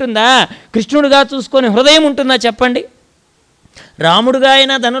తల్లి ఉంటుందా? కృష్ణుడిగా చూసుకొని హృదయం ఉంటుందా చెప్పండి? రాముడుగా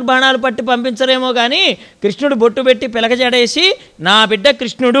అయినా ధనుర్బాణాలు పట్టి పంపించరేమో కానీ కృష్ణుడు బొట్టు పెట్టి పిలకజడేసి నా బిడ్డ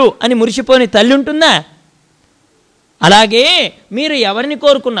కృష్ణుడు అని మురిసిపోని తల్లి ఉంటుందా? అలాగే మీరు ఎవరిని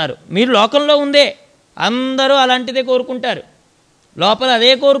కోరుకున్నారు? మీరు లోకంలో ఉందే అందరూ అలాంటిదే కోరుకుంటారు, లోపల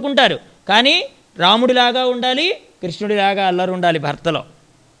అదే కోరుకుంటారు. కానీ రాముడిలాగా ఉండాలి, కృష్ణుడిలాగా అల్లరి ఉండాలి భర్తలో,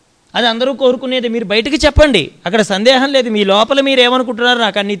 అది అందరూ కోరుకునేది. మీరు బయటికి చెప్పండి, అక్కడ సందేహం లేదు. మీ లోపల మీరు ఏమనుకుంటున్నారో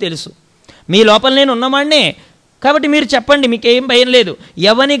నాకు అన్నీ తెలుసు. మీ లోపల నేను ఉన్నవాడినే కాబట్టి మీరు చెప్పండి, మీకేం భయం లేదు.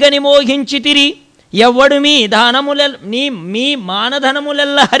 ఎవనిగని మోహించితిరి ఎవ్వడు మీ మీ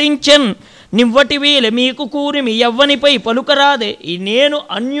మానధనములెల్ల హరించన్ నివ్వటి వీల మీకు కూరిమి ఎవ్వనిపై పలుకరాదే నేను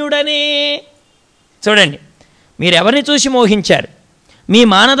అన్యుడనే. చూడండి, మీరెవరిని చూసి మోహించారు? మీ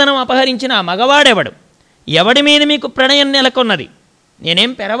మానధనం అపహరించిన ఆ మగవాడెవడు? ఎవడి మీద మీకు ప్రణయం నెలకొన్నది?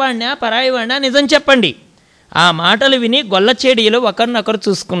 నేనేం పెరవాడినా పరాయివాడినా? నిజం చెప్పండి. ఆ మాటలు విని గొల్లచేడియలు ఒకరినొకరు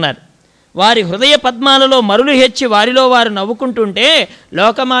చూసుకున్నారు. వారి హృదయ పద్మాలలో మరులు హెచ్చి వారిలో వారు నవ్వుకుంటుంటే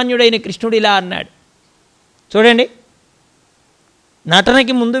లోకమాన్యుడైన కృష్ణుడిలా అన్నాడు. చూడండి,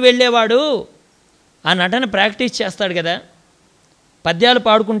 నటనకి ముందు వెళ్ళేవాడు ఆ నటన ప్రాక్టీస్ చేస్తాడు కదా, పద్యాలు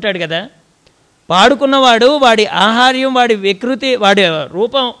పాడుకుంటాడు కదా. పాడుకున్నవాడు వాడి ఆహార్యం, వాడి వికృతి, వాడి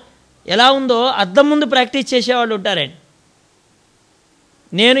రూపం ఎలా ఉందో అద్దం ముందు ప్రాక్టీస్ చేసేవాళ్ళు ఉంటారండి.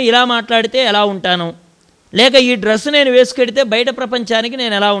 నేను ఇలా మాట్లాడితే ఎలా ఉంటాను, లేక ఈ డ్రెస్ నేను వేసుకెడితే బయట ప్రపంచానికి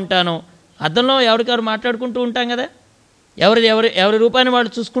నేను ఎలా ఉంటాను, అద్దంలో ఎవరికెవరు మాట్లాడుకుంటూ ఉంటాం కదా, ఎవరి రూపాన్ని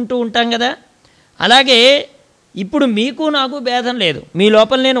వాళ్ళు చూసుకుంటూ ఉంటాం కదా. అలాగే ఇప్పుడు మీకు నాకు భేదం లేదు, మీ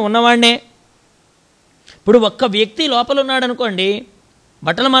లోపల నేను ఉన్నవాడినే. ఇప్పుడు ఒక్క వ్యక్తి లోపల ఉన్నాడు అనుకోండి,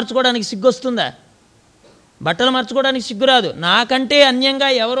 బట్టలు మార్చుకోవడానికి సిగ్గు వస్తుందా? బట్టలు మార్చుకోవడానికి సిగ్గు రాదు. నాకంటే అన్యంగా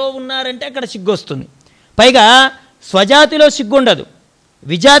ఎవరో ఉన్నారంటే అక్కడ సిగ్గు వస్తుంది. పైగా స్వజాతిలో సిగ్గు ఉండదు,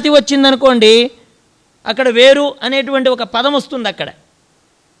 విజాతి వచ్చిందనుకోండి అక్కడ వేరు అనేటువంటి ఒక పదం వస్తుంది అక్కడ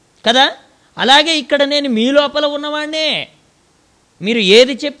కదా. అలాగే ఇక్కడ నేను మీ లోపల ఉన్నవాడినే. మీరు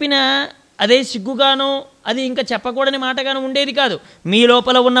ఏది చెప్పినా అదే సిగ్గుగానో అది ఇంకా చెప్పకూడని మాటగానో ఉండేది కాదు. మీ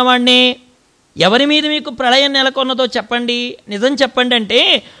లోపల ఉన్నవాడినే. ఎవరి మీద మీకు ప్రళయం నెలకొన్నదో చెప్పండి, నిజం చెప్పండి అంటే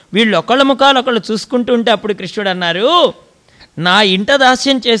వీళ్ళు ఒకళ్ళ ముఖాలు ఒకళ్ళు చూసుకుంటూ ఉంటే అప్పుడు కృష్ణుడు అన్నారు, నా ఇంట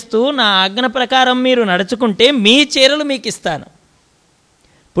దాస్యం చేస్తూ నా ఆజ్ఞ ప్రకారం మీరు నడుచుకుంటే మీ చీరలు మీకు ఇస్తాను.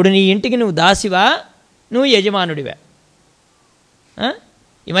 ఇప్పుడు నీ ఇంటికి నువ్వు దాసివా, నువ్వు యజమానుడివా?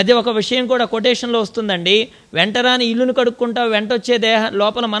 ఈ మధ్య ఒక విషయం కూడా కొటేషన్లో వస్తుందండి, వెంటరాని ఇల్లును కడుక్కుంటావు, వెంట వచ్చే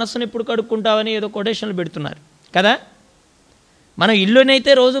లోపల మనస్సును ఇప్పుడు కడుక్కుంటావని ఏదో కొటేషన్లు పెడుతున్నారు కదా. మనం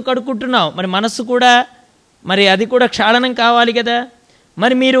ఇల్లునైతే రోజు కడుక్కుంటున్నాం, మరి మనస్సు కూడా, మరి అది కూడా క్షాళనం కావాలి కదా.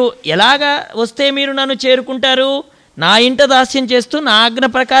 మరి మీరు ఎలాగా వస్తే మీరు నన్ను చేరుకుంటారు? నా ఇంట దాస్యం చేస్తూ నా ఆజ్ఞ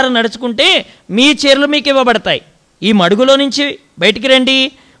ప్రకారం నడుచుకుంటే మీ చీరలు మీకు ఇవ్వబడతాయి. ఈ మడుగులో నుంచి బయటికి రండి.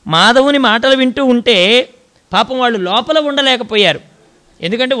 మాధవుని మాటలు వింటూ ఉంటే పాపం వాళ్ళు లోపల ఉండలేకపోయారు.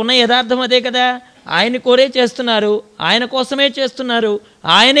 ఎందుకంటే ఉన్న యథార్థం అదే కదా, ఆయన కోరే చేస్తున్నారు, ఆయన కోసమే చేస్తున్నారు,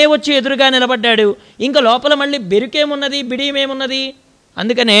 ఆయనే వచ్చి ఎదురుగా నిలబడ్డాడు. ఇంకా లోపల మళ్ళీ బెరుకేమున్నది, బిడియమేమున్నది?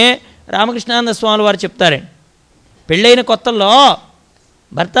 అందుకనే రామకృష్ణానంద స్వామి వారు చెప్తారండి, పెళ్ళైన కొత్తల్లో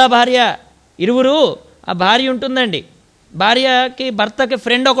భర్త భార్య ఇరువురు, ఆ భార్య ఉంటుందండి, భార్యకి భర్తకి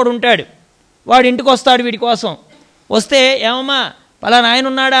ఫ్రెండ్ ఒకడు ఉంటాడు, వాడు ఇంటికి వస్తాడు వీడి కోసం. వస్తే ఏమమ్మా పలానా ఆయన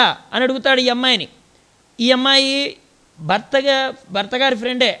ఉన్నాడా అని అడుగుతాడు ఈ అమ్మాయిని. ఈ అమ్మాయి భర్తగారి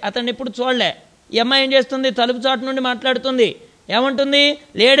ఫ్రెండే, అతన్ని ఎప్పుడు చూడలే. ఈ అమ్మాయి ఏం చేస్తుంది, తలుపు చాటు నుండి మాట్లాడుతుంది. ఏమంటుంది,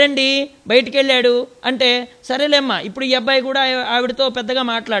 లేడండి బయటికి వెళ్ళాడు అంటే, సరేలేమ్మా ఇప్పుడు ఈ అబ్బాయి కూడా ఆవిడతో పెద్దగా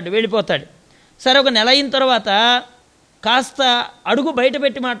మాట్లాడు, వెళ్ళిపోతాడు. సరే ఒక నెల అయిన తర్వాత కాస్త అడుగు బయట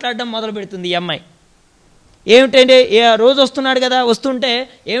పెట్టి మాట్లాడడం మొదలు పెడుతుంది ఈ అమ్మాయి. ఏమిటండి, రోజు వస్తున్నాడు కదా, వస్తుంటే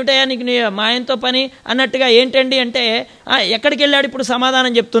ఏమిటయ్యా నీకు మా ఆయనతో పని అన్నట్టుగా, ఏంటండి అంటే ఎక్కడికి వెళ్ళాడు ఇప్పుడు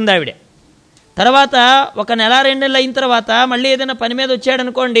సమాధానం చెప్తుంది ఆవిడే. తర్వాత ఒక నెల 2 నెలలు అయిన తర్వాత మళ్ళీ ఏదైనా పని మీద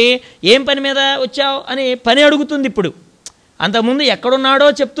వచ్చాడనుకోండి, ఏం పని మీద వచ్చావు అని పని అడుగుతుంది. ఇప్పుడు అంతకుముందు ఎక్కడున్నాడో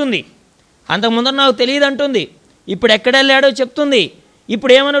చెప్తుంది, అంతకుముందు నాకు తెలియదు అంటుంది, ఇప్పుడు ఎక్కడ వెళ్ళాడో చెప్తుంది.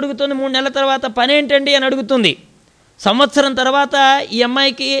 ఇప్పుడు ఏమని అడుగుతుంది, 3 నెలల తర్వాత పని ఏంటండి అని అడుగుతుంది. సంవత్సరం తర్వాత ఈ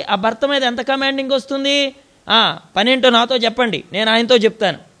అమ్మాయికి ఆ భర్త మీద ఎంత కమాండింగ్ వస్తుంది, పనేంటో నాతో చెప్పండి నేను ఆయనతో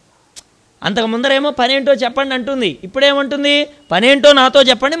చెప్తాను. అంతకు ముందరేమో పనేంటో చెప్పండి అంటుంది, ఇప్పుడేమంటుంది, పనేంటో నాతో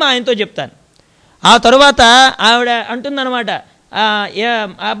చెప్పండి మా ఆయనతో చెప్తాను. ఆ తరువాత ఆవిడ అంటుందన్నమాట, ఆ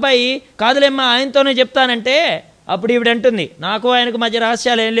అబ్బాయి కాదులేమ్మా ఆయనతోనే చెప్తానంటే అప్పుడు ఈవిడ అంటుంది, నాకు ఆయనకు మధ్య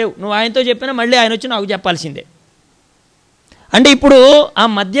రహస్యాలు ఏం లేవు, నువ్వు ఆయనతో చెప్పినా మళ్ళీ ఆయన వచ్చి నాకు చెప్పాల్సిందే. అంటే ఇప్పుడు ఆ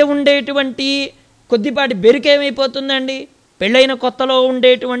మధ్య ఉండేటువంటి కొద్దిపాటి బెరుకు ఏమైపోతుందండి, పెళ్ళైన కొత్తలో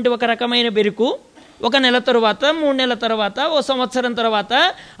ఉండేటువంటి ఒక రకమైన బెరుకు ఒక నెల తరువాత, 3 నెలల తర్వాత, ఓ సంవత్సరం తర్వాత,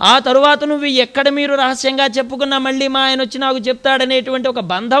 ఆ తరువాత నువ్వు ఎక్కడ మీరు రహస్యంగా చెప్పుకున్నా మళ్ళీ మా ఆయన వచ్చి నాకు చెప్తాడనేటువంటి ఒక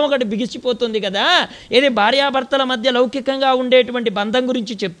బంధం ఒకటి బిగిసిపోతుంది కదా. ఇది భార్యాభర్తల మధ్య లౌకికంగా ఉండేటువంటి బంధం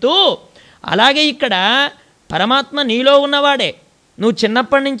గురించి చెప్తూ, అలాగే ఇక్కడ పరమాత్మ నీలో ఉన్నవాడే. నువ్వు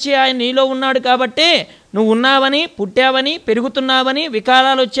చిన్నప్పటి నుంచి ఆయన నీలో ఉన్నాడు కాబట్టే నువ్వు ఉన్నావని, పుట్టావని, పెరుగుతున్నావని,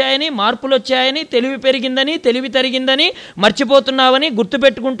 వికారాలు వచ్చాయని, మార్పులు వచ్చాయని, తెలివి పెరిగిందని, తెలివి తరిగిందని, మర్చిపోతున్నావని,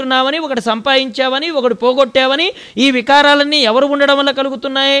 గుర్తుపెట్టుకుంటున్నావని, ఒకటి సంపాదించావని, ఒకటి పోగొట్టావని. ఈ వికారాలన్నీ ఎవరు ఉండడం వల్ల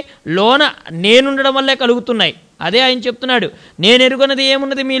కలుగుతున్నాయి? లోన నేనుండడం వల్లే కలుగుతున్నాయి. అదే ఆయన చెప్తున్నాడు, నేను ఎరుగన్నది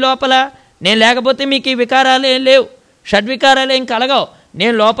ఏమున్నది మీ లోపల? నేను లేకపోతే మీకు ఈ వికారాలు ఏం లేవు, షడ్వికారాలు ఏం కలగవు.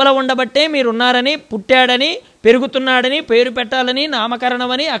 నేను లోపల ఉండబట్టే మీరున్నారని, పుట్టాడని, పెరుగుతున్నాడని, పేరు పెట్టాలని,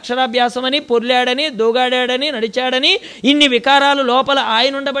 నామకరణమని, అక్షరాభ్యాసమని, పొర్లాడని, దూగాడాడని, నడిచాడని, ఇన్ని వికారాలు లోపల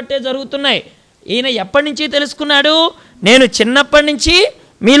ఆయన ఉండబట్టే జరుగుతున్నాయి. ఈయన ఎప్పటి నుంచి తెలుసుకున్నాడు? నేను చిన్నప్పటి నుంచి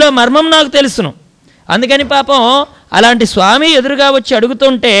మీలో మర్మం నాకు తెలుసును. అందుకని పాపం అలాంటి స్వామి ఎదురుగా వచ్చి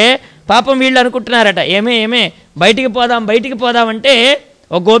అడుగుతుంటే పాపం వీళ్ళు అనుకుంటున్నారట, ఏమే బయటికి పోదామంటే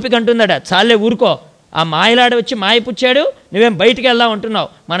ఒక గోపిక అంటుందట, చాలే ఊరుకో, ఆ మాయలాడ వచ్చి మాయ పుచ్చాడు, నువ్వేం బయటికి వెళ్దాం అంటున్నావు,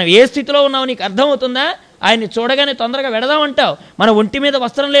 మనం ఏ స్థితిలో ఉన్నావు నీకు అర్థమవుతుందా? ఆయన్ని చూడగానే తొందరగా వెడదామంటావు, మన ఒంటి మీద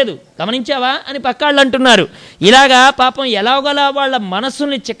వస్త్రం లేదు గమనించావా అని పక్కాళ్ళు అంటున్నారు. ఇలాగా పాపం ఎలాగోలా వాళ్ళ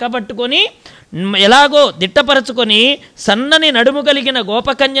మనస్సుని చిక్కబట్టుకొని ఎలాగో దిట్టపరచుకొని సన్నని నడుము కలిగిన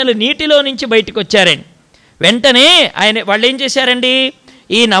గోపకన్యలు నీటిలో నుంచి బయటకు వచ్చారండి. వెంటనే వాళ్ళు ఏం చేశారండి?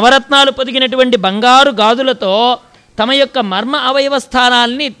 ఈ నవరత్నాలు పొదిగినటువంటి బంగారు గాజులతో తమ యొక్క మర్మ అవయవ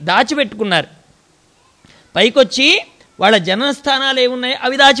స్థానాల్ని దాచిపెట్టుకున్నారు. పైకొచ్చి వాళ్ళ జననస్థానాలు ఏమున్నాయో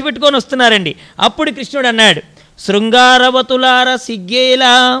అవి దాచిపెట్టుకొని వస్తున్నారండి. అప్పుడు కృష్ణుడు అన్నాడు, శృంగారవతులార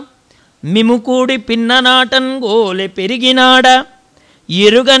సిగ్గేలా మిముకూడి పిన్ననాటన్ గోలె పెరిగినాడ,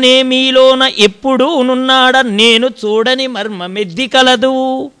 ఎరుగనే మీలోన ఎప్పుడూ నున్నాడ, నేను చూడని మర్మ మెద్ది కలదు,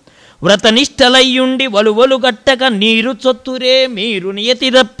 వ్రతనిష్టలయ్యుండి వలువలు గట్టక నీరు చొత్తురే మీరు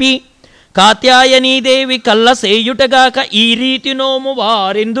నియతి తప్పి, కాత్యాయనీదేవి కళ్ళ సేయుటగాక ఈ రీతి నోము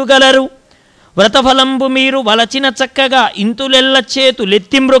వారెందుగలరు, వ్రతఫలంబు మీరు వలచిన చక్కగా ఇంతులెల్ల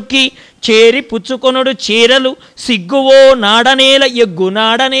చేతులెత్తి మ్రొక్కి చేరి పుచ్చుకొనుడు చీరలు సిగ్గువో నాడనేల ఎగ్గు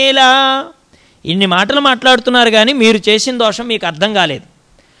నాడనేలా. ఇన్ని మాటలు మాట్లాడుతున్నారు కానీ మీరు చేసిన దోషం మీకు అర్థం కాలేదు.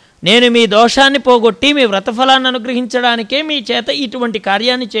 నేను మీ దోషాన్ని పోగొట్టి మీ వ్రతఫలాన్ని అనుగ్రహించడానికే మీ చేత ఇటువంటి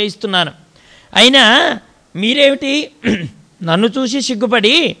కార్యాన్ని చేయిస్తున్నాను. అయినా మీరేమిటి నన్ను చూసి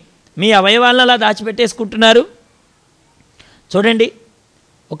సిగ్గుపడి మీ అవయవాలను అలా దాచిపెట్టేసుకుంటున్నారు? చూడండి,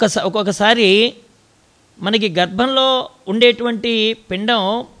 ఒక్కొక్కసారి మనకి గర్భంలో ఉండేటువంటి పిండం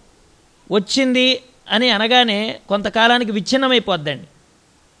వచ్చింది అని అనగానే కొంతకాలానికి విచ్ఛిన్నమైపోద్దండి.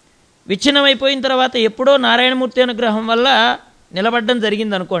 విచ్ఛిన్నమైపోయిన తర్వాత ఎప్పుడో నారాయణమూర్తి అనుగ్రహం వల్ల నిలబడడం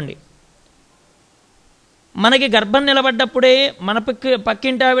జరిగింది అనుకోండి. మనకి గర్భం నిలబడ్డప్పుడే మన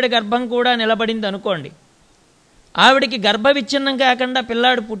పక్కింటి ఆవిడ గర్భం కూడా నిలబడింది అనుకోండి. ఆవిడికి గర్భ విచ్ఛిన్నం కాకుండా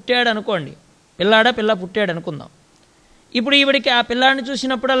పిల్లాడు పుట్టాడు అనుకోండి, పిల్ల పుట్టాడు అనుకుందాం. ఇప్పుడు ఈవిడికి ఆ పిల్లాడిని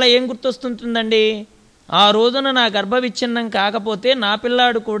చూసినప్పుడల్లా ఏం గుర్తొస్తుంటుందండి? ఆ రోజున నా గర్భ విచ్ఛిన్నం కాకపోతే నా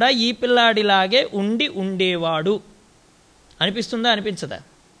పిల్లాడు కూడా ఈ పిల్లాడిలాగే ఉండేవాడు అనిపిస్తుందా, అనిపించదా?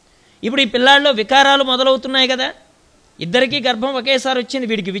 ఇప్పుడు ఈ పిల్లాడిలో వికారాలు మొదలవుతున్నాయి కదా. ఇద్దరికీ గర్భం ఒకేసారి వచ్చింది,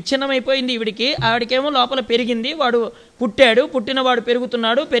 వీడికి విచ్ఛిన్నమైపోయింది, ఆవిడికేమో లోపల పెరిగింది, వాడు పుట్టాడు, పుట్టినవాడు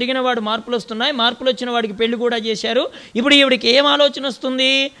పెరుగుతున్నాడు, పెరిగినవాడు మార్పులు వస్తున్నాయి, మార్పులు వచ్చిన వాడికి పెళ్లి కూడా చేశారు. ఇప్పుడు ఈవిడికి ఏం ఆలోచన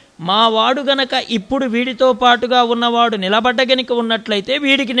వస్తుంది? మా వాడు గనక ఇప్పుడు వీడితో పాటుగా ఉన్నవాడు నిలబడ్డ గనుక ఉన్నట్లయితే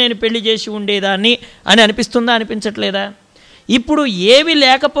వీడికి నేను పెళ్లి చేసి ఉండేదాన్ని అని అనిపిస్తుందా, అనిపించట్లేదా? ఇప్పుడు ఏవి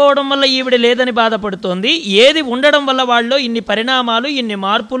లేకపోవడం వల్ల ఈవిడ లేదని బాధపడుతోంది, ఏది ఉండడం వల్ల వాళ్ళలో ఇన్ని పరిణామాలు, ఇన్ని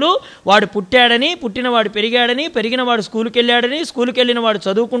మార్పులు. వాడు పుట్టాడని, పుట్టినవాడు పెరిగాడని, పెరిగినవాడు స్కూల్కి వెళ్ళాడని, స్కూల్కి వెళ్ళిన వాడు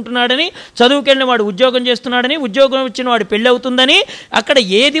చదువుకుంటున్నాడని, చదువుకెళ్ళిన వాడు ఉద్యోగం చేస్తున్నాడని, ఉద్యోగం వచ్చిన వాడు పెళ్ళి అవుతుందని, అక్కడ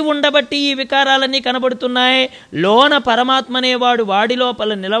ఏది ఉండబట్టి ఈ వికారాలన్నీ కనబడుతున్నాయి? లోన పరమాత్మ అనేవాడు వాడి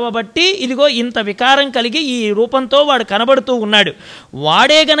లోపల నిలవబట్టి ఇదిగో ఇంత వికారం కలిగి ఈ రూపంతో వాడు కనబడుతూ ఉన్నాడు.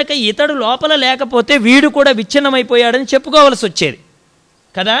 వాడే గనక ఇతడు లోపల లేకపోతే వీడు కూడా విచ్ఛిన్నమైపోయాడని చెప్పుకోవాలి వచ్చేది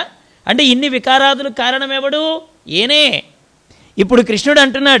కదా. అంటే ఇన్ని వికారాదులకు కారణమెవడు? ఏనే. ఇప్పుడు కృష్ణుడు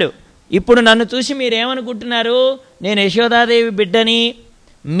అంటున్నాడు, ఇప్పుడు నన్ను చూసి మీరేమనుకుంటున్నారు? నేను యశోదాదేవి బిడ్డని,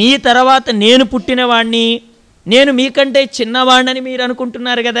 మీ తర్వాత నేను పుట్టినవాణ్ణి, నేను మీకంటే చిన్నవాణ్ణని మీరు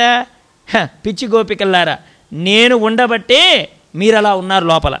అనుకుంటున్నారు కదా. పిచ్చి గోపికల్లారా, నేను ఉండబట్టే మీరు అలా ఉన్నారు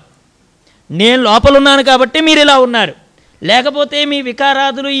లోపల. నేను లోపల ఉన్నాను కాబట్టి మీరు ఇలా ఉన్నారు. లేకపోతే మీ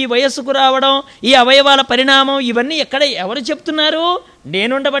వికారాదులు, ఈ వయస్సుకు రావడం, ఈ అవయవాల పరిణామం, ఇవన్నీ ఎవరు చెప్తున్నారు?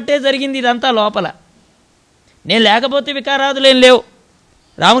 నేనుండబట్టే జరిగింది ఇదంతా లోపల. నేను లేకపోతే వికారాదులేం లేవు.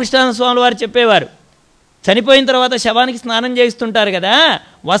 రామకృష్ణ స్వామి వారు చెప్పేవారు, చనిపోయిన తర్వాత శవానికి స్నానం చేయిస్తుంటారు కదా,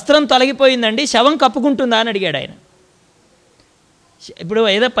 వస్త్రం తొలగిపోయిందండి, శవం కప్పుకుంటుందా అని అడిగాడు ఆయన. ఇప్పుడు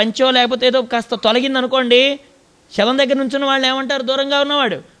ఏదో పంచో లేకపోతే ఏదో కాస్త తొలగిందనుకోండి, శవం దగ్గర నుంచున్న వాళ్ళు ఏమంటారు? దూరంగా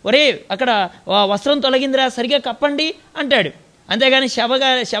ఉన్నవాడు, ఒరే అక్కడ వస్త్రం తొలగిందిరా, సరిగా కప్పండి అంటాడు. అంతేగాని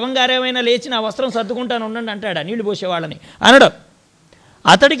శవం గారేమైనా లేచి నా వస్త్రం సర్దుకుంటాను ఉండండి అంటాడా నీళ్లు పోసేవాళ్ళని? అనడు.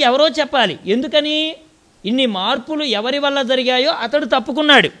 అతడికి ఎవరో చెప్పాలి. ఎందుకని? ఇన్ని మార్పులు ఎవరి వల్ల జరిగాయో అతడు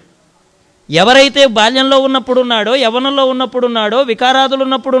తప్పుకున్నాడు. ఎవరైతే బాల్యంలో ఉన్నప్పుడు ఉన్నాడో, యవ్వనంలో ఉన్నప్పుడు ఉన్నాడో, వికారాదులు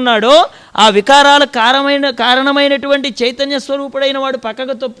ఉన్నప్పుడు ఉన్నాడో, ఆ వికారాల కారణమైనటువంటి చైతన్య స్వరూపుడైన వాడు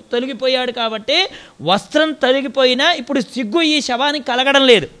పక్కకు తొలగిపోయాడు. కాబట్టి వస్త్రం తొలగిపోయినా ఇప్పుడు సిగ్గు ఈ శవానికి కలగడం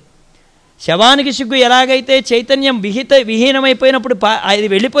లేదు. శవానికి సిగ్గు ఎలాగైతే చైతన్యం విహీనమైపోయినప్పుడు అది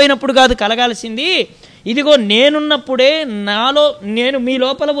వెళ్ళిపోయినప్పుడు కాదు కలగాల్సింది, ఇదిగో నేనున్నప్పుడే నేను మీ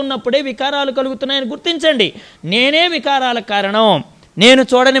లోపల ఉన్నప్పుడే వికారాలు కలుగుతున్నాయని గుర్తించండి. నేనే వికారాలకు కారణం. నేను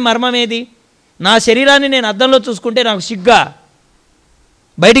చూడని మర్మమేది? నా శరీరాన్ని నేను అద్దంలో చూసుకుంటే నాకు సిగ్గా?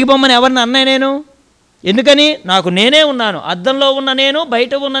 బయటికి పొమ్మని ఎవరిని అన్నా నేను? ఎందుకని? నాకు నేనే ఉన్నాను. అద్దంలో ఉన్న నేను,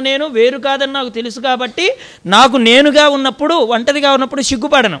 బయట ఉన్న నేను వేరు కాదని నాకు తెలుసు. కాబట్టి నాకు నేనుగా ఉన్నప్పుడు, ఒంటరిగా ఉన్నప్పుడు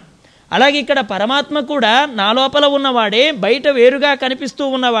సిగ్గుపడను. అలాగే ఇక్కడ పరమాత్మ కూడా నా లోపల ఉన్నవాడే, బయట వేరుగా కనిపిస్తూ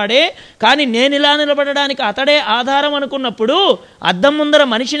ఉన్నవాడే. కానీ నేను ఇలా నిలబడడానికి అతడే ఆధారం అనుకున్నప్పుడు, అద్దం ముందర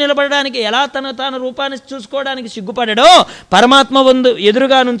మనిషి నిలబడడానికి ఎలా తన రూపాన్ని చూసుకోవడానికి సిగ్గుపడడో, పరమాత్మ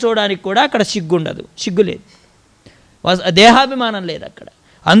ఎదురుగా నుంచోడానికి కూడా అక్కడ సిగ్గుండదు, సిగ్గు లేదు, దేహాభిమానం లేదు అక్కడ.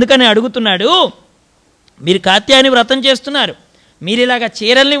 అందుకని అడుగుతున్నాడు, మీరు కాత్యాయని వ్రతం చేస్తున్నారు, మీరు ఇలాగ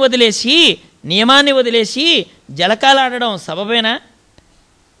చీరల్ని వదిలేసి, నియమాన్ని వదిలేసి జలకాలాడడం సబబేనా?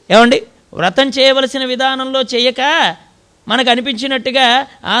 ఏమండి, వ్రతం చేయవలసిన విధానంలో చేయక మనకు అనిపించినట్టుగా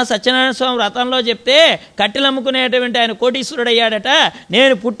సత్యనారాయణ స్వామి వ్రతంలో చెప్తే కట్టెలమ్ముకునేటువంటి ఆయన కోటీశ్వరుడు అయ్యాడట,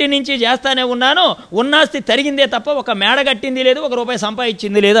 నేను పుట్టి నుంచి చేస్తానే ఉన్నాను, ఉన్నాస్తి తరిగిందే తప్ప ఒక మేడ కట్టింది లేదు, ₹1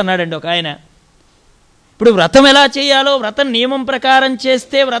 సంపాదించింది లేదు అన్నాడండి ఒక ఆయన. ఇప్పుడు వ్రతం ఎలా చేయాలో, వ్రతం నియమం ప్రకారం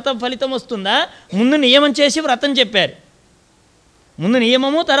చేస్తే వ్రతం ఫలితం వస్తుందా? ముందు నియమం చేసి వ్రతం చెప్పారు. ముందు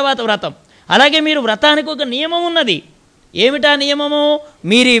నియమము, తర్వాత వ్రతం. అలాగే మీరు వ్రతానికి ఒక నియమం ఉన్నది. ఏమిటా నియమము?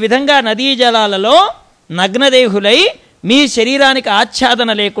 మీరు ఈ విధంగా నదీ జలాలలో నగ్నదేహులై మీ శరీరానికి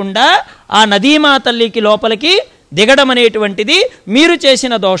ఆచ్ఛాదన లేకుండా ఆ నదీమా తల్లికి లోపలికి దిగడం అనేటువంటిది మీరు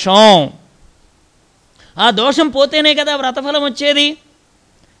చేసిన దోషం. ఆ దోషం పోతేనే కదా వ్రతఫలం వచ్చేది.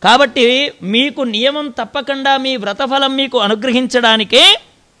 కాబట్టి మీకు నియమం తప్పకుండా మీ వ్రతఫలం మీకు అనుగ్రహించడానికే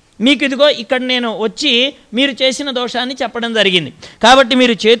మీకు ఇదిగో ఇక్కడ నేను వచ్చి మీరు చేసిన దోషాన్ని చెప్పడం జరిగింది. కాబట్టి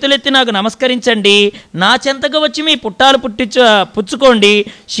మీరు చేతులెత్తి నాకు నమస్కరించండి, నా చెంతకు వచ్చి మీ పుట్టాలు పుచ్చుకోండి.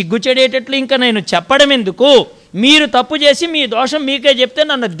 సిగ్గు చెడేటట్లు ఇంకా నేను చెప్పడం ఎందుకు? మీరు తప్పు చేసి మీ దోషం మీకే చెప్తే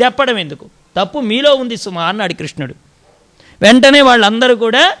నన్ను దెప్పడం ఎందుకు? తప్పు మీలో ఉంది సుమా అన్నాడు కృష్ణుడు. వెంటనే వాళ్ళందరూ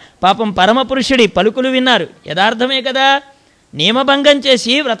కూడా పాపం పరమపురుషుడి పలుకులు విన్నారు. యథార్థమే కదా, నియమభంగం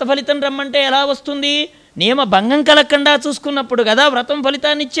చేసి వ్రత ఫలితం రమ్మంటే ఎలా వస్తుంది? నియమభంగం కలగకుండా చూసుకున్నప్పుడు కదా వ్రతం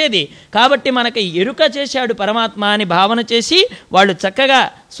ఫలితాన్ని ఇచ్చేది. కాబట్టి మనకి ఎరుక చేశాడు పరమాత్మ అని భావన చేసి వాళ్ళు చక్కగా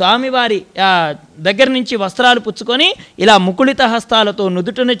స్వామివారి దగ్గర నుంచి వస్త్రాలు పుచ్చుకొని ఇలా ముకుళిత హస్తాలతో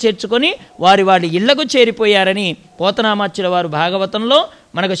నుదుటను చేర్చుకొని వారి ఇళ్లకు చేరిపోయారని పోతనామాచ్యుల వారు భాగవతంలో,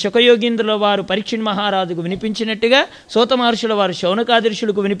 మనకు శుకయోగీంద్రుల వారు పరీక్షిణ్ మహారాజుకు వినిపించినట్టుగా, సూత మహర్షుల వారు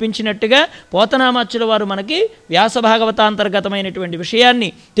శౌనకాదర్శులకు వినిపించినట్టుగా, పోతనామాచ్యుల వారు మనకి వ్యాస భాగవతాంతర్గతమైనటువంటి విషయాన్ని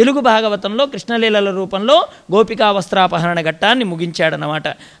తెలుగు భాగవతంలో కృష్ణలీలల రూపంలో గోపికా వస్త్రాపహరణ ఘట్టాన్ని ముగించాడనమాట.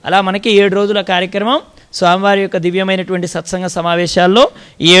 అలా మనకి 7 రోజుల కార్యక్రమం స్వామివారి యొక్క దివ్యమైనటువంటి సత్సంగ సమావేశాల్లో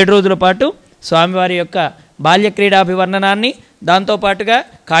ఈ 7 రోజుల పాటు స్వామివారి యొక్క బాల్యక్రీడాభివర్ణనాన్ని, దాంతోపాటుగా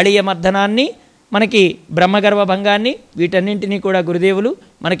కాళీయ మర్దనాన్ని, మనకి బ్రహ్మగర్వ భంగాన్ని, వీటన్నింటినీ కూడా గురుదేవులు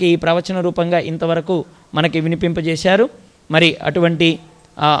మనకి ఈ ప్రవచన రూపంగా ఇంతవరకు మనకి వినిపింపజేశారు. మరి అటువంటి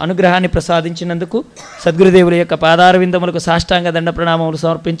అనుగ్రహాన్ని ప్రసాదించినందుకు సద్గురుదేవుల యొక్క పాదారవిందములకు సాష్టాంగ దండ ప్రణామములు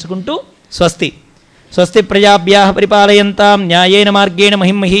సమర్పించుకుంటూ స్వస్తి. స్వస్తి ప్రజాభ్యాః పరిపాలయంతాం న్యాయేన మార్గేణ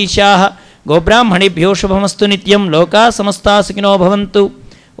మహిమహీషాః. గోబ్రాహ్మణేభ్యో శుభమస్తు నిత్యం. లోకా సమస్తా సుఖినో భవంతు.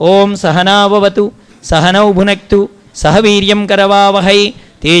 ఓం సహనావవతు సహనౌ భునక్తు సహ వీర్యం కరవావహై.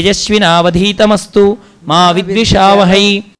 తేజస్వినావధీతమస్తు మా విద్విషావహై.